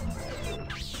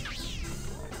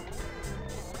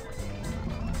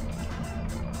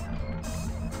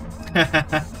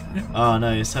 Oh,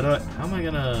 nice. How am I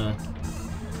gonna...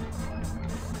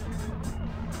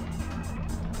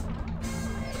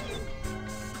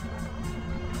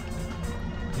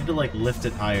 Need to, like, lift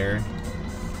it higher.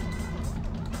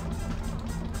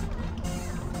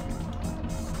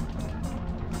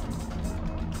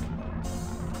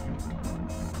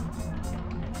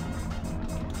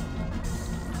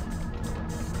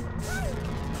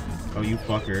 Oh, you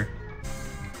fucker.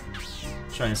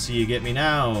 Trying to see you get me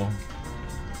now.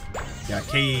 Got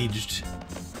caged.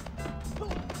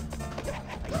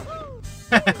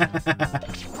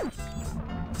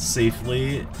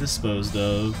 Safely disposed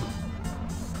of.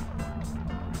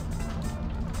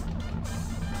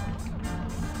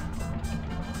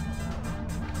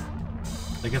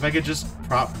 Like, if I could just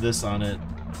prop this on it.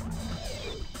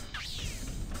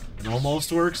 It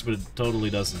almost works, but it totally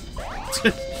doesn't.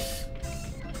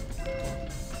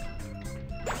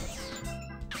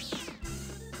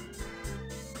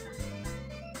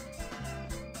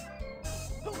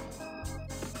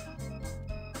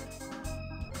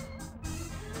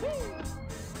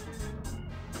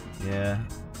 Yeah.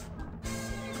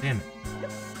 Damn it.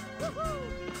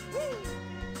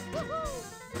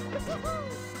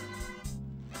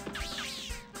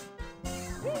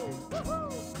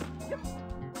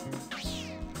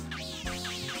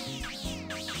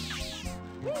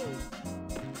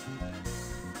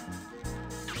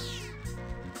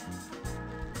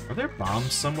 Are there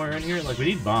bombs somewhere in here? Like, we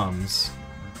need bombs.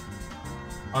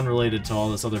 Unrelated to all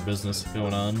this other business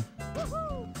going on.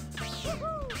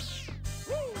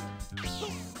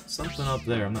 Something up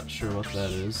there, I'm not sure what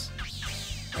that is.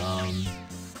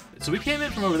 So we came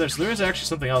in from over there, so there is actually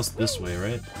something else this way,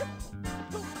 right?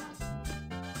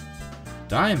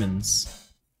 Diamonds.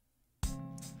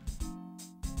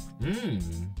 Hmm.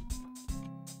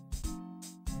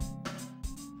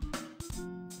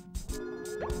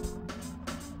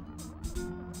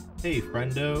 Hey,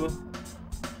 friendo.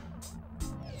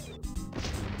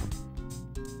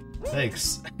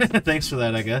 Thanks. Thanks for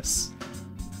that, I guess.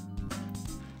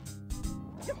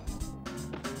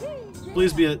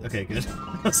 Please be a... Okay, good.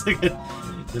 I was like, I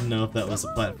didn't know if that was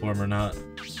a platform or not.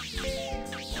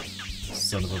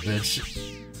 Son of a bitch.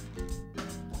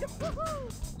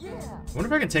 I wonder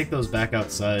if I can take those back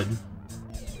outside.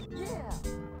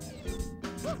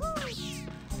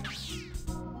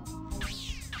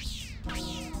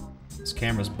 This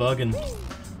camera's bugging.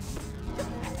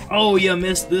 Oh, you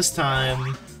missed this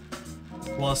time.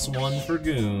 +1 for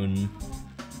Goon.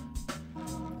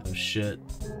 Oh, shit.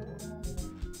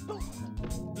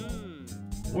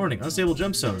 Warning, unstable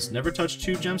gemstones. Never touch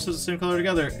 2 gemstones the same color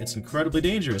together. It's incredibly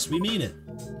dangerous. We mean it.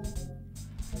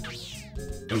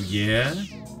 Oh, yeah?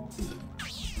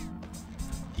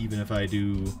 Even if I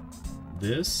do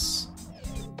this?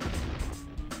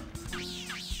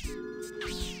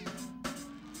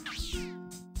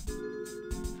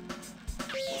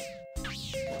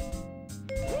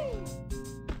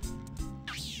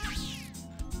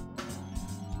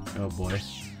 Oh boy.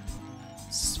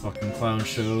 This fucking clown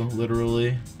show,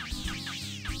 literally.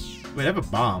 Wait, I have a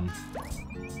bomb.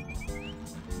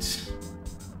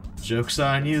 Joke's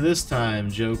on you this time,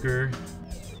 Joker.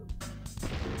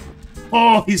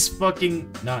 Oh, he's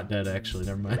fucking not dead, actually.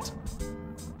 Never mind.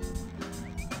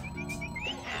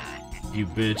 You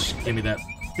bitch. Give me that.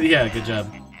 Yeah, good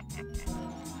job.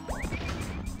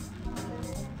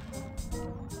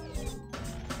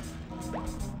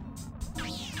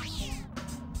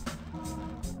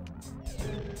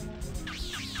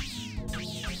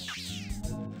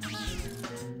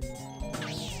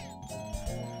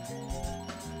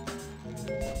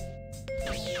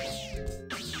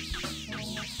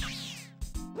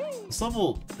 This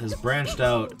level has branched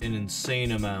out an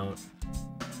insane amount.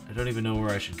 I don't even know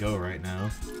where I should go right now.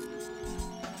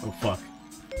 Oh, fuck.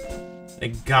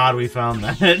 Thank God we found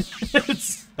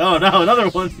that. Oh, no, another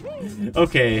one!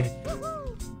 Okay.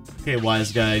 Okay,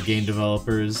 wise guy, game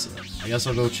developers. I guess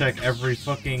I'll go check every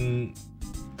fucking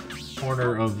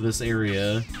corner of this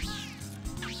area.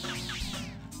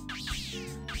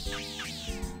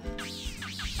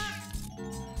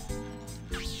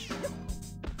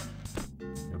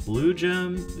 A blue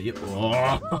gem? Yep.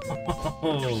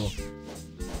 Oh.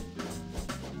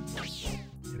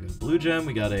 Blue gem,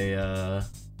 we got a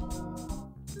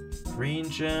green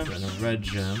gem and a red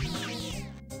gem.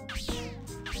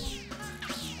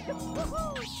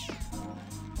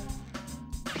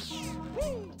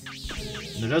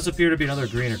 And there does appear to be another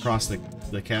green across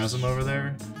the chasm over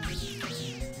there.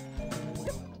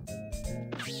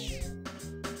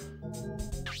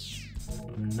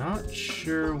 I'm not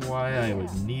sure why I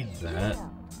would need that.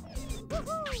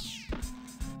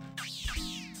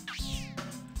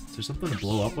 Is there something to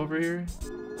blow up over here?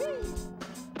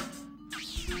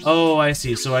 Oh, I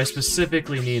see. So I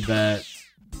specifically need that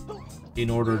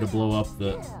in order to blow up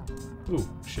the... Ooh,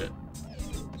 shit.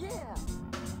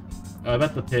 Oh, I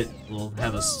bet the pit will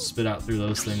have us spit out through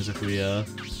those things if we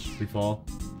fall.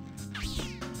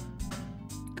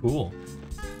 Cool.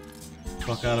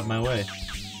 Fuck out of my way.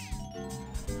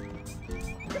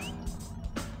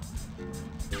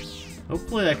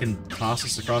 Hopefully I can toss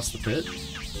us across the pit.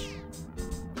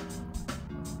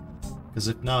 Because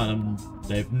if not,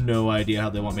 I have no idea how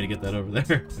they want me to get that over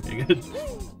there. Okay, good.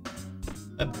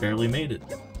 I barely made it.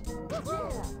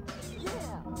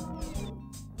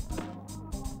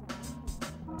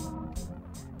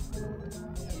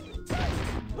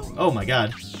 Oh my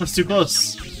god, that's too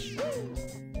close.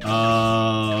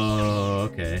 Oh,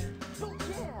 okay.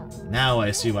 Now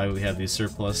I see why we have these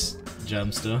surplus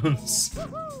gemstones.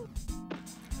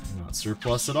 Not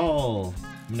surplus at all.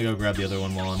 I'm gonna go grab the other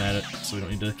one while I'm at it, so we don't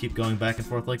need to keep going back and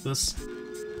forth like this. Well,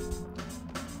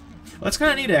 that's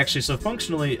kind of neat, actually. So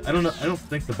functionally, I don't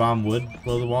think the bomb would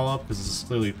blow the wall up, because it's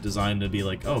clearly designed to be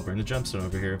like, oh, bring the gemstone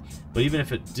over here. But even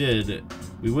if it did,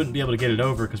 we wouldn't be able to get it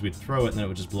over because we'd throw it and then it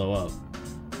would just blow up.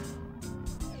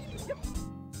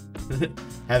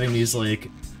 Having these, like,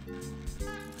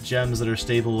 gems that are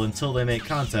stable until they make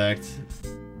contact,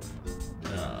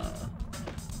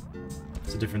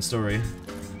 it's a different story.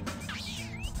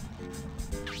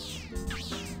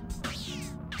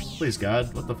 Please,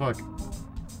 God, what the fuck?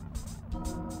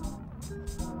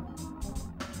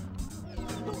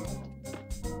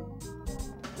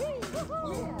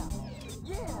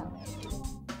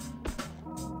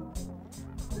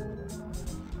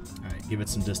 Alright, give it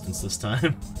some distance this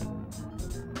time.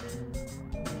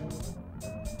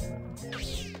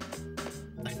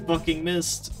 Fucking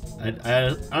missed.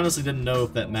 I honestly didn't know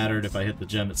if that mattered if I hit the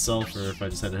gem itself or if I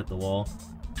just had to hit the wall.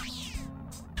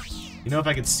 You know, if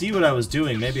I could see what I was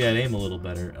doing, maybe I'd aim a little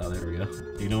better. Oh, there we go.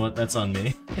 You know what? That's on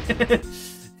me.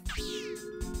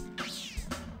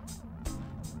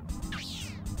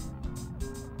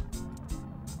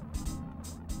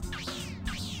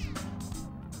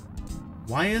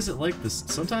 Why is it like this?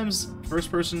 Sometimes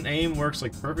first-person aim works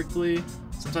like perfectly.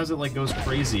 Sometimes it like goes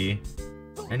crazy.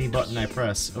 Any button I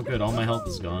press. Oh good, all my health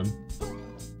is gone.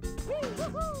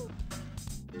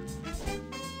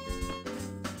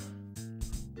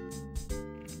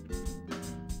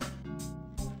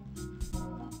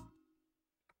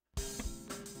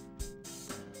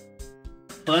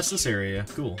 Well, that's this area.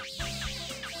 Cool.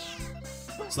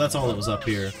 So that's all that was up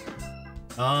here.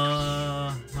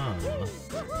 Huh.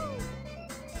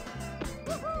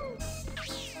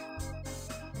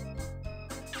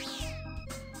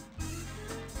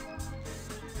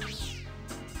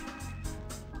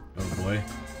 Boy.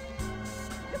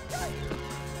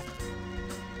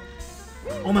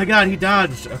 Oh my god, he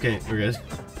dodged! Okay, we're good.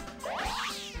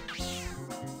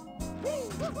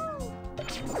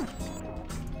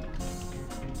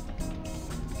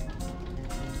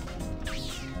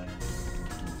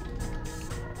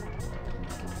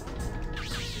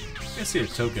 I see a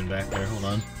token back there, hold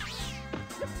on.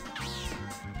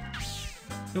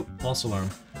 Nope, false alarm.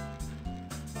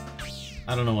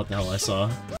 I don't know what the hell I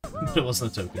saw, but it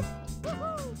wasn't a token.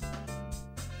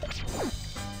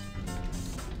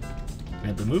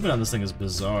 Man, the movement on this thing is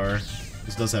bizarre.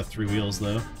 This does have 3 wheels,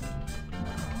 though.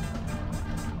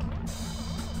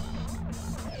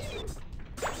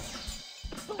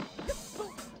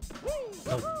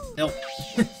 Oh, help!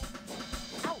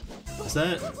 Is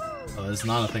that... Oh, that's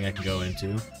not a thing I can go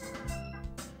into.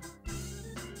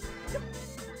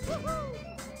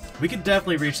 We could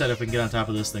definitely reach that if we can get on top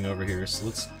of this thing over here, so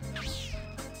let's...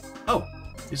 Oh!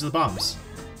 These are the bombs.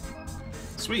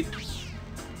 Sweet.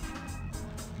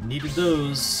 Needed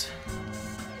those.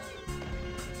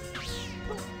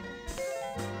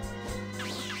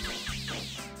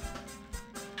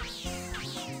 I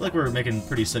feel like we're making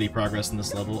pretty steady progress in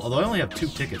this level, although I only have 2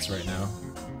 tickets right now.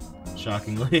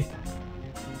 Shockingly.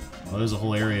 Oh, there's a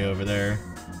whole area over there.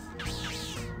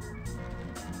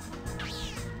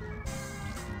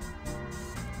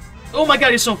 Oh my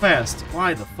god, he's so fast!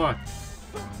 Why the fuck?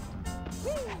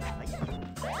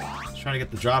 I was trying to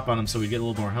get the drop on him so we get a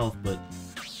little more health, but...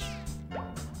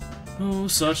 Oh,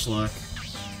 such luck.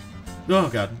 Oh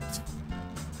god.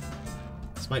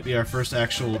 This might be our first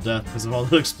actual death because of all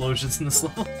the explosions in this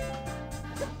level.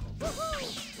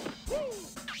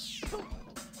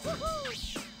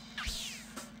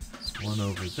 There's one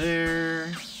over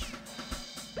there.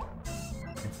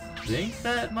 I think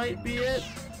that might be it.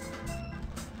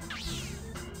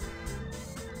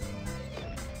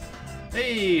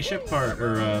 Hey, ship part,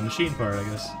 or machine part, I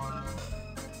guess.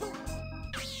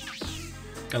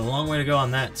 Got a long way to go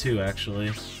on that too,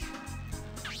 actually.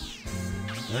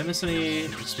 Did I miss any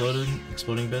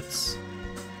exploding bits?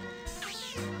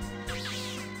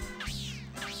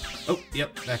 Oh,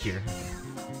 yep, back here.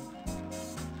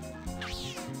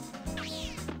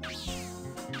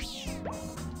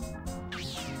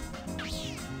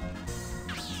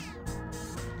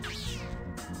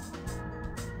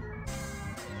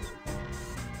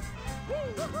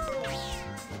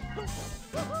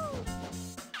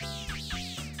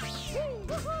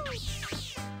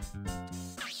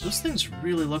 Those things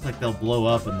really look like they'll blow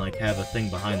up and like have a thing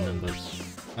behind them, but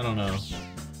I don't know.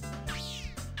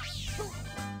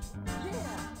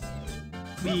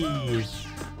 Whee!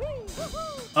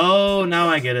 Oh, now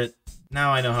I get it.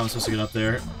 Now I know how I'm supposed to get up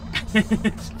there.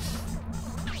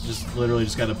 Literally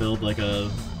just gotta build like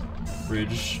a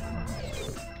bridge.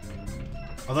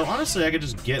 Although honestly, I could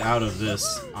just get out of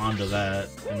this onto that,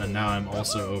 and then now I'm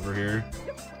also over here.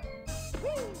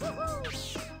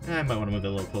 I might want to move that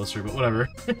a little closer, but whatever.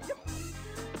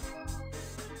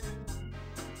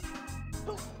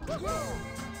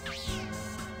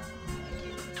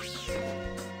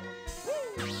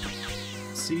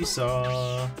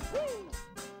 Seesaw.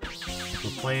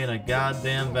 We're playing a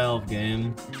goddamn Valve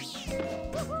game.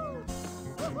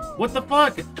 What the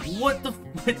fuck? What the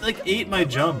f- it like ate my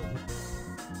jump.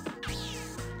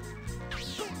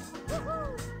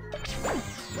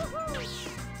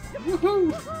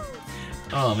 Woohoo!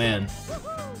 Oh man.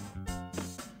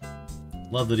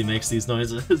 Love that he makes these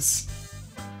noises.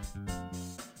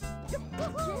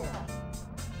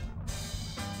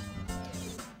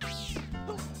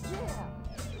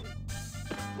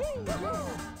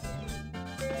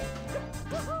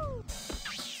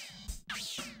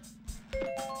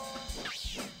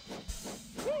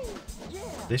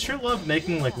 They sure love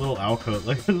making like little alcove.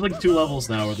 Like there's like 2 levels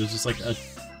now where there's just like a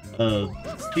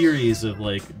series of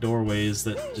like doorways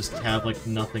that just have like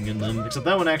nothing in them. Except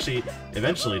that one actually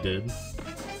eventually did.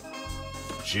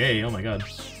 Jay, oh my god.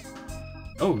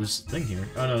 Oh, there's a thing here.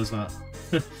 Oh no, it's not.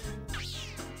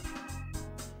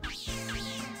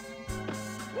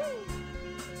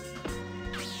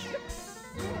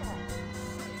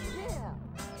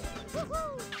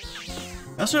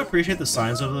 I also appreciate the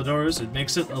signs over the doors. It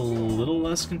makes it a little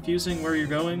less confusing where you're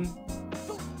going.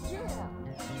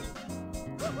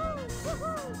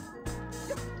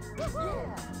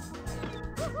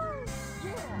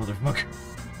 Motherfucker.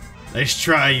 Nice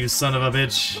try, you son of a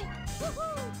bitch.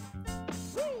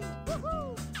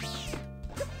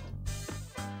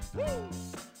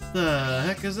 The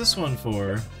heck is this one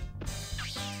for?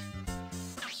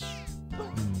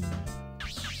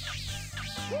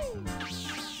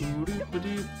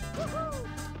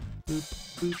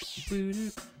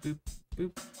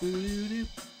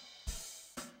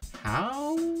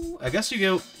 How? I guess you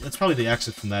go... That's probably the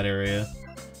exit from that area.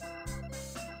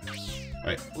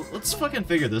 Alright, let's fucking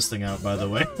figure this thing out, by the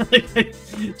way. I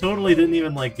totally didn't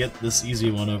even, like, get this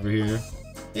easy one over here.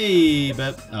 Hey,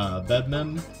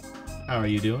 Bedmem. How are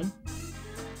you doing?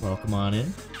 Welcome on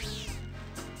in.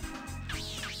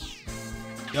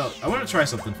 Yo, I want to try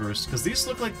something first, because these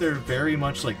look like they're very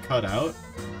much, like, cut out.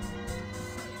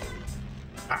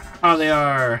 Ah, they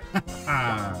are!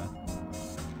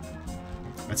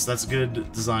 That's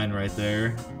good design right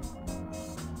there.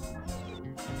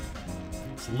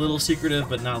 It's a little secretive,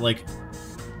 but not, like,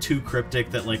 too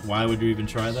cryptic that, like, why would you even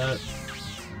try that?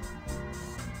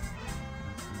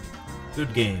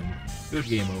 Good game. Good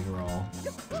game overall.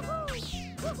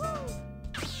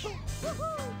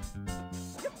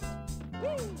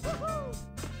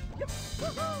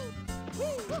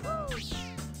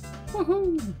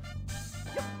 Woohoo!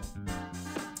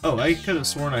 Oh, I could have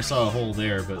sworn I saw a hole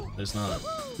there, but there's not.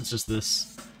 It's just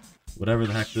this. Whatever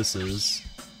the heck this is.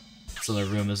 It's another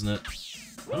room, isn't it?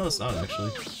 Oh, it's not,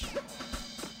 actually.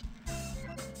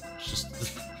 It's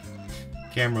just...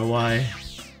 camera, why?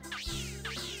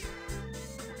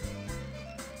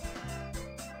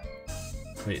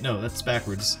 Wait, no, that's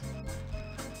backwards.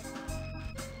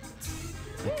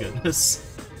 Thank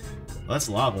goodness. Oh, that's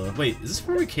lava. Wait, is this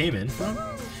where we came in from?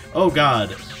 Oh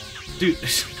god. Dude.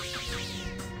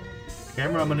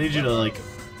 Camera, I'm gonna need you to, like,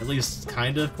 at least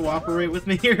kind of cooperate with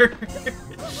me here.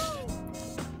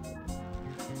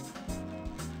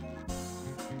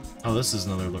 Oh, this is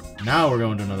another look. Now we're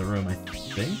going to another room, I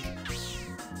think?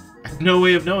 I have no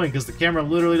way of knowing, because the camera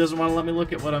literally doesn't want to let me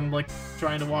look at what I'm, like,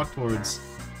 trying to walk towards.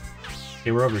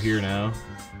 Okay, we're over here now.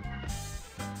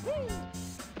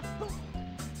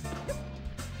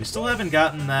 We still haven't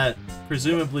gotten that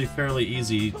presumably fairly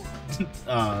easy,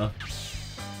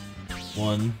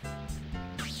 one.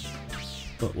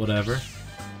 But whatever. I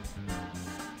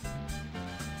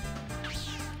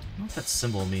don't know what that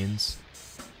symbol means.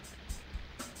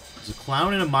 There's a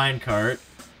clown in a minecart,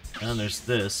 and then there's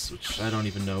this, which I don't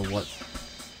even know what...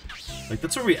 Like,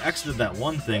 that's where we exited that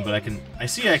one thing, but I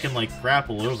see I can, like,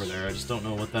 grapple over there, I just don't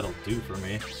know what that'll do for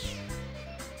me.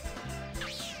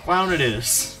 Clown it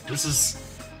is. This is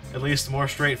at least more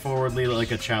straightforwardly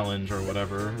like a challenge or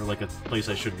whatever, or like a place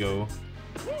I should go.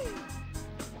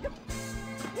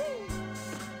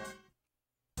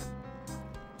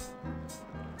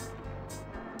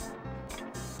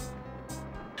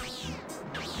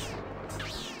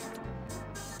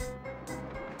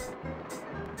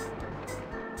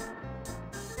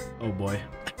 Oh boy.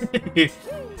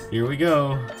 Here we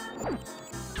go.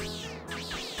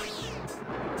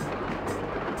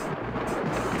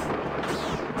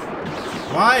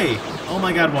 Why? Oh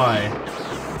my god, why?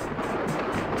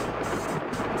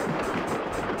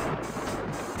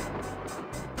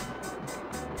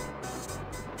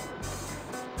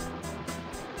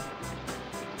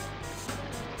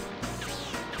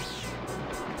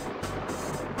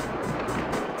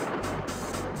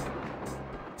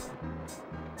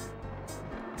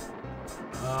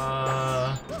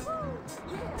 Oh.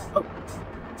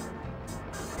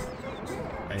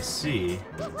 I see.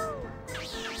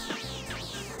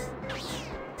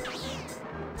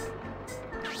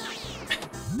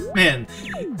 Man.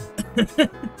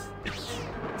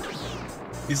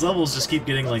 These levels just keep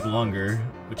getting, like, longer,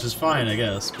 which is fine, I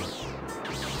guess, but...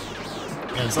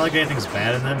 Yeah, it's not like anything's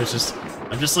bad in them, it's just...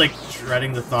 I'm just, like,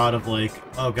 dreading the thought of, like,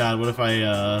 oh god, what if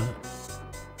I,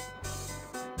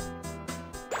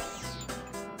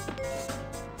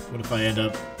 what if I end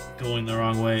up going the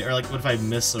wrong way? Or, like, what if I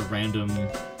miss a random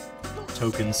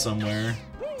token somewhere?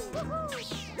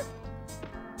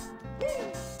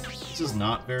 This is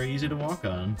not very easy to walk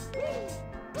on.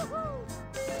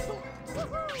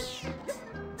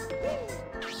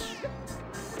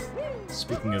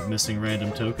 Speaking of missing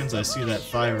random tokens, I see that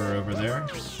fiver over there.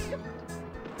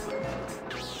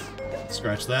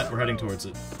 Scratch that, we're heading towards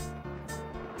it.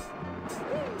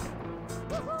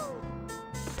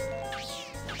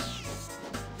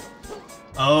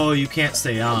 Oh, you can't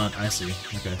stay on. I see.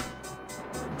 Okay.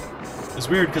 It's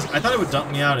weird, because I thought it would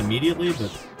dump me out immediately,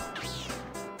 but...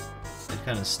 it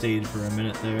kind of stayed for a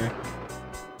minute there.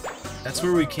 That's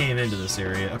where we came into this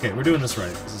area. Okay, we're doing this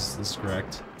right. This is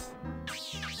correct.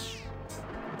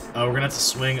 Oh, we're gonna have to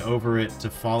swing over it to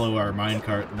follow our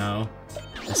minecart now.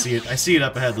 I see it. I see it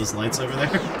up ahead. Those lights over there.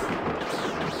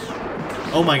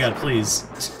 Oh my god! Please.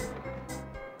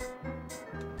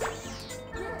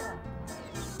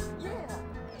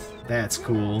 That's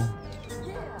cool.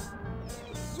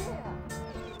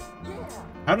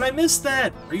 How did I miss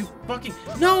that? Are you fucking...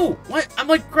 No! What? I'm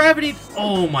like gravity...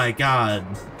 Oh my god.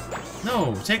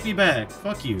 No, take me back.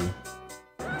 Fuck you.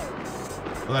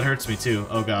 Well, that hurts me too.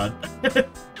 Oh god.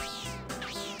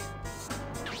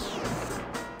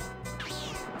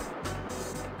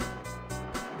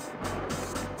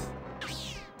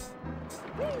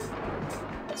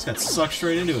 Just got sucked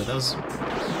straight into it. That was...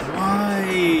 Why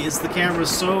is the camera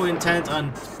so intent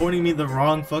on pointing me the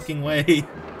wrong fucking way?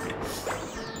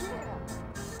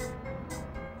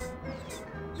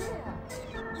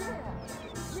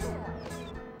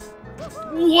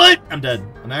 What? I'm dead.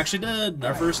 I'm actually dead.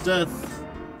 Our first death.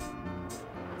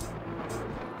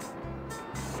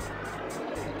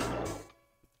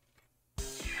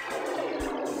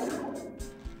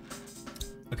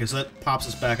 Okay, so that pops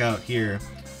us back out here.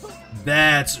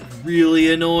 That's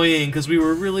really annoying, because we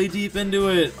were really deep into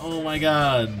it. Oh my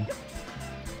god.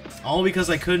 All because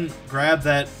I couldn't grab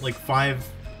that, like, 5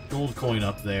 gold coin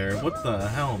up there. What the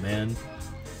hell, man?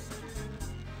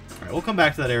 Alright, Alright, we'll come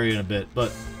back to that area in a bit,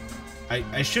 but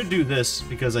I should do this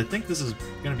because I think this is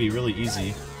gonna be really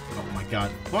easy. Oh my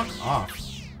god, fuck off.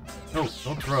 No,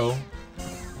 don't throw.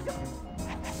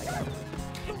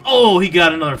 Oh, he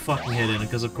got another fucking hit in,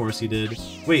 because of course he did.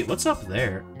 Wait, what's up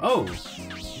there? Oh,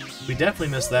 we definitely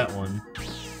missed that one.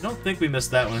 I don't think we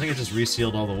missed that one. I think it just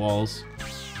resealed all the walls.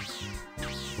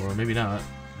 Or maybe not.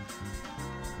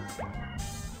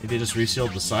 Maybe it just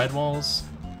resealed the side walls?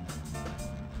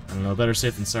 I don't know, better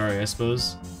safe than sorry, I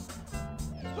suppose.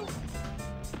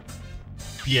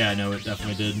 Yeah, no, it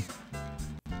definitely did.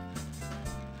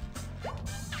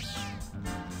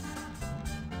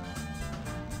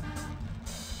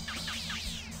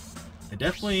 I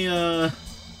definitely,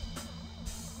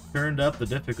 turned up the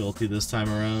difficulty this time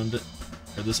around.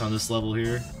 Or this on this level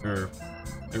here. Or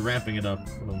they're ramping it up,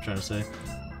 what I'm trying to say.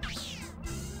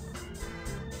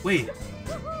 Wait.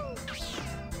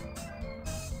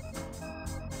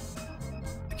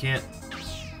 I can't...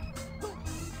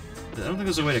 I don't think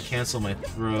there's a way to cancel my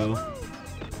throw.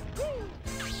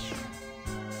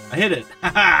 I hit it!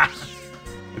 Haha!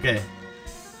 Okay.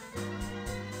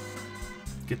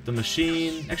 Get the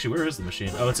machine. Actually, where is the machine?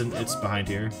 Oh, it's behind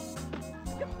here.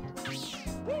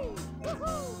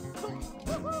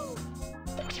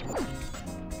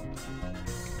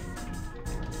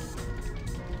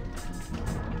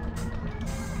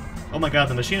 Oh my god,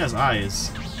 the machine has eyes.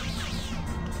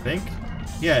 I think?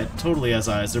 Yeah, it totally has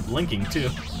eyes. They're blinking, too.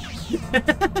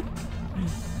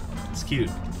 It's cute.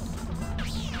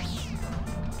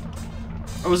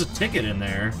 Oh, there's a ticket in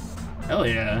there. Hell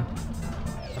yeah.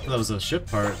 I thought that was a ship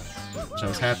part, which I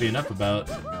was happy enough about.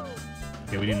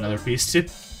 Okay, we need another piece, too.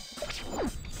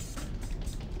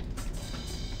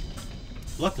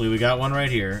 Luckily, we got one right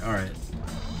here. Alright.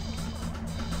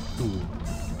 Ooh.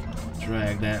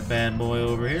 Drag that bad boy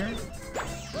over here.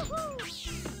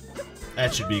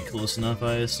 That should be close enough,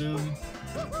 I assume.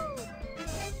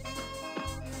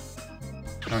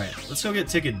 Alright, let's go get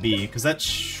ticket B, because that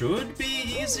should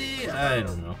be easy? I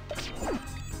don't know.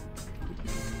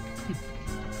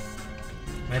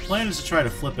 My plan is to try to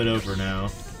flip it over now. I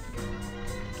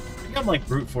think I'm like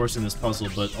brute forcing this puzzle,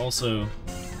 but also...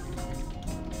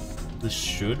 This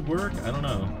should work? I don't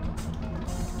know.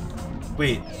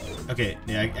 Wait. Okay,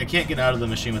 yeah, I can't get out of the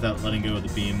machine without letting go of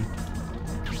the beam.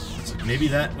 So maybe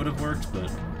that would have worked, but...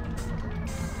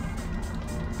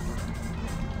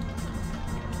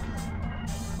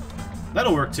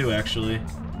 That'll work too, actually.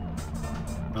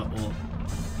 Oh, well...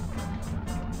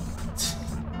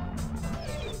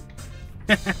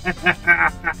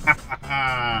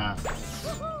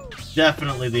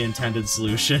 Definitely the intended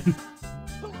solution.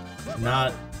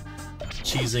 Not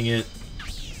cheesing it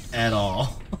at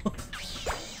all.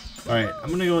 Alright, I'm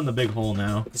gonna go in the big hole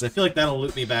now, because I feel like that'll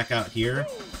loop me back out here,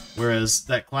 whereas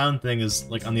that clown thing is,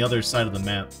 like, on the other side of the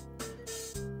map.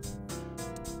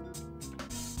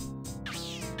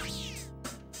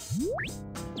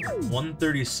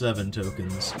 $137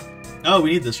 tokens. Oh,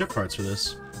 we need the ship parts for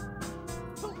this.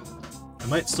 I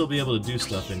might still be able to do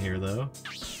stuff in here, though.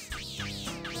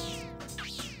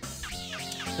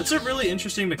 That's a really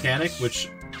interesting mechanic, which...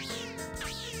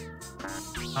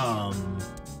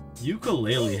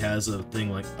 Yooka-Laylee has a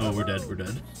thing like... Oh, we're dead, we're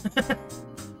dead.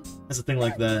 Has a thing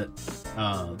like that.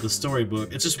 The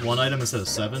storybook. It's just one item instead of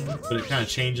 7, but it kind of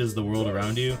changes the world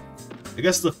around you. I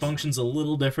guess the function's a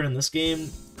little different in this game.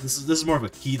 This is more of a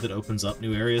key that opens up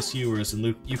new areas to you, whereas in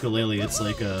Yooka-Laylee, it's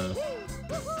like a...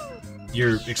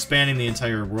 You're expanding the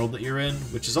entire world that you're in,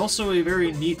 which is also a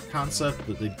very neat concept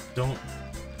that they don't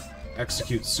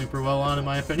execute super well on, in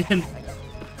my opinion.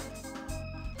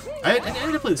 I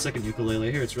need to play the second Yooka-Laylee.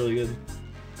 I hear it's really good.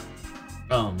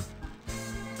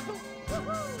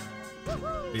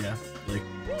 Yeah, like,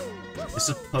 I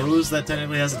suppose that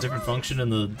technically has a different function in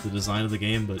the design of the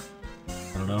game, but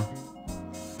I don't know.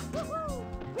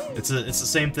 It's the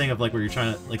same thing of like where you're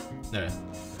trying to like,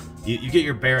 you get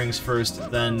your bearings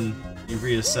first, then you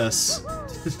reassess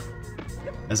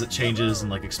as it changes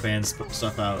and like expands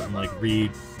stuff out and like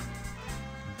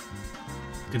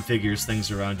configures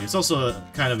things around you. It's also a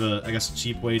kind of a, I guess,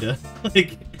 cheap way to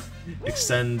like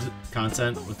extend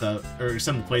content without, or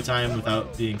extend the playtime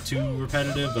without being too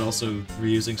repetitive, but also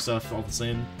reusing stuff all the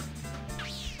same.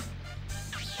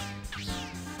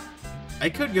 I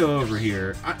could go over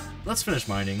here. Let's finish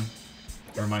mining.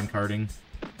 Or mine carting.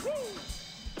 I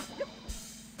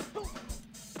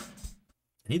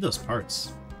need those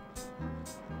parts.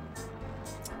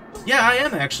 Yeah, I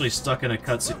am actually stuck in a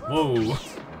cutscene. Whoa.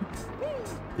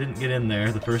 Didn't get in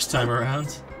there the first time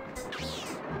around.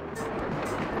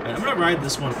 Alright, I'm gonna ride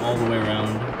this one all the way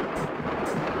around.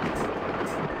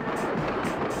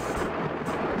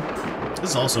 This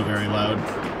is also very loud.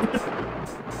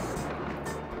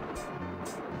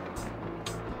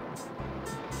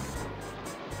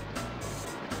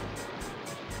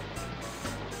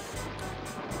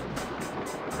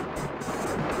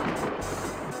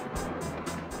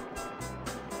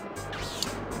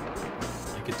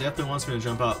 definitely wants me to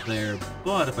jump out there,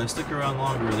 but if I stick around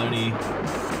longer, then he...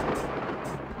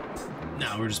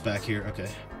 No, we're just back here. Okay.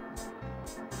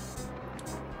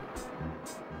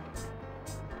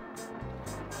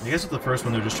 I guess with the first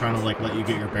one, they're just trying to, like, let you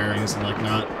get your bearings and, like,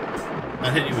 not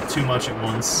hit you with too much at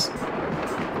once.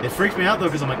 It freaked me out, though,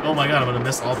 because I'm like, oh my god, I'm gonna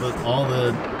miss all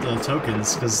the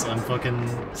tokens, because I'm fucking...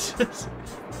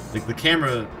 like, the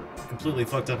camera completely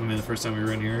fucked up on me the first time we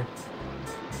were in here.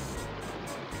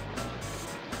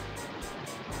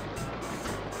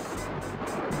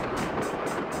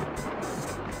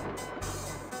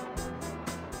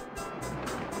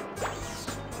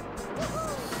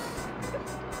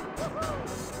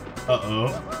 Uh-oh.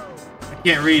 I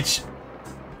can't reach.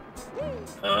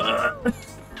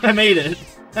 I made it.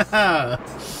 Haha.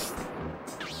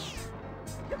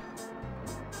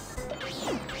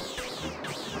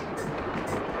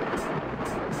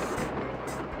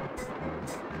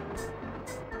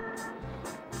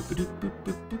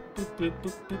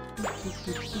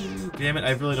 Damn it,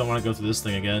 I really don't want to go through this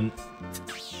thing again.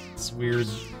 It's weird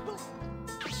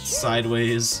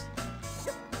sideways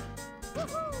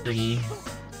thingy.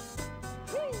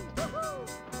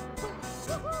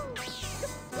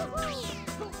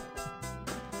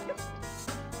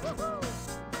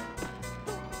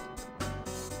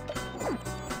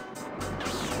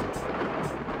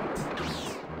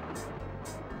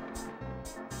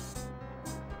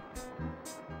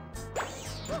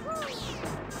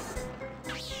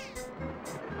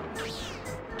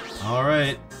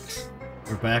 Alright,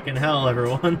 we're back in hell,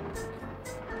 everyone.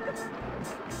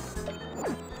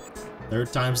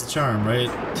 Third time's the charm, right?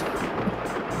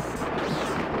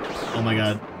 Oh my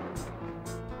god.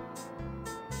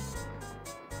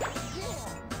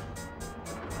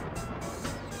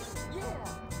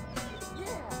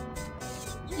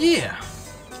 Yeah!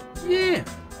 Yeah!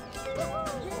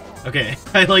 Okay,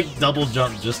 I like double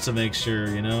jumped just to make sure,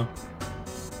 you know?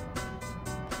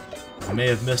 I may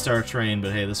have missed our train,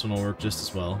 but hey, this one will work just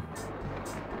as well.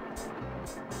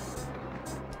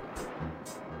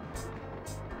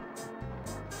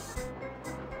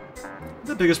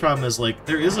 The biggest problem is, like,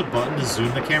 there is a button to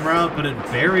zoom the camera out, but it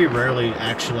very rarely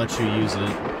actually lets you use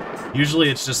it. Usually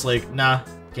it's just like, nah,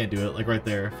 can't do it, like right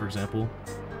there, for example.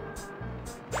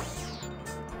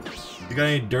 You got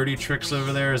any dirty tricks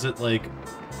over there? Is it like...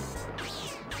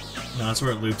 No, that's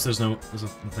where it loops, there's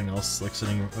nothing else, like,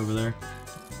 sitting over there.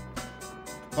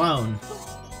 Clown.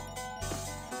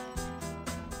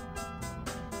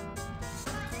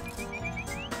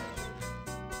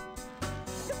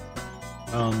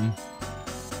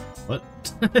 What?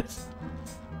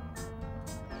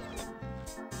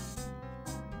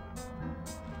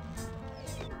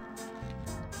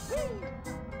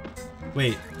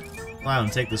 Wait, Clown,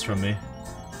 take this from me.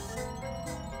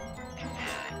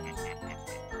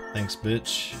 Thanks,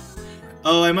 bitch.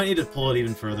 Oh, I might need to pull it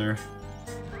even further.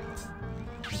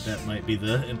 That might be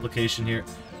the implication here.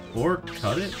 Or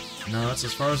cut it? No, that's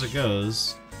as far as it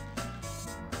goes.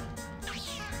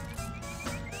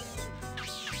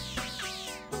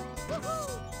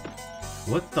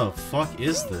 What the fuck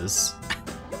is this?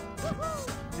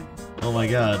 Oh my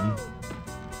god.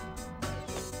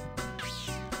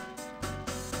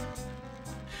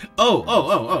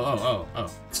 Oh.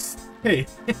 Hey,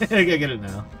 I get it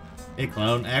now. Hey,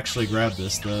 Clown, actually grab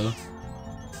this, though.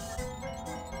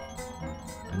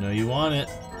 I know you want it.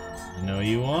 I know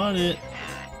you want it.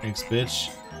 Thanks, bitch.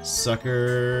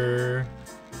 Sucker.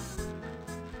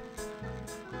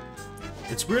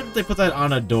 It's weird that they put that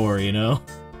on a door, you know?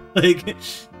 Like...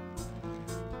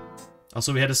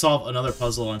 Also, we had to solve another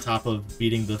puzzle on top of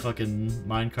beating the fucking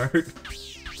minecart.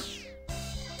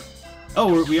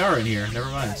 Oh, we are in here.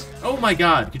 Never mind. Oh my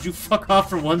god, could you fuck off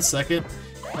for 1 second?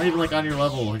 Not even, like, on your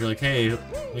level. You're like, hey,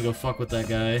 let me go fuck with that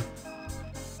guy.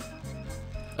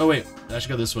 Oh wait, I should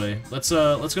go this way. Let's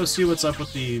go see what's up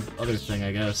with the other thing,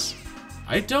 I guess.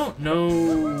 I don't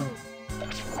know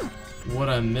what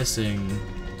I'm missing.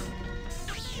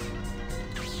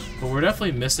 But we're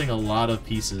definitely missing a lot of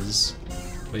pieces.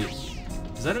 Wait,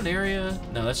 is that an area?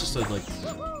 No, that's just a, like...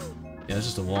 Yeah, that's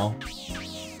just a wall.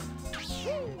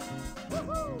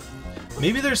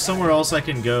 Maybe there's somewhere else I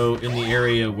can go in the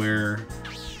area where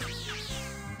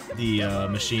the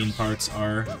machine parts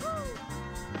are.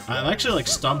 I'm actually, like,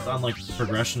 stumped on, like, the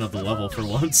progression of the level for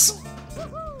once.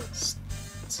 This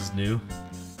is new.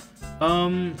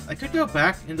 I could go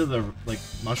back into the, like,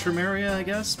 mushroom area, I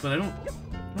guess, but I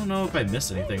don't know if I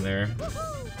missed anything there.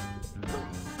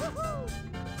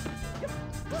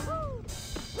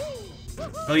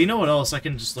 Oh, you know what else? I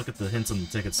can just look at the hints on the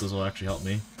tickets, those will actually help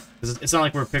me. Because it's not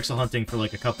like we're pixel hunting for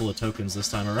like a couple of tokens this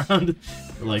time around.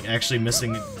 We're like actually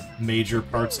missing major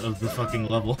parts of the fucking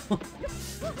level.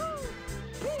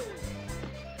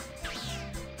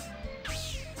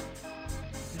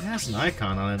 It has an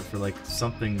icon on it for like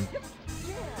something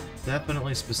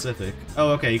definitely specific.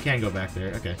 Oh, okay, you can go back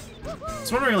there. Okay. I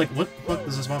was wondering like what the fuck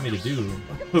does this want me to do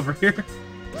over here?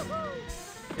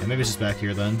 Yeah, maybe it's just back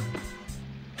here then.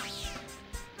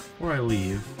 Before I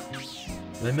leave.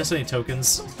 Did I miss any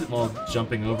tokens while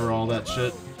jumping over all that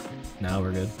shit? No,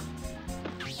 we're good.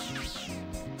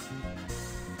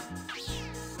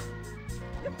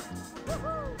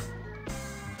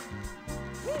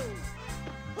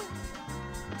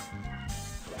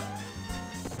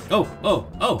 Oh, oh,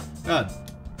 oh, God.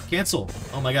 Cancel.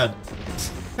 Oh my God.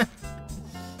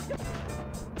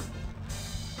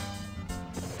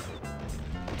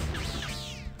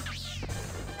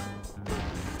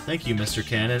 Thank you, Mr.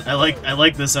 Cannon. I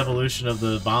like this evolution of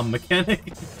the bomb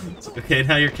mechanic. Okay,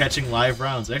 now you're catching live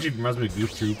rounds. It actually reminds me of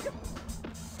Goof Troop,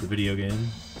 the video game.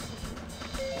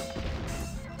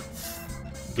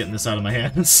 I'm getting this out of my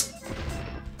hands.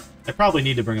 I probably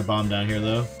need to bring a bomb down here,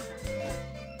 though.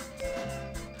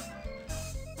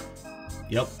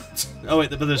 Yep. Oh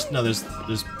wait, but there's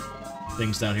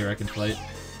things down here I can fight.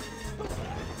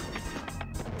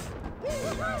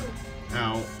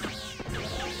 Ow.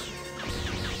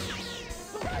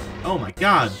 Oh my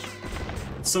God.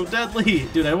 It's so deadly.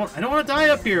 Dude, I don't want to die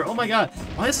up here. Oh my God.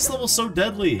 Why is this level so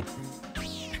deadly?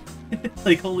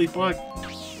 Like, holy fuck.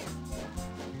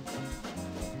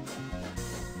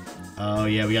 Oh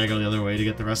yeah, we gotta go the other way to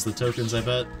get the rest of the tokens, I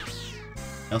bet.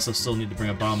 I also still need to bring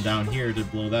a bomb down here to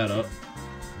blow that up.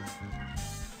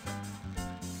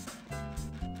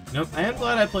 Nope, I am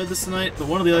glad I played this tonight, but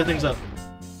one of the other things that...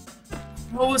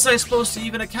 How was I supposed to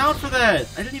even account for that?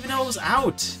 I didn't even know it was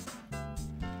out!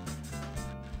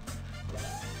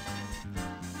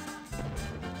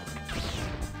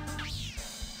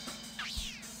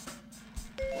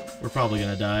 We're probably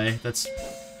gonna die. That's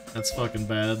fucking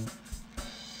bad.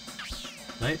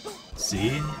 Right?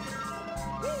 See?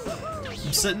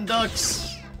 I'm sitting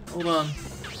ducks! Hold on.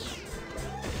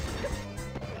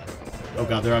 Oh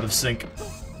God, they're out of sync.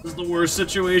 This is the worst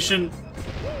situation.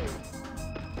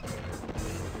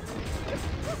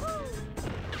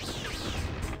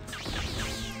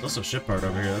 There's also a ship part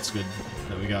over here. That's good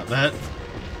that we got that.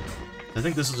 I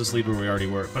think this will just lead where we already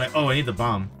were. But I need the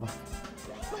bomb. Oh.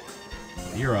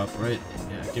 You're up, right?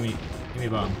 Yeah, give me a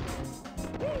bomb.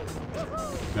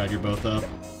 God, you're both up.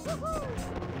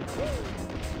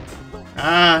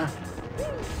 Ah!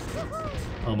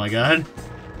 Oh my God.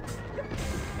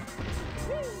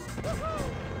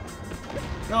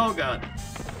 Oh God.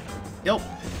 Yep.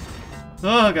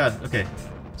 Oh God. Okay.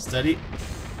 Steady.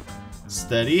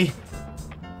 Steady.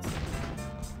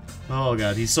 Oh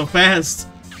God, he's so fast.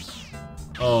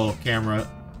 Oh, camera.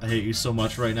 I hate you so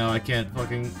much right now. I can't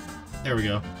fucking... There we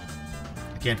go.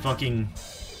 I can't fucking...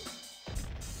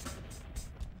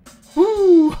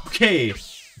 Woo! Okay.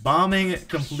 Bombing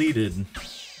completed.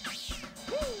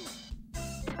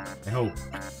 I hope.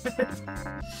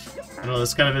 I know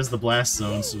this kind of is the blast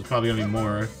zone, so there's probably gonna be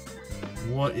more.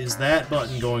 What is that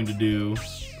button going to do?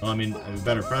 Well, I mean, we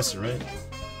better press it, right?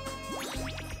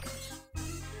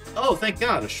 Oh, thank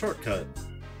God, a shortcut.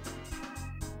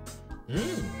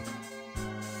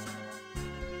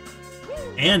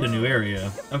 And a new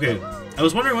area. Okay, I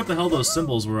was wondering what the hell those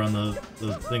symbols were on the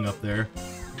thing up there.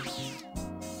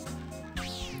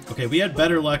 Okay, we had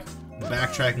better luck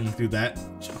backtracking through that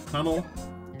tunnel,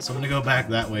 so I'm gonna go back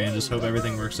that way and just hope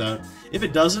everything works out. If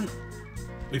it doesn't,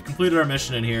 we've completed our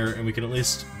mission in here, and we can at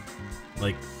least,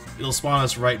 like, it'll spawn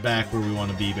us right back where we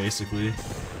want to be, basically.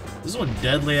 This is one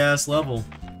deadly-ass level.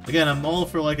 Again, I'm all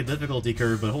for, like, a difficulty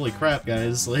curve, but holy crap,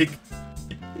 guys, like...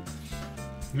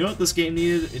 You know what this game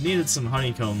needed? It needed some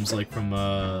honeycombs, like from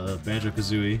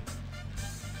Banjo-Kazooie.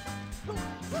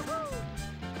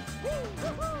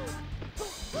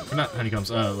 Or not honeycombs,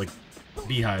 like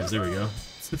beehives, there we go.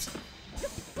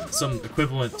 Some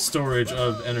equivalent storage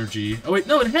of energy. Oh wait,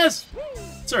 no, it has!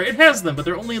 Sorry, it has them, but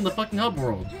they're only in the fucking hub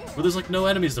world, where there's like no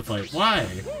enemies to fight. Why?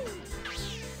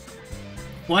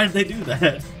 Why did they do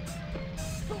that?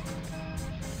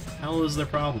 How is their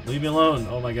problem? Leave me alone.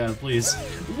 Oh my God, please.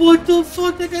 What the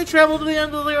fuck? That guy traveled to the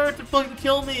end of the earth to fucking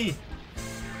kill me!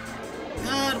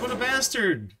 God, what a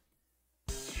bastard!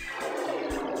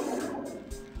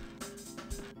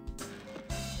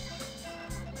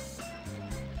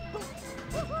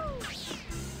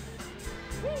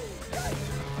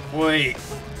 Wait.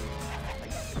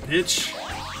 Bitch.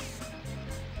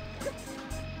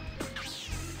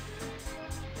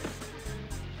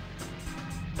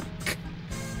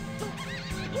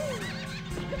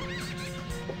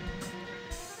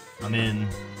 I'm in.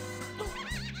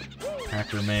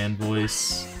 Hacker man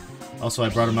voice. Also, I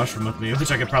brought a mushroom with me,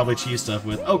 which I could probably cheese stuff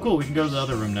with. Oh, cool, we can go to the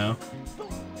other room now.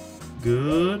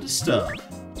 Good stuff.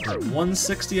 Alright,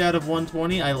 160 out of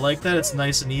 120. I like that, it's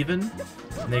nice and even.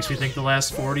 It makes me think the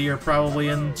last 40 are probably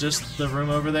in just the room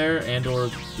over there, and or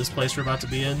this place we're about to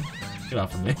be in. Get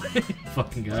off of me,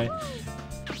 fucking guy.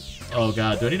 Oh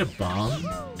god, do I need a bomb?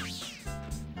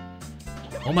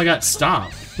 Oh my god,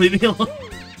 stop! Leave me alone!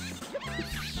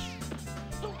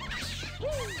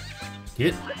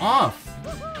 Get off!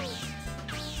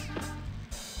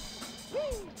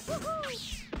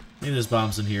 Maybe there's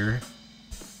bombs in here.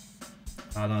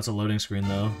 Oh no, it's a loading screen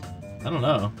though. I don't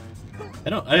know.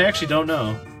 I actually don't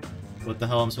know what the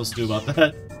hell I'm supposed to do about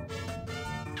that.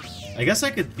 I guess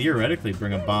I could theoretically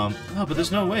bring a bomb. Oh, but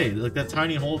there's no way. Like, that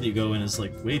tiny hole that you go in is,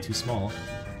 like, way too small.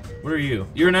 What are you?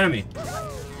 You're an enemy!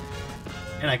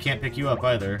 And I can't pick you up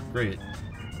either. Great.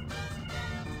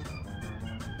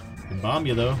 I can bomb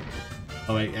you, though.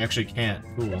 Oh, I actually can't.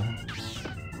 Cool.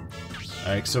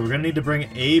 Alright, so we're gonna need to bring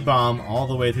a bomb all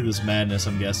the way through this madness,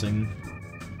 I'm guessing.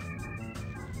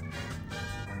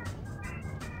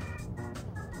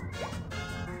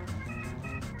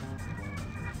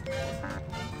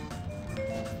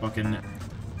 Fucking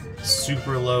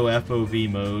super low FOV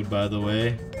mode, by the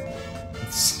way.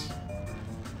 It's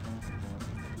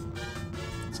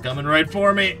coming right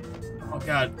for me! Oh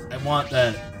god, I want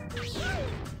that.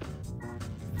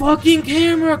 Fucking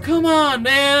camera, come on,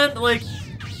 man! Like,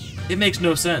 it makes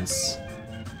no sense.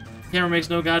 Camera makes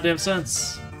no goddamn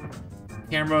sense.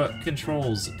 Camera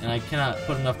controls, and I cannot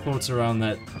put enough quotes around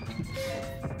that.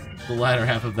 The latter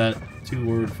half of that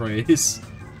two-word phrase.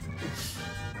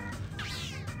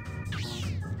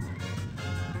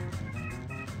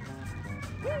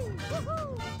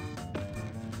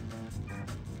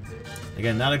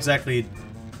 Again, not exactly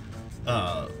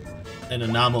an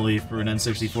anomaly for an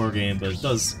N64 game, but it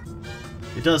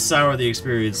does sour the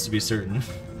experience, to be certain.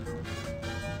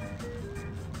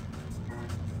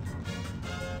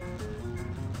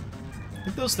 I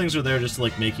think those things are there just to,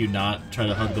 like, make you not try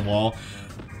to hug the wall.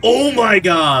 Oh my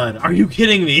god! Are you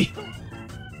kidding me?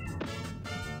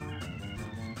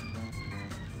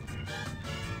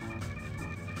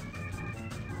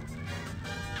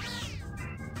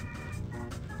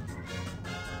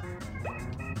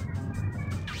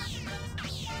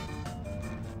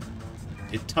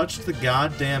 It touched the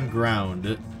goddamn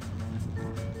ground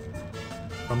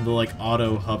from the, like,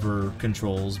 auto hover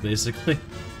controls, basically.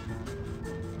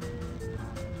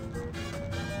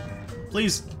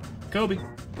 Please, Kobe.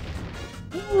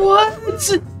 What?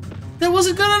 That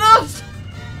wasn't good enough!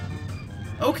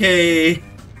 Okay.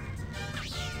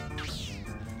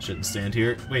 Shouldn't stand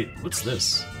here. Wait, what's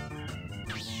this?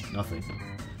 Nothing.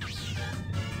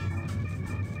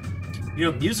 You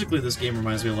know, musically this game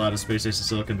reminds me a lot of Space Ace of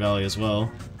Silicon Valley as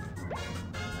well.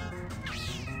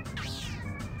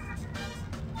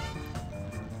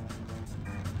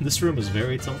 This room is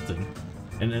very tilting.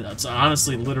 And it's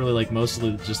honestly literally like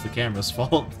mostly just the camera's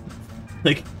fault.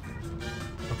 Like,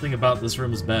 nothing about this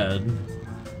room is bad.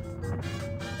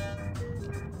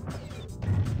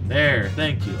 There,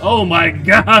 thank you. Oh my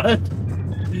god!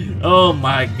 Oh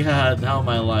my god, how am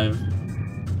I alive?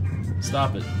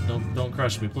 Stop it. Don't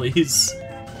crush me, please.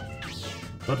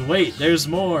 But wait, there's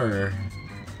more.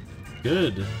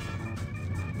 Good.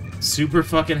 Super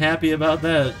fucking happy about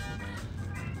that.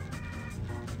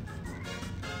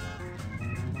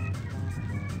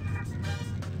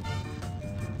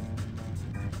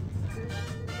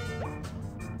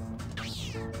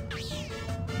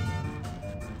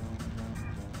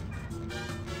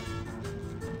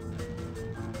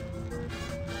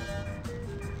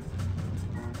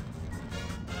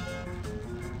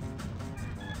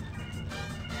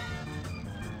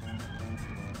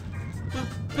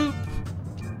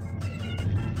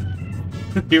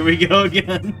 Here we go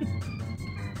again.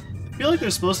 I feel like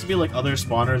there's supposed to be like other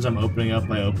spawners I'm opening up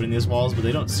by opening these walls, but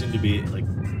they don't seem to be like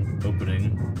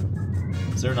opening.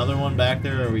 Is there another one back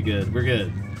there, or are we good? We're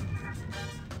good.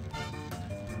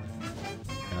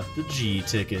 Got the G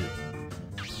ticket.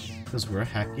 Because we're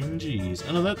hacking Gs.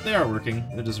 Oh no, they are working.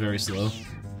 They're just very slow.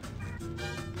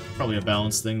 Probably a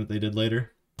balance thing that they did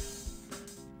later.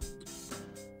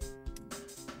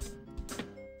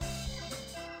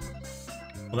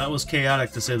 Well, that was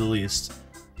chaotic, to say the least.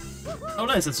 Oh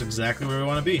nice, that's exactly where we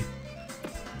want to be.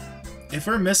 If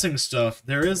we're missing stuff,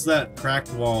 there is that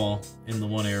cracked wall in the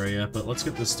one area, but let's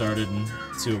get this started and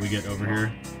see what we get over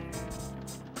here.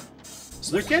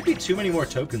 So there can't be too many more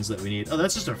tokens that we need. Oh,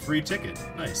 that's just a free ticket.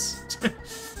 Nice.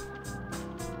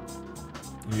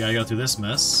 We gotta go through this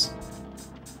mess.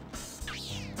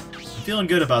 I'm feeling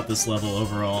good about this level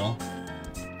overall.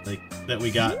 Like, that we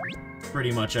got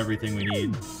pretty much everything we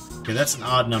need. Okay, that's an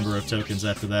odd number of tokens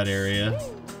after that area.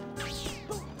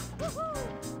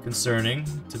 Concerning,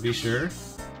 to be sure.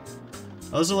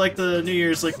 Those are like the New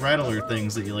Year's, like, rattler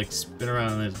things that you, like, spin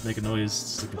around and they make a noise.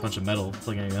 It's like a bunch of metal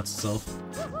flinging against itself.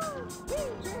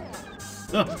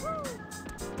 Oh!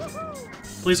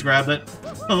 Please grab it.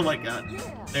 Oh my god.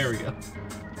 There we go.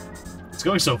 It's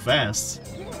going so fast.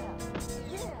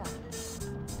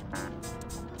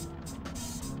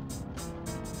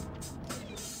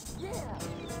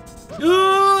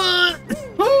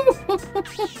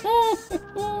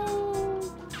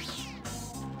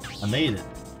 I made it.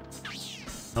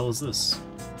 How is this?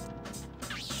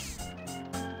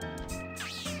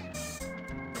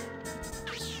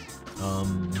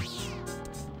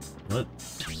 What?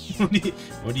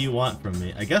 What do you want from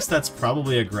me? I guess that's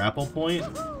probably a grapple point.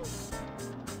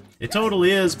 It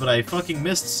totally is, but I fucking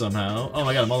missed somehow. Oh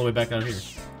my god, I'm all the way back out here.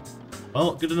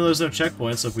 Well, good to know there's no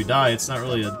checkpoint, so if we die, it's not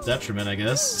really a detriment, I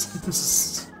guess.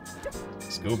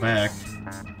 Let's go back.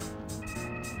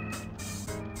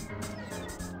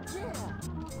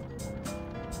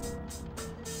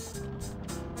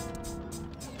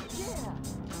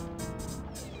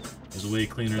 It was way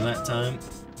cleaner that time.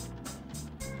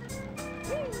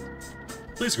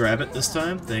 Please grab it this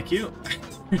time, thank you.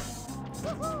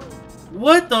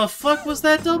 What the fuck was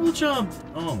that double jump?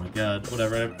 Oh my god,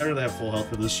 whatever, I really have full health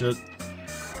for this shit.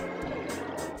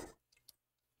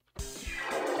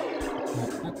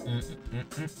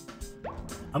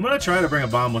 I'm gonna try to bring a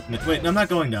bomb with me. Wait, I'm not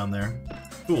going down there.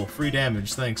 Cool, free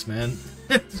damage, thanks man.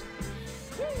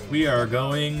 We are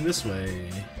going this way.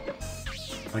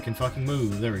 I can fucking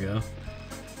move, there we go.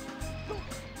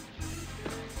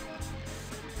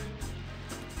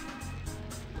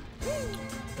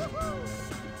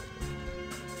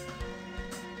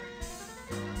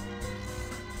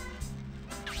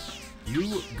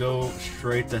 You go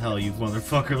straight to hell, you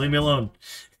motherfucker. Leave me alone.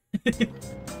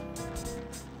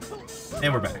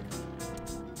 And we're back.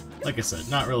 Like I said,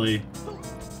 not really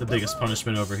the biggest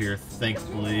punishment over here,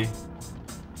 thankfully.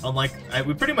 Unlike,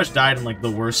 we pretty much died in like the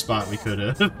worst spot we could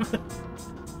have.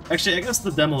 Actually, I guess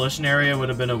the demolition area would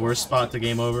have been a worse spot to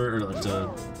game over, or to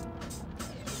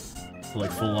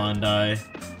like full on die.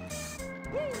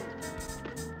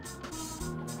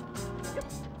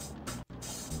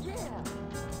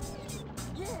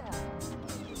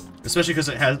 Especially because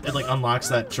it like unlocks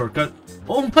that shortcut.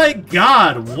 Oh my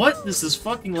god, what is this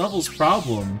fucking level's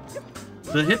problem?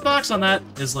 The hitbox on that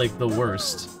is like the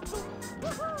worst.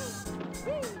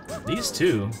 These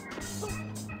two.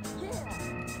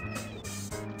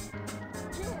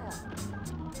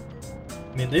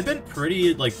 I mean, they've been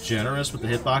pretty like generous with the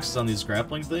hitboxes on these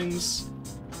grappling things.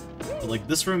 But like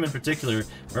this room in particular,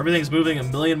 where everything's moving a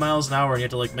million miles an hour and you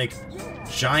have to like make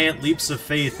giant leaps of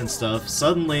faith and stuff,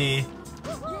 suddenly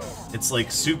it's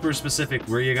like super specific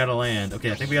where you gotta land.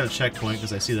 Okay, I think we got a checkpoint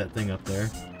because I see that thing up there.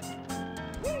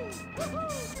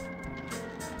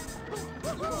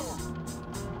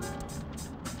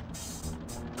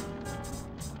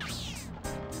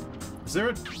 Is there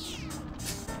a...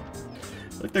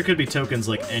 like there could be tokens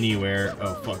like anywhere.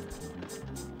 Oh fuck.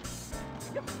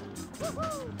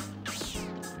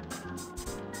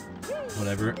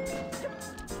 Whatever.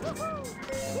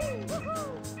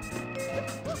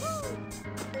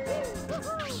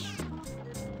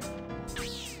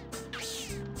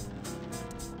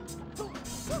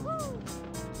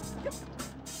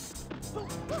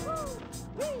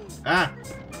 Ah!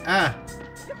 Ah!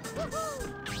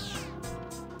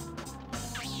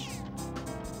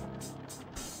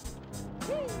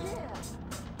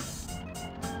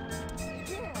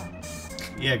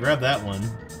 Yeah, grab that one.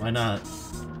 Why not?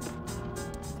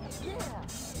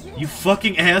 You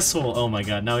fucking asshole! Oh my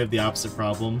god, now we have the opposite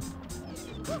problem.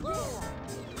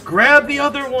 Grab the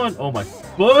other one! Oh my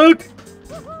fuck!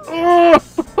 Oh!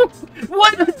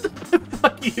 What?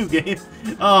 Fuck you, game.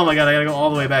 Oh my god, I gotta go all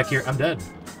the way back here. I'm dead.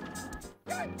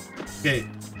 Okay.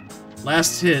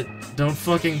 Last hit. Don't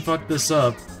fucking fuck this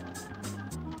up.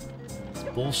 It's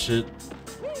bullshit.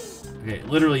 Okay,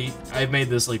 literally, I've made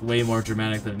this like way more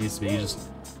dramatic than it needs to be.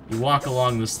 You walk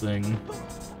along this thing.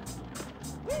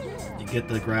 You get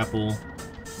the grapple.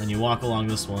 Then you walk along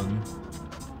this one.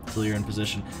 Until you're in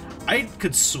position. I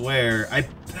could swear, I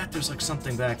bet there's like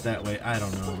something back that way. I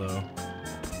don't know though.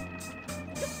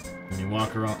 And you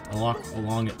walk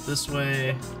along it this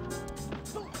way.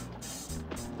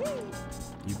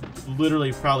 You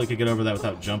literally probably could get over that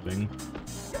without jumping.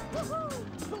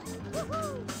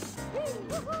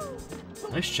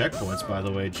 Nice checkpoints, by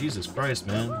the way. Jesus Christ,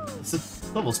 man. This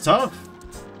level's tough.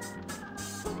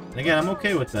 And again, I'm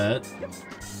okay with that.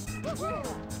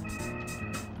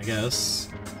 I guess.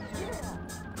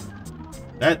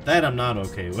 That I'm not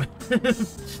okay with.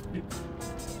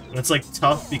 When it's like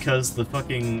tough because the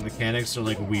fucking mechanics are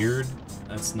like weird,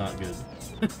 that's not good.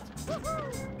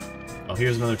 Oh,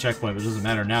 here's another checkpoint, but it doesn't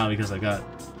matter now because I got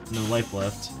no life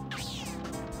left.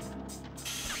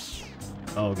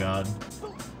 Oh god.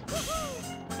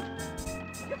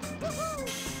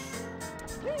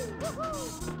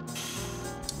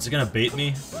 Is it gonna bait me?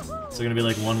 Is it gonna be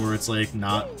like one where it's like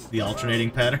not the alternating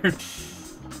pattern?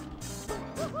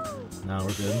 No,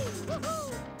 we're good.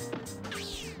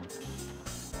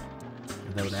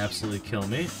 That would absolutely kill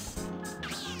me.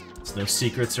 There's no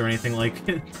secrets or anything like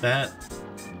that.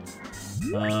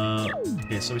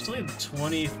 Okay, so we still need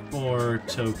 24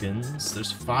 tokens.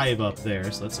 There's 5 up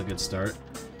there, so that's a good start.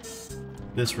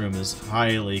 This room is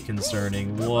highly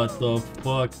concerning. What the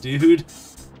fuck, dude?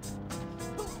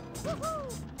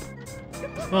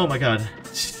 Oh my god.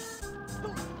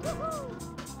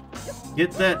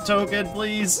 Get that token,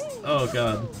 please! Oh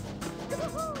god.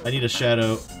 I need a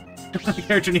shadow. My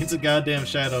character needs a goddamn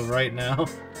shadow right now.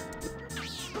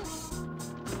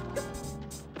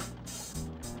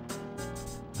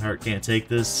 My heart can't take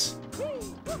this.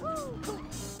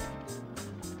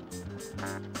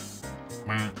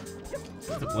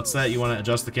 What's that? You want to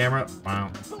adjust the camera?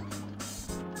 Wow.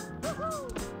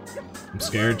 I'm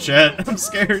scared, chat. I'm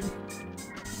scared.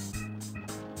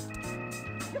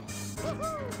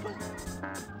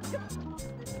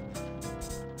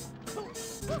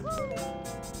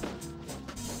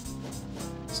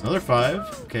 It's another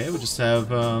 5. Okay, we'll just have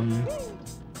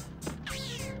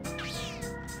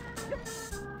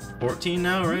 14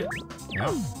 now, right? Yeah.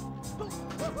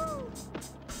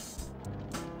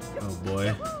 Oh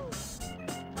boy.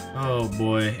 Oh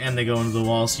boy. And they go into the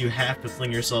wall, so you have to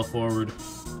fling yourself forward.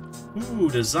 Ooh,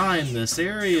 design this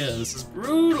area. This is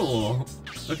brutal.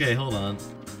 Okay, hold on.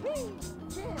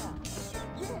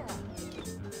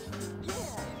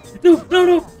 No, no,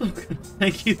 no!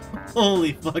 Thank you.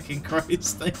 Holy fucking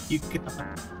Christ. Thank you,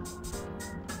 God.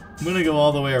 I'm gonna go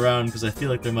all the way around because I feel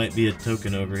like there might be a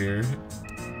token over here.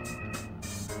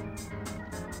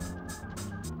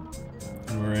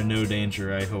 And we're in no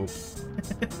danger, I hope.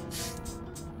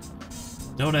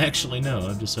 Don't actually know,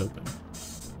 I'm just hoping.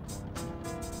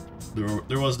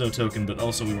 There was no token, but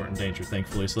also we weren't in danger,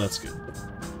 thankfully, so that's good.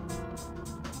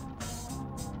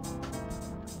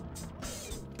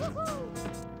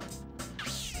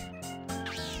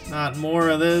 Not more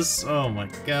of this? Oh my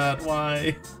god,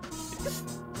 why?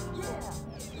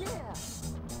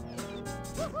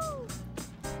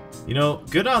 You know,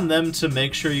 good on them to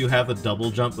make sure you have a double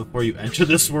jump before you enter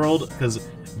this world, because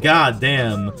god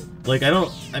damn. Like,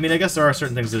 I mean, I guess there are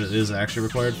certain things that it is actually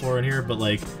required for in here, but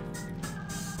like,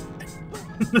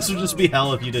 this would just be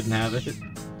hell if you didn't have it.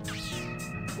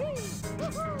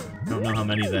 I don't know how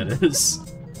many that is.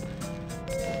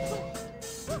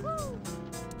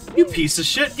 You piece of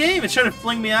shit game! It's trying to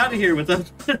fling me out of here with that.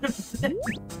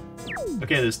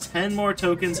 Okay, there's 10 more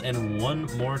tokens and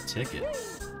 1 more ticket.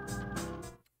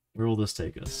 Where will this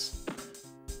take us?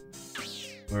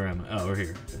 Where am I? Oh, we're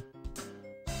here. Okay.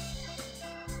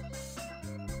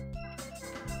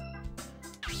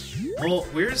 Well,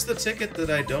 where's the ticket that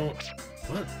I don't...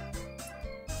 What?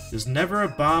 There's never a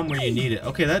bomb where you need it.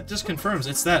 Okay, that just confirms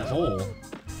it's that hole.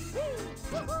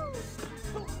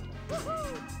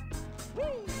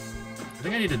 I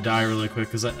think I need to die really quick,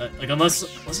 because like, unless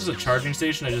there's a charging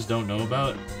station I just don't know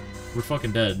about, we're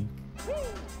fucking dead.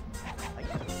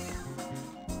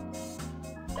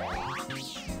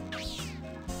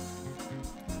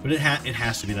 But it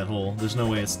has to be that hole. There's no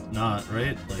way it's not,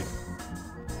 right? Like...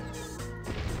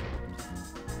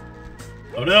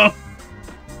 Oh no!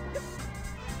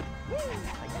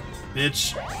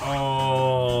 Bitch.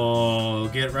 Oh,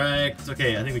 get wrecked.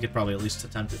 Okay, I think we could probably at least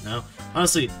attempt it now.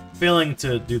 Honestly, failing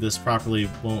to do this properly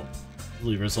won't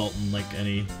really result in, like,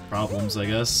 any problems, I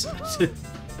guess.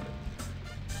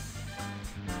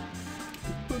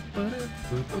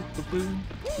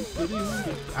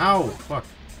 Ow! Fuck.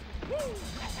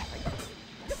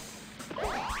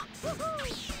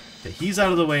 Okay, he's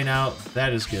out of the way now.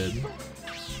 That is good.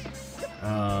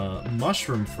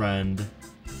 Mushroom Friend.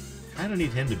 Kinda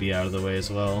need him to be out of the way as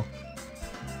well.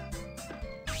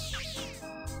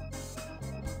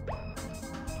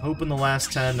 Hoping the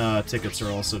last 10 tickets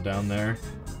are also down there.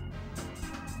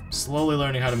 Slowly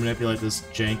learning how to manipulate this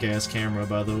jank-ass camera,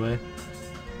 by the way.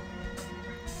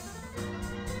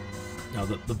 Now,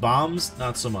 the bombs,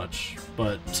 not so much,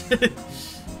 but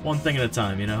one thing at a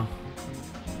time, you know?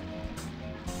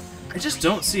 I just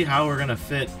don't see how we're gonna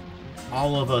fit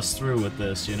all of us through with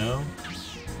this, you know?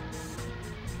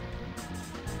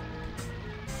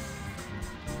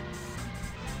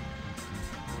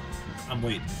 I'm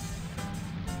waiting.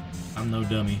 I'm no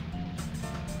dummy.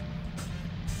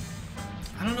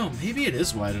 I don't know, maybe it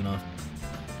is wide enough.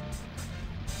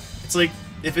 It's like,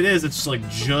 if it is, it's like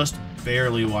just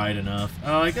barely wide enough.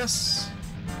 Oh, I guess...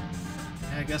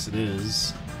 Yeah, I guess it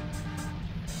is.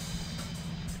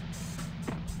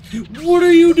 What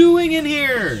are you doing in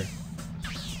here?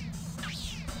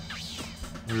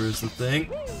 Where is the thing?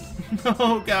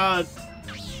 Oh god.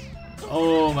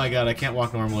 Oh my god, I can't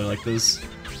walk normally like this.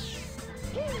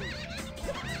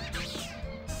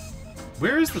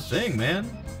 Where is the thing, man?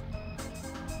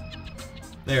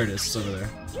 There it is, it's over there.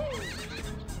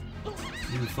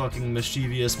 You fucking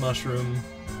mischievous mushroom.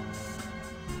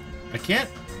 I can't...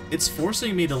 It's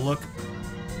forcing me to look...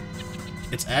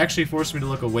 It's actually forcing me to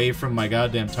look away from my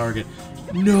goddamn target.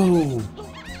 No!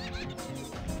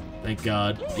 Thank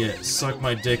God. Yeah, suck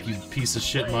my dick, you piece of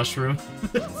shit mushroom.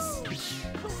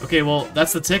 Okay, well,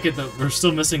 that's the ticket, but we're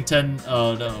still missing 10...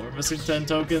 Oh no, we're missing 10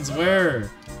 tokens. Where?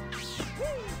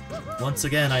 Once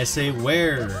again, I say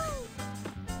where?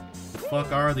 The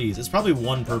fuck are these? It's probably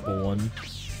one purple one.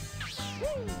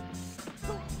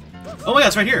 Oh my god,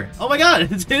 it's right here! Oh my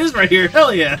god, it is right here!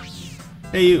 Hell yeah!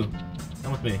 Hey you,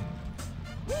 come with me.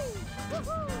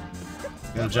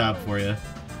 Got a job for you.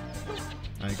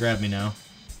 Alright, grab me now.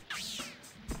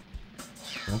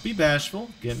 Don't be bashful.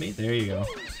 Get me. There you go.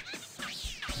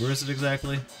 Where is it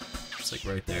exactly? It's like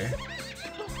right there.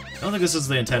 I don't think this is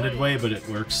the intended way, but it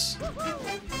works.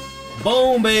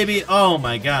 Boom, baby! Oh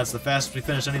my god, it's the fastest we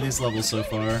finished any of these levels so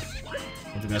far. I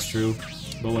don't think that's true,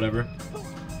 but whatever.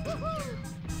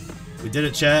 We did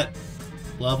it, chat.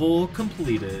 Level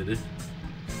completed.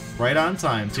 Right on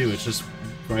time, too. It's just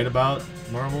right about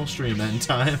normal stream end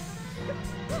time.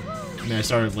 I mean, I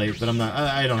started late, but I'm not...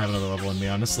 I don't have another level in me,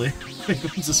 honestly. I think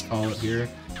we'll just call it here.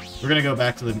 We're gonna go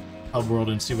back to the hub world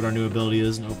and see what our new ability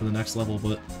is and open the next level,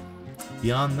 but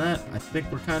beyond that, I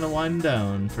think we're kind of winding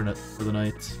down for the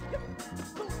night.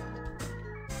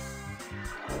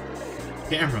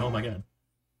 Camera, oh my god.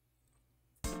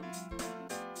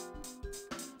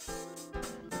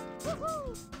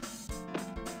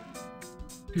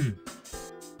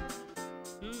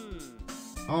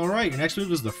 Alright, your next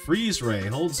move is the Freeze Ray.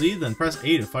 Hold Z, then press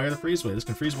A to fire the Freeze Ray. This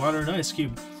can freeze water and ice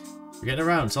cube. You're getting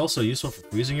around. It's also useful for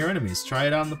freezing your enemies. Try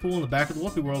it out in the pool in the back of the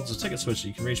Whoopee World. It's a ticket switch that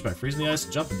you can reach by freezing the ice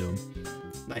and jumping to them.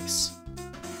 Nice.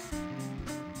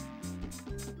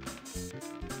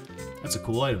 That's a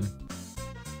cool item.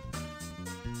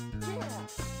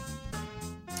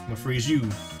 I'm gonna freeze you.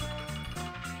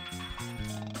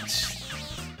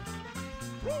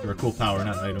 You're a cool power,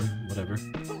 not item. Whatever.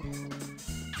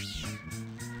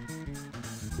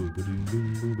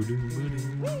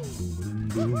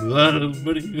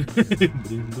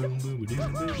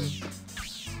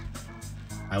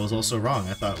 I was also wrong.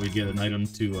 I thought we'd get an item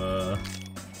to,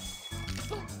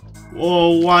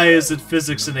 Whoa, why is it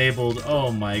physics enabled?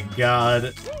 Oh my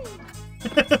god.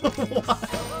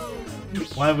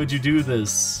 Why would you do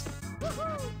this?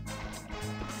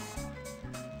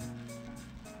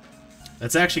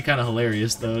 That's actually kind of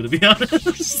hilarious, though, to be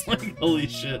honest. Like, holy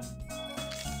shit.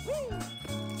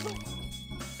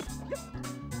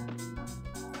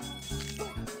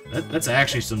 That's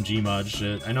actually some Gmod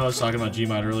shit. I know I was talking about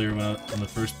Gmod earlier when on the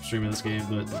first stream of this game,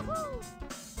 but...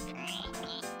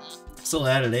 Still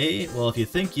at it, eh? Well, if you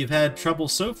think you've had trouble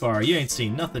so far, you ain't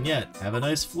seen nothing yet. Have a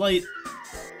nice flight.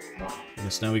 I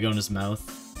guess now we go in his mouth.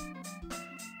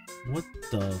 What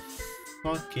the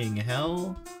fucking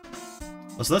hell?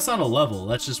 Oh, so that's not a level.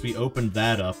 That's just we opened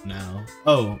that up now.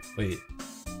 Oh, wait.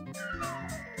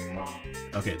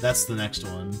 Okay, that's the next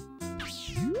one.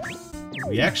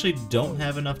 We actually don't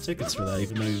have enough tickets for that,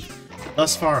 even though we've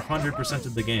thus far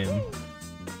 100%ed the game.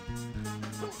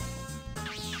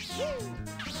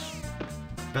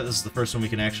 Bet this is the first one we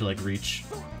can actually, like, reach.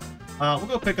 We'll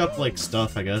go pick up, like,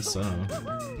 stuff, I guess. I don't know.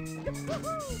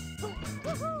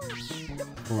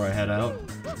 Before I head out.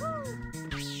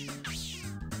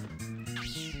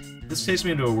 This takes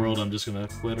me into a world I'm just gonna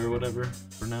quit or whatever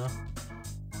for now.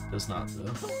 Does not,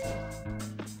 though.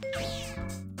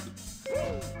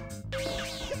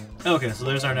 Okay, so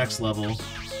there's our next level.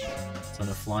 It's on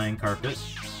a flying carpet.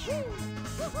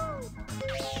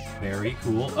 Very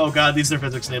cool. Oh god, these are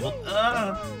physics enabled.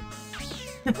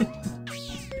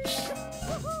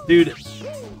 Dude,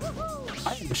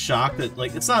 I'm shocked that,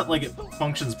 like, it's not like it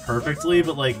functions perfectly,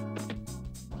 but, like,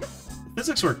 the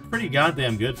physics work pretty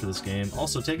goddamn good for this game.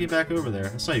 Also, take me back over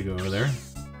there. I saw you go over there.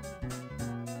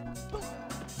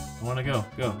 I wanna go.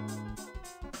 Go.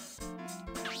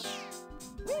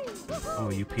 Oh,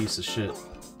 you piece of shit.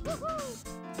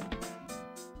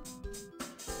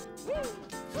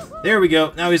 There we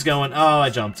go. Now he's going. Oh,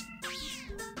 I jumped.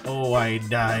 Oh, I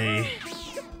die.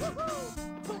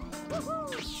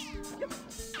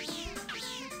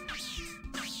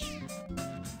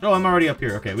 Oh, I'm already up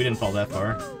here. Okay, we didn't fall that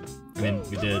far. I mean,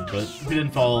 we did, but we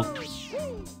didn't fall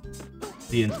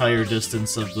the entire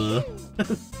distance of the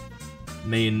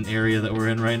main area that we're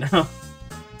in right now.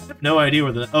 I have no idea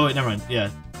where the... Oh, wait, never mind.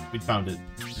 Yeah, we found it.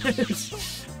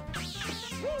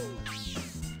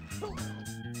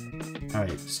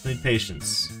 Alright, just need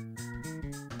patience.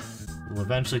 Will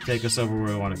eventually take us over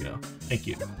where we want to go. Thank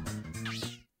you.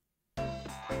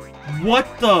 What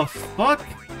the fuck?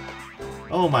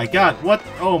 Oh my god, what?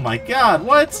 Oh my god,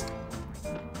 what?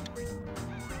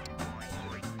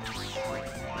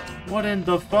 What in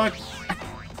the fuck?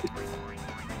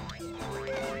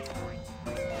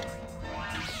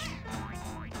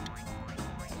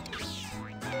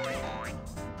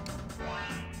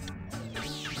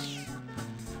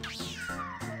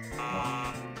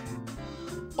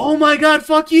 Oh my god,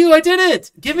 fuck you, I did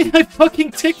it! Give me my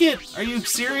fucking ticket! Are you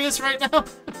serious right now?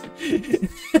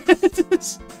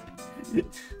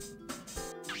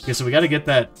 Okay, so we gotta get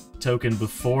that token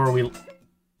before we...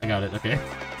 I got it, okay.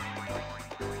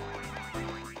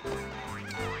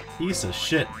 Piece of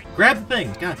shit. Grab the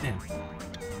thing! God damn.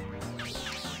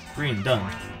 Green, done.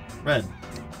 Red,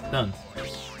 done.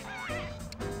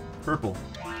 Purple,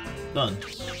 done.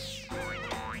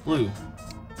 Blue.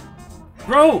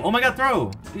 Throw! Oh my god,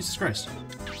 throw! Jesus Christ.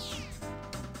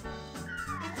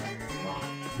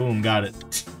 Boom, got it.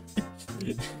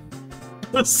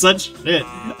 That's such shit.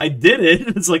 I did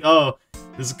it! It's like, oh,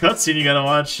 there's a cutscene you gotta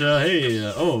watch,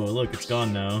 oh, look, it's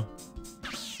gone now.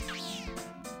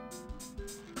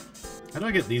 How do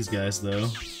I get these guys, though?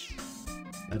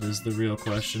 That is the real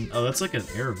question. Oh, that's like an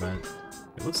air vent.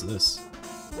 Wait, what's this?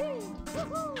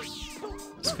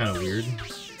 It's kind of weird.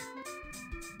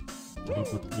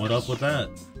 What up with that?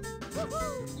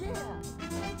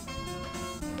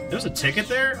 There's a ticket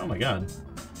there? Oh my god.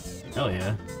 Hell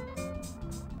yeah.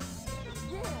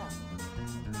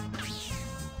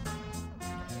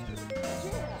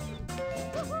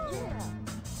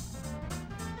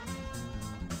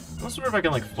 I wonder if I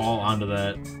can like fall onto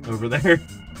that over there.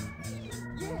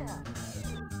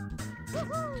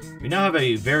 We now have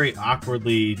a very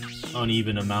awkwardly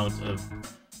uneven amount of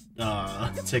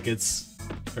tickets.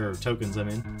 Or tokens, I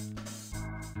mean.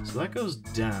 So that goes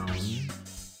down. Is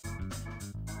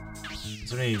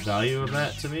there any value of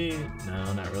that to me?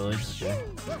 No, not really. Okay.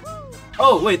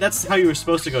 Oh, wait, that's how you were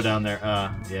supposed to go down there.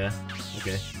 Yeah.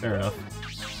 Okay, fair enough.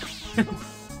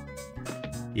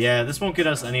 Yeah, this won't get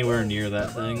us anywhere near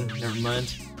that thing. Never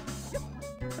mind.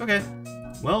 Okay.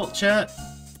 Well, chat.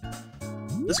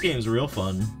 This game's real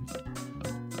fun.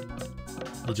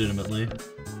 Legitimately.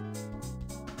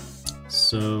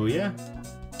 So, yeah.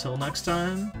 Till next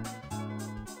time,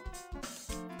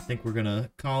 I think we're gonna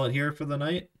call it here for the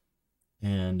night.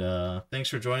 And thanks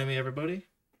for joining me, everybody.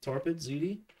 Torpid,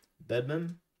 ZD,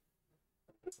 Bedman.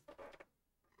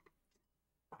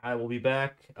 I will be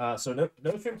back. So no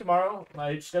stream tomorrow.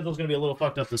 My schedule's gonna be a little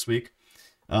fucked up this week.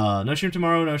 No stream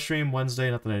tomorrow, no stream Wednesday.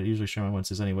 Not that I usually stream on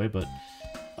Wednesdays anyway, but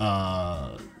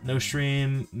no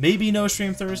stream. Maybe no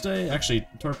stream Thursday. Actually,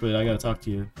 Torpid, I gotta talk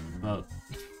to you about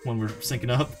when we're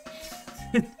syncing up.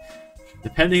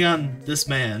 Depending on this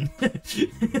man.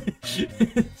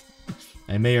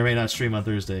 I may or may not stream on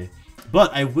Thursday.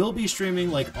 But I will be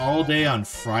streaming like all day on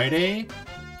Friday.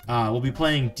 We'll be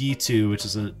playing D2, which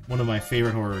is one of my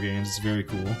favorite horror games. It's very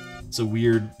cool. It's a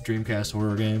weird Dreamcast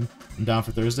horror game. I'm down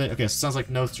for Thursday. Okay, so it sounds like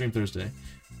no stream Thursday.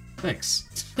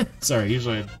 Thanks. Sorry,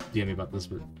 usually I'd DM me about this,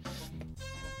 but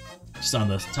just on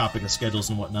the topic of schedules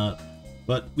and whatnot.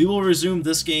 But we will resume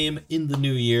this game in the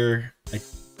new year.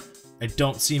 I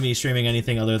don't see me streaming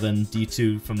anything other than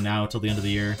D2 from now till the end of the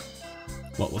year.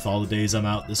 What with all the days I'm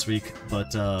out this week.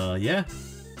 But, yeah.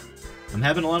 I'm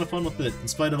having a lot of fun with it, in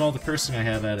spite of all the cursing I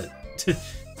have at it.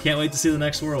 Can't wait to see the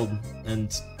next world,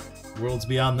 and worlds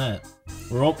beyond that.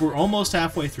 We're almost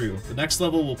halfway through. The next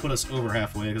level will put us over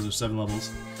halfway, because there's 7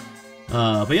 levels.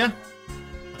 But yeah.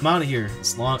 I'm out of here.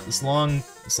 This long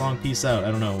peace out.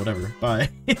 I don't know, whatever. Bye.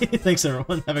 Thanks,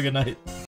 everyone. Have a good night.